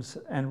gyms.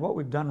 And what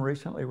we've done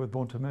recently with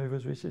Born to Move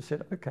is we just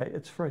said, okay,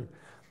 it's free.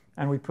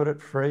 And we put it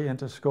free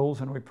into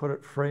schools, and we put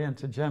it free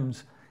into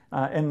gyms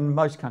in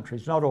most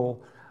countries, not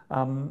all, but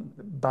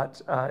in most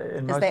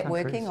countries. Is that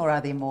working, or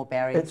are there more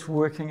barriers? It's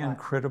working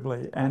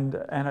incredibly, and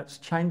it's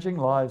changing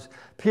lives.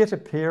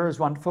 Peer-to-peer is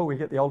wonderful. We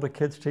get the older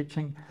kids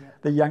teaching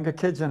the younger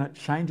kids, and it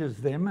changes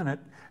them, and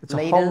it's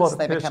a whole lot of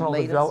personal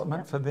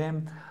development for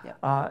them,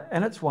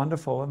 and it's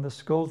wonderful, and the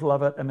schools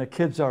love it, and the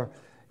kids are,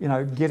 you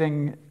know,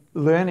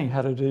 learning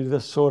how to do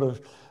this sort of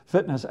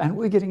fitness, and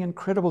we're getting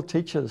incredible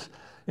teachers.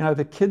 You know,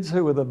 the kids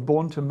who were the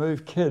Born to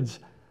Move kids,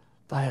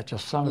 they are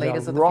just some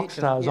of the rock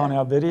stars on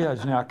our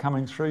videos now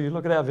coming through. You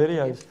look at our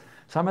videos,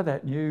 some of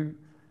that new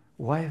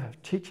wave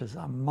of teachers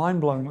are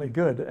mind-blowingly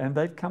good, and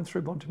they've come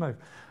through Born to Move.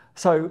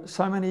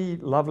 So many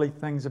lovely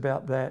things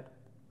about that.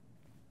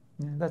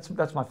 Yeah,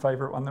 that's my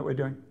favourite one that we're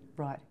doing.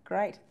 Right,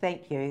 great,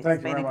 thank you.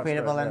 It's been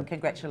incredible, and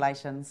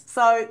congratulations.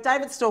 So,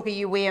 David Stalker,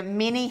 you wear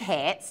many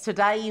hats.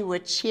 Today you were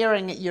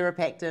chairing at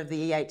EuropeActive,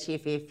 the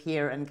EHFF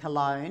here in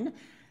Cologne.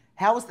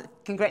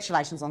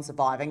 Congratulations on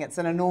surviving. It's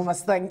an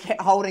enormous thing,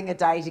 holding a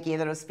day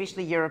together,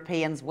 especially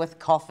Europeans with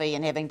coffee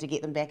and having to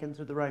get them back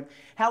into the room.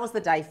 How was the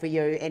day for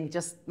you, and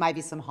just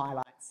maybe some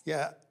highlights?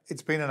 Yeah,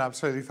 it's been an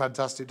absolutely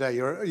fantastic day.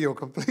 You're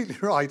completely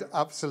right,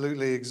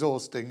 absolutely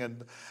exhausting,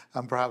 and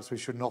perhaps we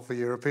shouldn't offer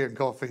European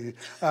coffee.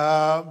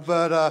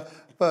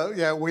 But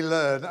yeah, we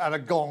learn,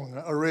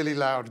 and a really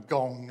loud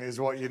gong is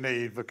what you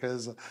need,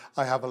 because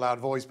I have a loud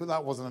voice, but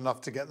that wasn't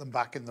enough to get them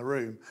back in the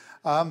room.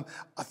 I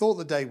thought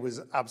the day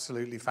was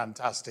absolutely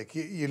fantastic.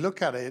 You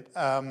look at it,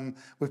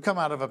 we've come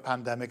out of a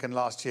pandemic, and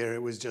last year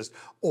it was just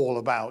all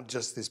about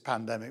just this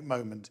pandemic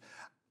moment.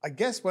 I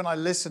guess when I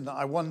listen,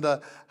 I wonder,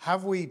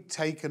 have we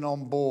taken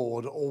on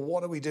board, or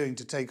what are we doing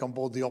to take on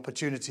board the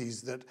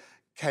opportunities that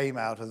came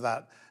out of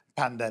that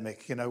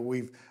pandemic? You know,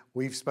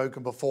 we've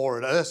spoken before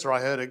at Ursa. I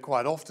heard it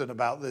quite often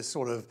about this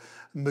sort of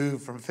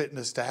move from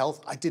fitness to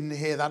health. I didn't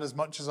hear that as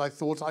much as I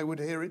thought I would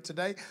hear it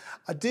today.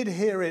 I did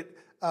hear it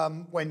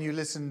when you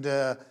listened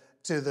to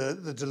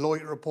the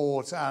Deloitte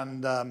report,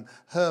 and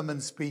Herman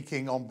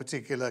speaking on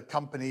particular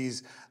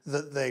companies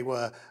that they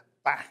were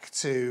back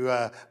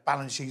to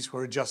balance sheets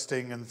were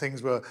adjusting and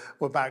things were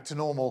back to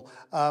normal,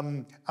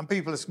 and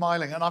people are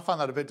smiling, and I find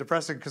that a bit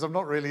depressing because I'm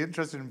not really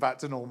interested in back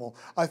to normal.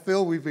 I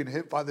feel we've been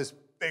hit by this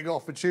big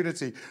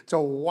opportunity to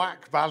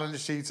whack balance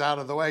sheets out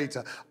of the way,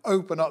 to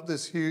open up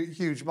this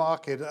huge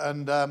market,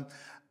 and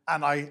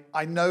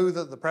I know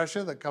that the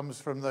pressure that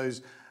comes from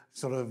those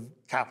sort of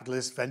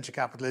capitalists, venture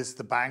capitalists,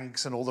 the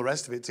banks and all the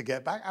rest of it to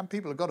get back, and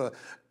people have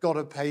got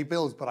to pay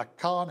bills, but I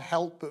can't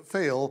help but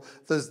feel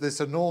there's this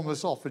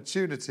enormous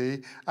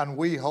opportunity, and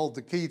we hold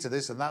the key to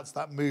this, and that's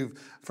that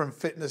move from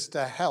fitness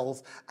to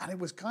health. And it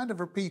was kind of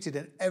repeated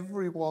in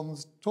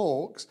everyone's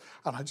talks,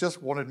 and I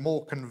just wanted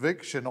more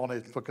conviction on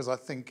it because I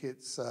think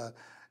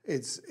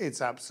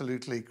it's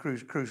absolutely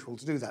crucial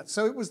to do that.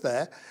 So it was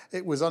there,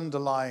 it was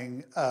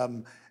underlying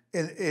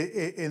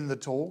in the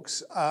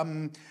talks.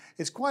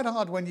 It's quite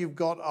hard when you've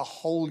got a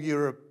whole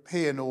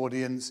European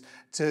audience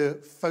to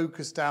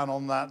focus down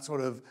on that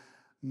sort of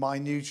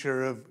minutia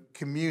of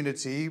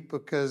community,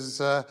 because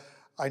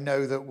I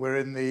know that we're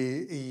in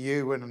the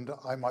EU, and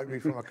I might be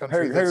from a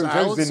country that's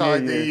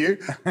outside the EU,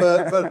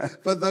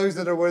 but those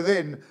that are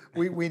within,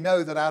 we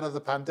know that out of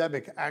the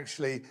pandemic,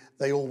 actually,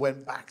 they all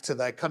went back to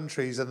their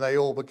countries and they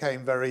all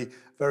became very,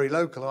 very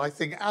local. And I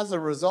think as a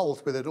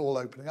result, with it all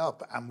opening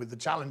up and with the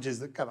challenges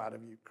that come out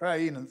of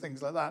Ukraine and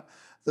things like that,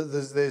 that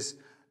there's this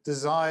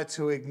desire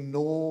to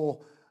ignore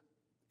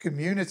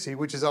community,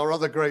 which is our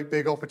other great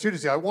big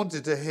opportunity. I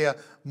wanted to hear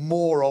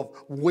more of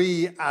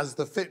we as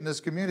the fitness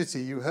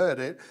community. You heard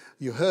it,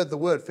 you heard the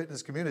word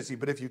fitness community,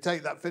 but if you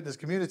take that fitness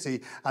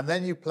community and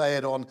then you play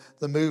it on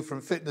the move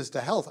from fitness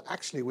to health,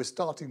 actually we're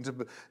starting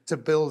to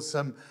build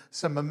some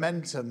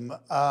momentum.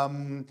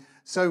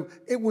 So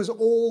it was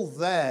all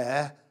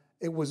there.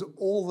 It was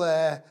all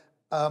there,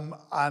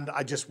 and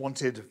I just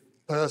wanted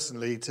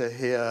personally to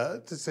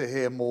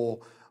hear more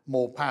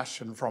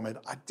passion from it.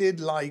 I did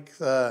like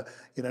the,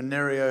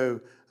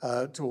 Nerio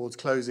towards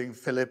closing,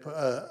 Philip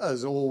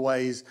as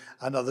always,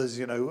 and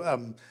others.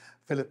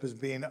 Philip has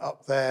been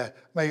up there.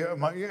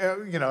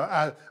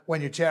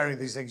 When you're chairing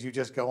these things, you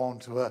just go on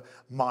to a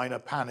minor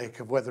panic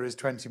of whether his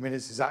 20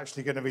 minutes is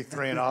actually going to be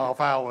 3.5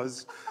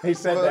 hours. He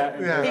said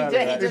that.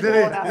 Yeah. He did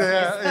warn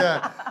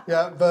us.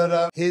 Yeah.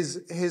 But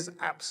his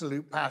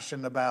absolute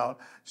passion about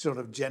sort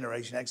of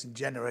Generation X and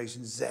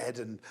Generation Z,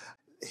 and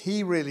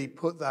he really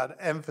put that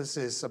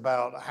emphasis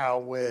about how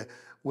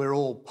we're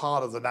all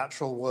part of the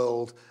natural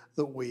world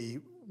that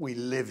we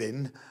live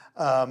in,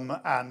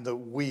 and that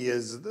we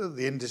as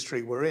the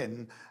industry we're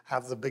in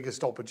have the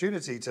biggest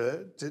opportunity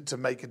to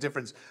make a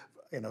difference.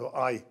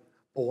 I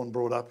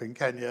brought up in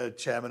Kenya,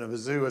 chairman of a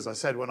zoo, as I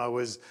said when I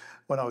was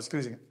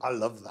cruising. I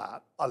love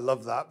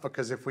that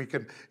because if we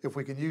can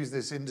use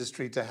this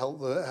industry to help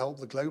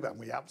the globe, and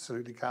we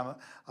absolutely can,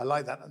 I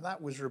like that. And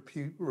that was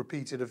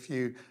repeated a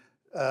few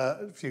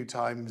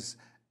times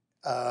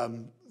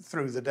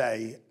through the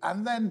day.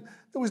 And then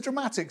there was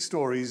dramatic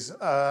stories.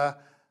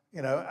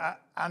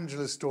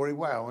 Angela's story.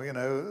 Wow,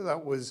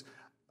 that was.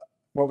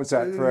 What was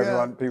that for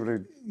everyone, people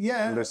who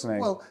were listening?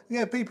 Well,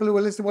 people who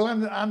were listening. Well,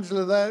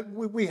 Angela there,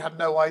 we had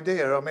no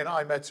idea. I mean,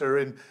 I met her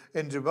in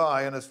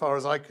Dubai, and as far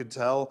as I could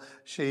tell,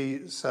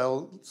 she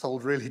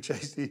sold really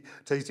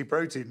tasty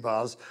protein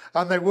bars,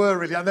 and they're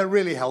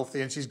really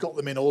healthy, and she's got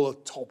them in all the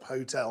top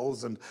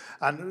hotels, and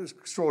it was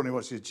extraordinary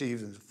what she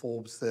achieved as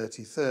Forbes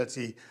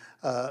 30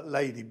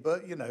 lady.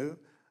 But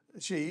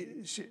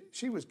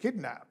she was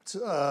kidnapped,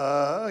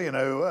 by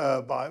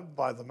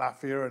the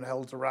mafia and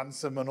held to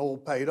ransom and all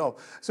paid off.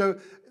 So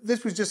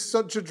this was just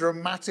such a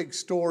dramatic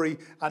story,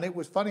 and it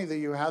was funny that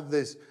you had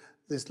this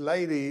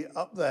lady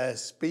up there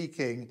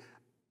speaking,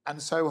 and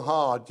so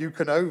hard. You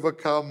can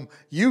overcome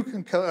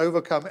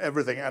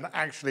everything, and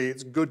actually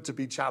it's good to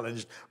be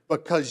challenged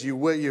because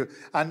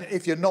and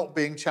if you're not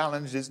being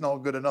challenged, it's not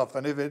good enough.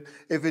 And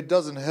if it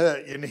doesn't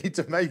hurt, you need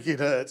to make it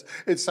hurt.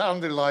 It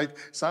sounded like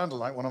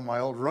one of my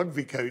old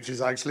rugby coaches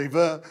actually,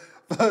 but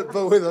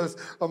with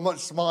a much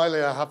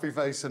smilier, happy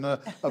face and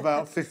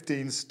about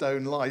 15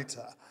 stone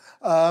lighter.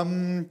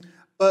 And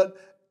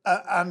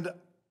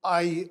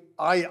I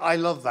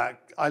love that.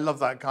 I love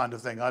that kind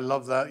of thing. I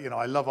love that.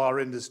 I love our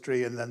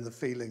industry, and then the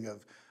feeling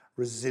of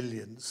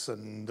resilience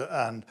and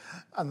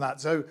that.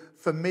 So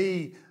for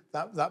me,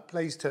 that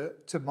plays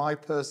to my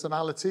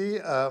personality.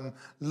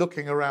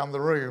 Looking around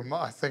the room,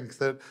 I think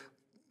that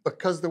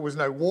because there was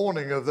no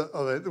warning of it,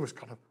 there was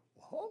kind of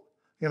what,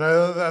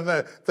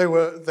 and they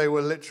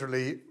were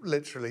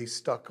literally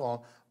stuck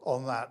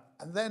on that.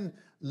 And then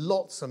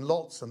lots and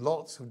lots and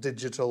lots of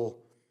digital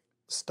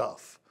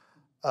stuff,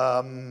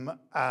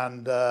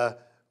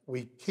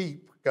 we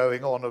keep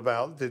going on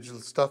about digital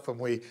stuff, and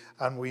we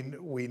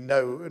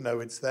know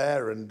it's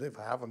there. And if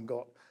I haven't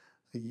got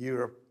a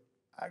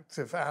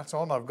EuropeActive hat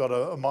on, I've got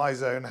a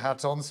MyZone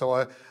hat on, so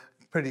I'm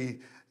pretty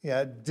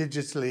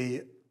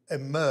digitally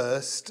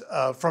immersed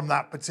from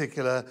that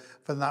particular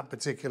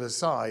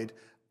side.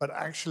 But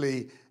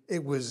actually,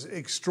 it was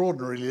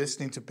extraordinary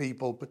listening to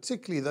people,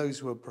 particularly those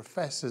who are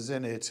professors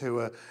in it, who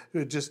are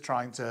just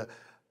trying to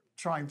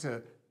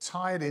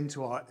tie it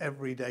into our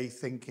everyday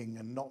thinking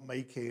and not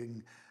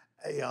making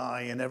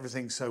AI and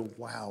everything. So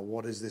wow,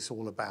 what is this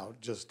all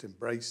about? Just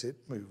embrace it,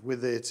 move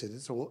with it, and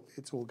it's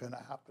all going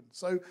to happen.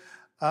 So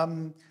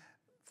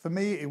for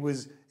me, it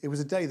was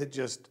a day that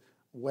just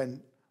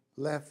went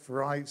left,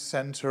 right,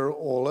 centre,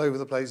 all over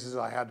the places.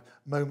 I had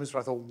moments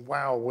where I thought,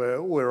 wow,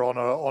 we're on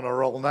a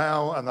roll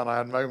now, and then I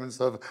had moments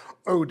of,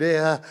 oh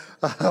dear,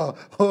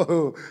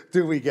 oh,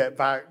 do we get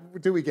back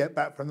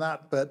from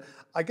that? But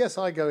I guess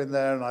I go in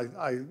there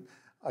and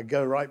I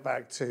go right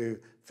back to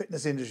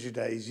fitness industry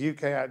days,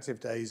 EuropeActive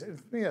days. And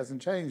for me, it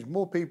hasn't changed.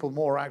 More people,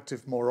 more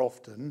active, more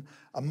often,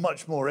 a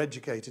much more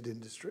educated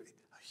industry.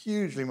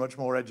 Hugely much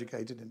more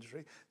educated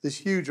industry. This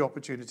huge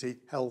opportunity,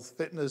 health,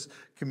 fitness,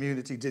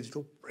 community,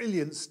 digital,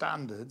 brilliant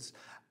standards.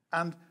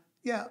 And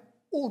yeah,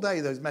 all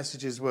day those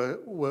messages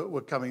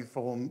were coming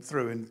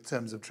through in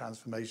terms of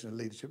transformation and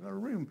leadership. And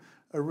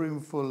a room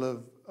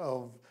full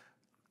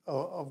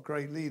of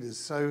great leaders.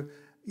 So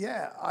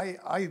yeah,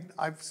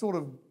 I've sort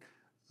of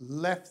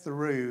left the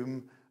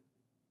room,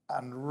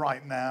 and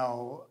right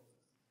now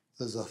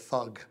there's a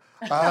thug.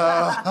 And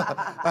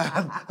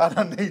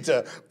I need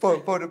to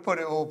put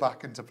it all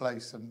back into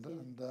place, and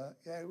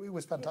yeah, it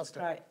was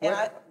fantastic. Right.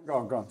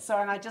 Go on.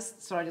 Sorry, and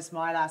just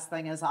my last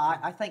thing is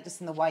I think just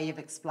in the way you've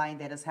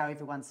explained that is how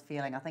everyone's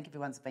feeling. I think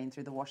everyone's been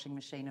through the washing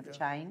machine of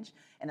change,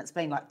 and it's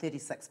been like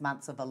 36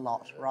 months of a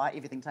lot, right?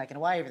 Everything taken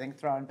away, everything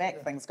thrown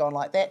back, things gone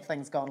like that,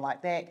 things gone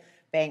like that,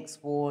 banks,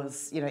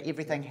 wars,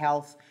 everything,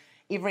 health.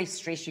 Every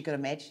stress you could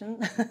imagine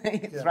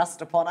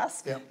thrust upon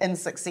us in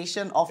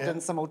succession,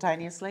 often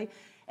simultaneously.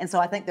 And so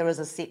I think there is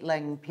a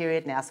settling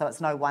period now, so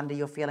it's no wonder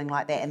you're feeling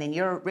like that. And then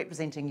you're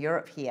representing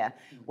Europe here,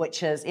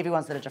 which is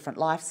everyone's at a different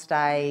life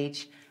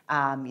stage.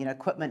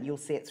 Equipment, you'll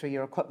see it through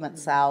your equipment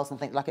sales and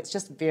things like it's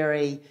just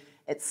there's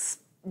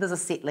a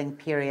settling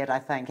period, I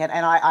think. And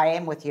I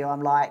am with you.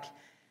 I'm like,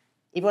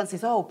 everyone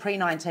says, oh,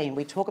 pre-19.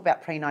 We talk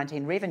about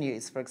pre-19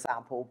 revenues, for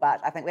example,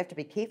 but I think we have to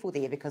be careful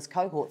there because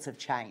cohorts have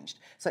changed.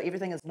 So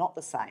everything is not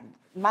the same.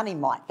 Money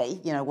might be,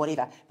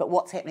 whatever, but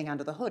what's happening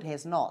under the hood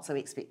has not. So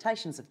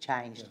expectations have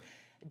changed.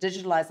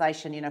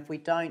 Digitalization, if we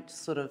don't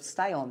sort of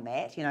stay on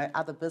that,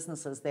 other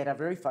businesses that are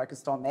very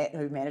focused on that,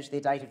 who manage their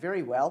data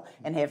very well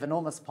and have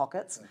enormous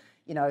pockets,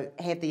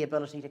 have the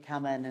ability to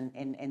come in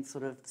and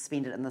sort of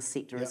spend it in this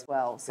sector as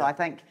well. So I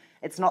think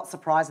it's not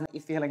surprising that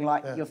you're feeling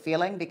like you're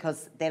feeling,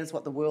 because that is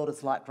what the world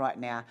is like right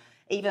now.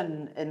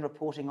 Even in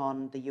reporting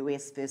on the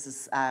US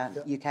versus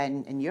UK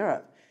and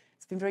Europe,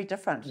 it's been very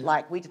different.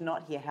 Like, we did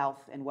not hear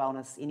health and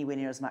wellness anywhere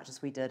near as much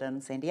as we did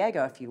in San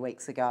Diego a few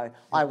weeks ago,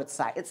 I would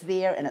say. It's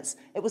there and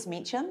it was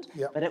mentioned,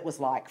 but it was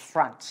like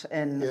front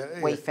and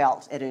we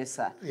felt at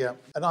URSA. Yeah,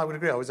 and I would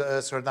agree. I was at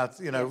URSA and that,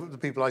 the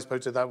people I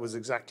spoke to, that was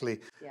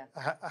exactly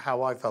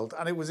how I felt.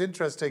 And it was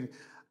interesting.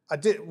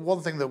 One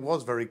thing that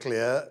was very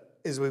clear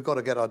is we've got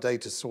to get our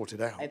data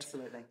sorted out.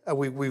 Absolutely.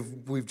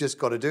 We've just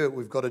got to do it.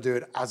 We've got to do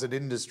it as an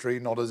industry,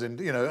 not as in,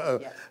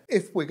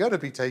 if we're going to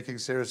be taking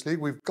seriously,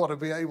 we've got to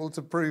be able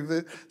to prove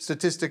it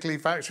statistically,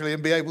 factually,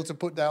 and be able to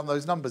put down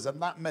those numbers. And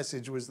that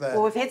message was there.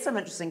 Well, we've had some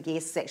interesting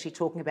guests actually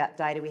talking about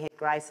data. We had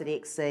Grace at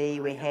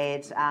XE, we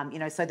had,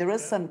 so there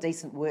is some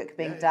decent work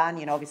being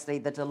done, obviously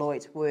the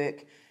Deloitte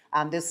work.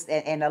 And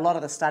a lot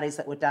of the studies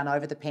that were done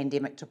over the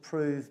pandemic to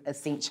prove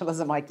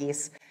essentialism, I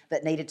guess,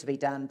 that needed to be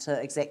done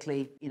to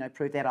exactly,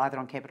 prove that either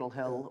on Capitol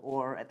Hill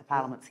or at the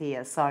Parliaments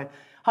here. So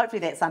hopefully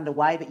that's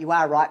underway, but you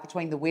are right,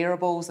 between the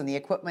wearables and the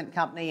equipment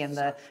company and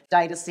the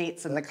data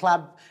sets and the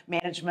club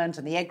management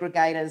and the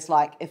aggregators,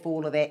 like if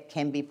all of that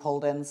can be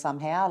pulled in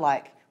somehow,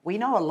 like we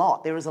know a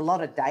lot. There is a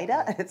lot of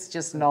data. It's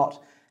just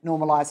not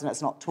normalised and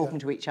it's not talking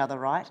to each other,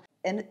 right?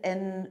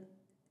 In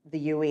the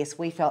US,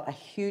 we felt a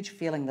huge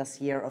feeling this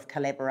year of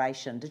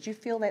collaboration. Did you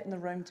feel that in the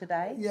room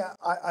today? Yeah,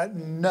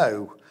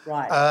 no.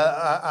 Right.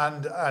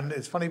 And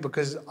it's funny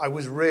because I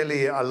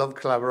love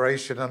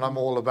collaboration and I'm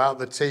all about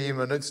the team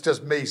and it's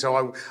just me,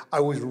 so I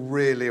was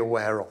really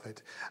aware of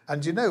it.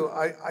 And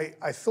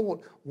I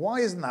thought, why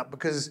isn't that?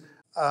 Because,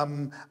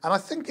 and I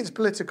think it's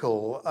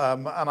political,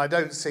 and I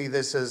don't see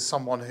this as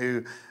someone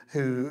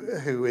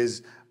who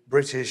is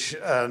British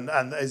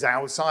and is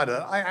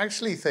outsider. I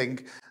actually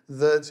think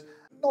that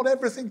not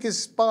everything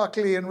is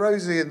sparkly and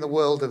rosy in the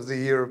world of the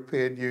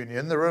European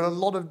Union. There are a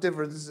lot of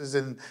differences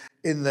in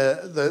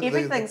the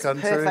everything's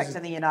countries. Perfect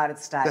in the United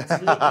States,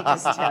 let me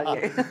just tell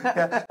you.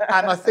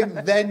 And I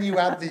think then you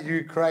add the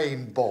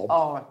Ukraine bomb.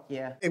 Oh,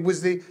 yeah. It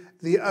was the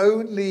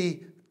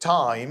only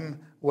time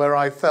where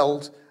I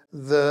felt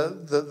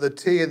the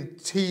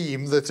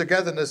team, the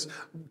togetherness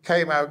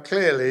came out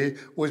clearly,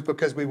 was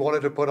because we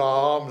wanted to put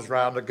our arms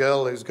around a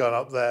girl who's gone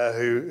up there,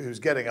 who's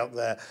getting up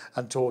there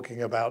and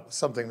talking about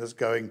something that's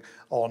going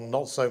on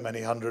not so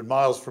many 100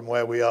 miles from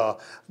where we are.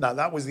 Now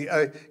that was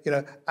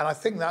and I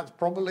think that's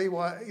probably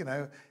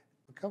why,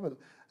 become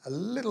a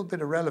little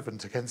bit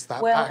irrelevant against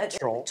that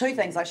backdrop. Two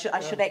things. I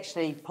should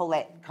actually pull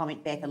that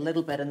comment back a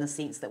little bit in the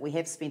sense that we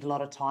have spent a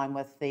lot of time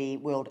with the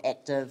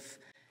EuropeActive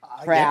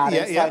crowd.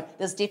 So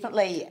there's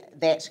definitely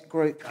that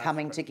group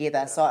coming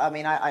together. So I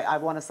mean, I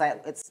want to say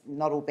it's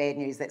not all bad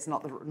news. That's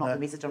not the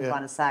message I'm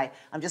trying to say.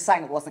 I'm just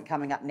saying it wasn't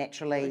coming up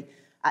naturally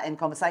in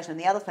conversation. And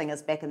the other thing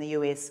is, back in the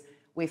US,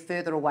 we're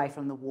further away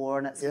from the war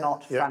and it's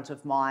not front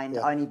of mind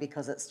only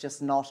because it's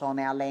just not on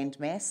our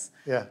landmass.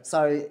 Yeah.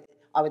 So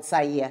I would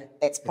say,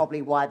 that's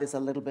probably why there's a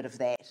little bit of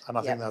that. And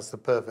I think that's the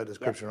perfect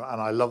description.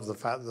 And I love the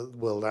fact that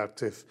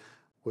EuropeActive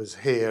was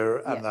here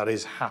and that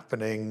is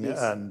happening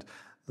and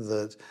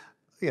that,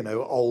 you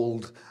know,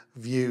 old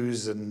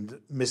views and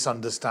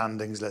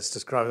misunderstandings, let's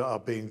describe it, are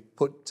being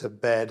put to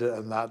bed,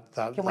 and that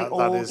Can we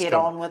all get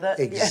on with it?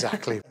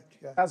 Exactly.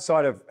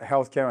 Outside of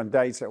healthcare and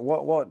data,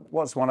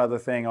 what's one other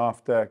thing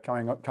after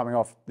coming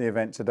off the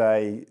event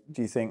today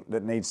do you think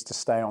that needs to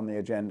stay on the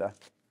agenda?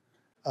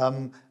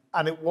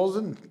 And it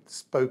wasn't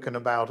spoken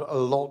about a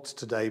lot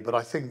today, but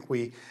I think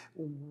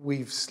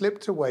we've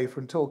slipped away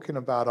from talking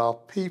about our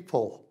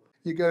people.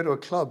 You go to a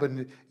club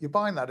and you're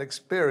buying that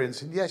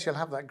experience, and yes, you'll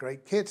have that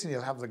great kit and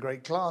you'll have the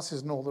great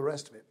classes and all the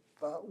rest of it,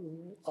 but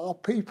our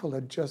people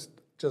are just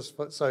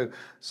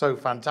so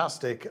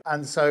fantastic.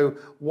 And so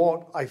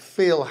what I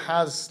feel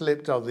has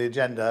slipped off the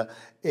agenda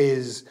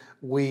is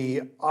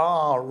we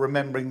are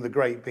remembering the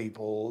great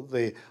people,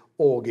 the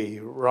Augie,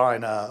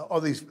 Rainer,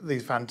 all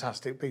these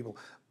fantastic people,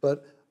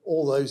 but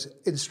all those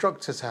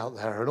instructors out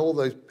there and all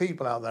those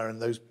people out there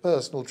and those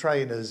personal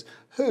trainers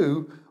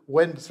who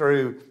went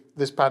through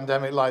this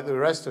pandemic like the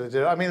rest of it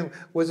did. I mean,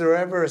 was there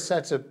ever a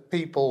set of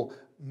people,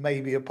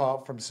 maybe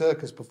apart from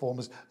circus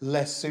performers,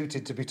 less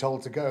suited to be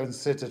told to go and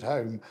sit at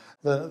home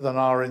than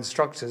our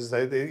instructors?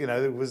 They you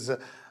know, it was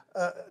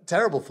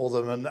terrible for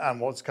them,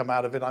 and what's come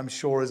out of it, I'm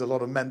sure, is a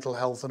lot of mental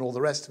health and all the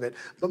rest of it.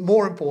 But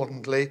more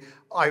importantly,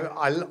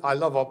 I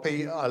love our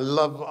people. I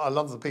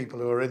love the people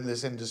who are in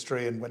this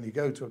industry. And when you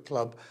go to a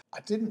club, I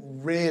didn't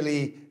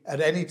really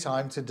at any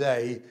time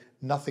today,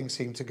 nothing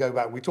seemed to go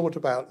back. We talked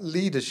about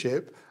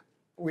leadership.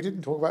 We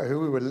didn't talk about who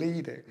we were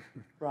leading.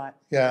 Right.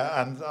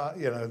 Yeah, and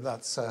you know,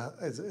 that's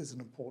is an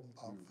important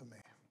part for me.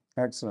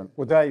 Excellent.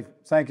 Well, Dave,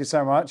 thank you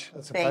so much.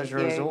 It's a pleasure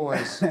as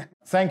always.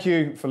 Thank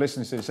you for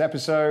listening to this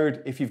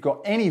episode. If you've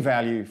got any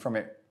value from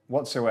it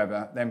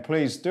whatsoever, then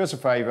please do us a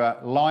favour,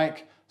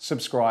 like,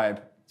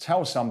 subscribe,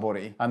 tell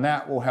somebody, and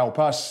that will help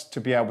us to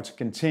be able to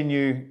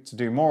continue to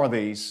do more of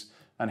these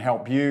and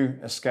help you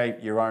escape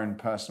your own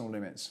personal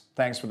limits.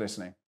 Thanks for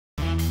listening.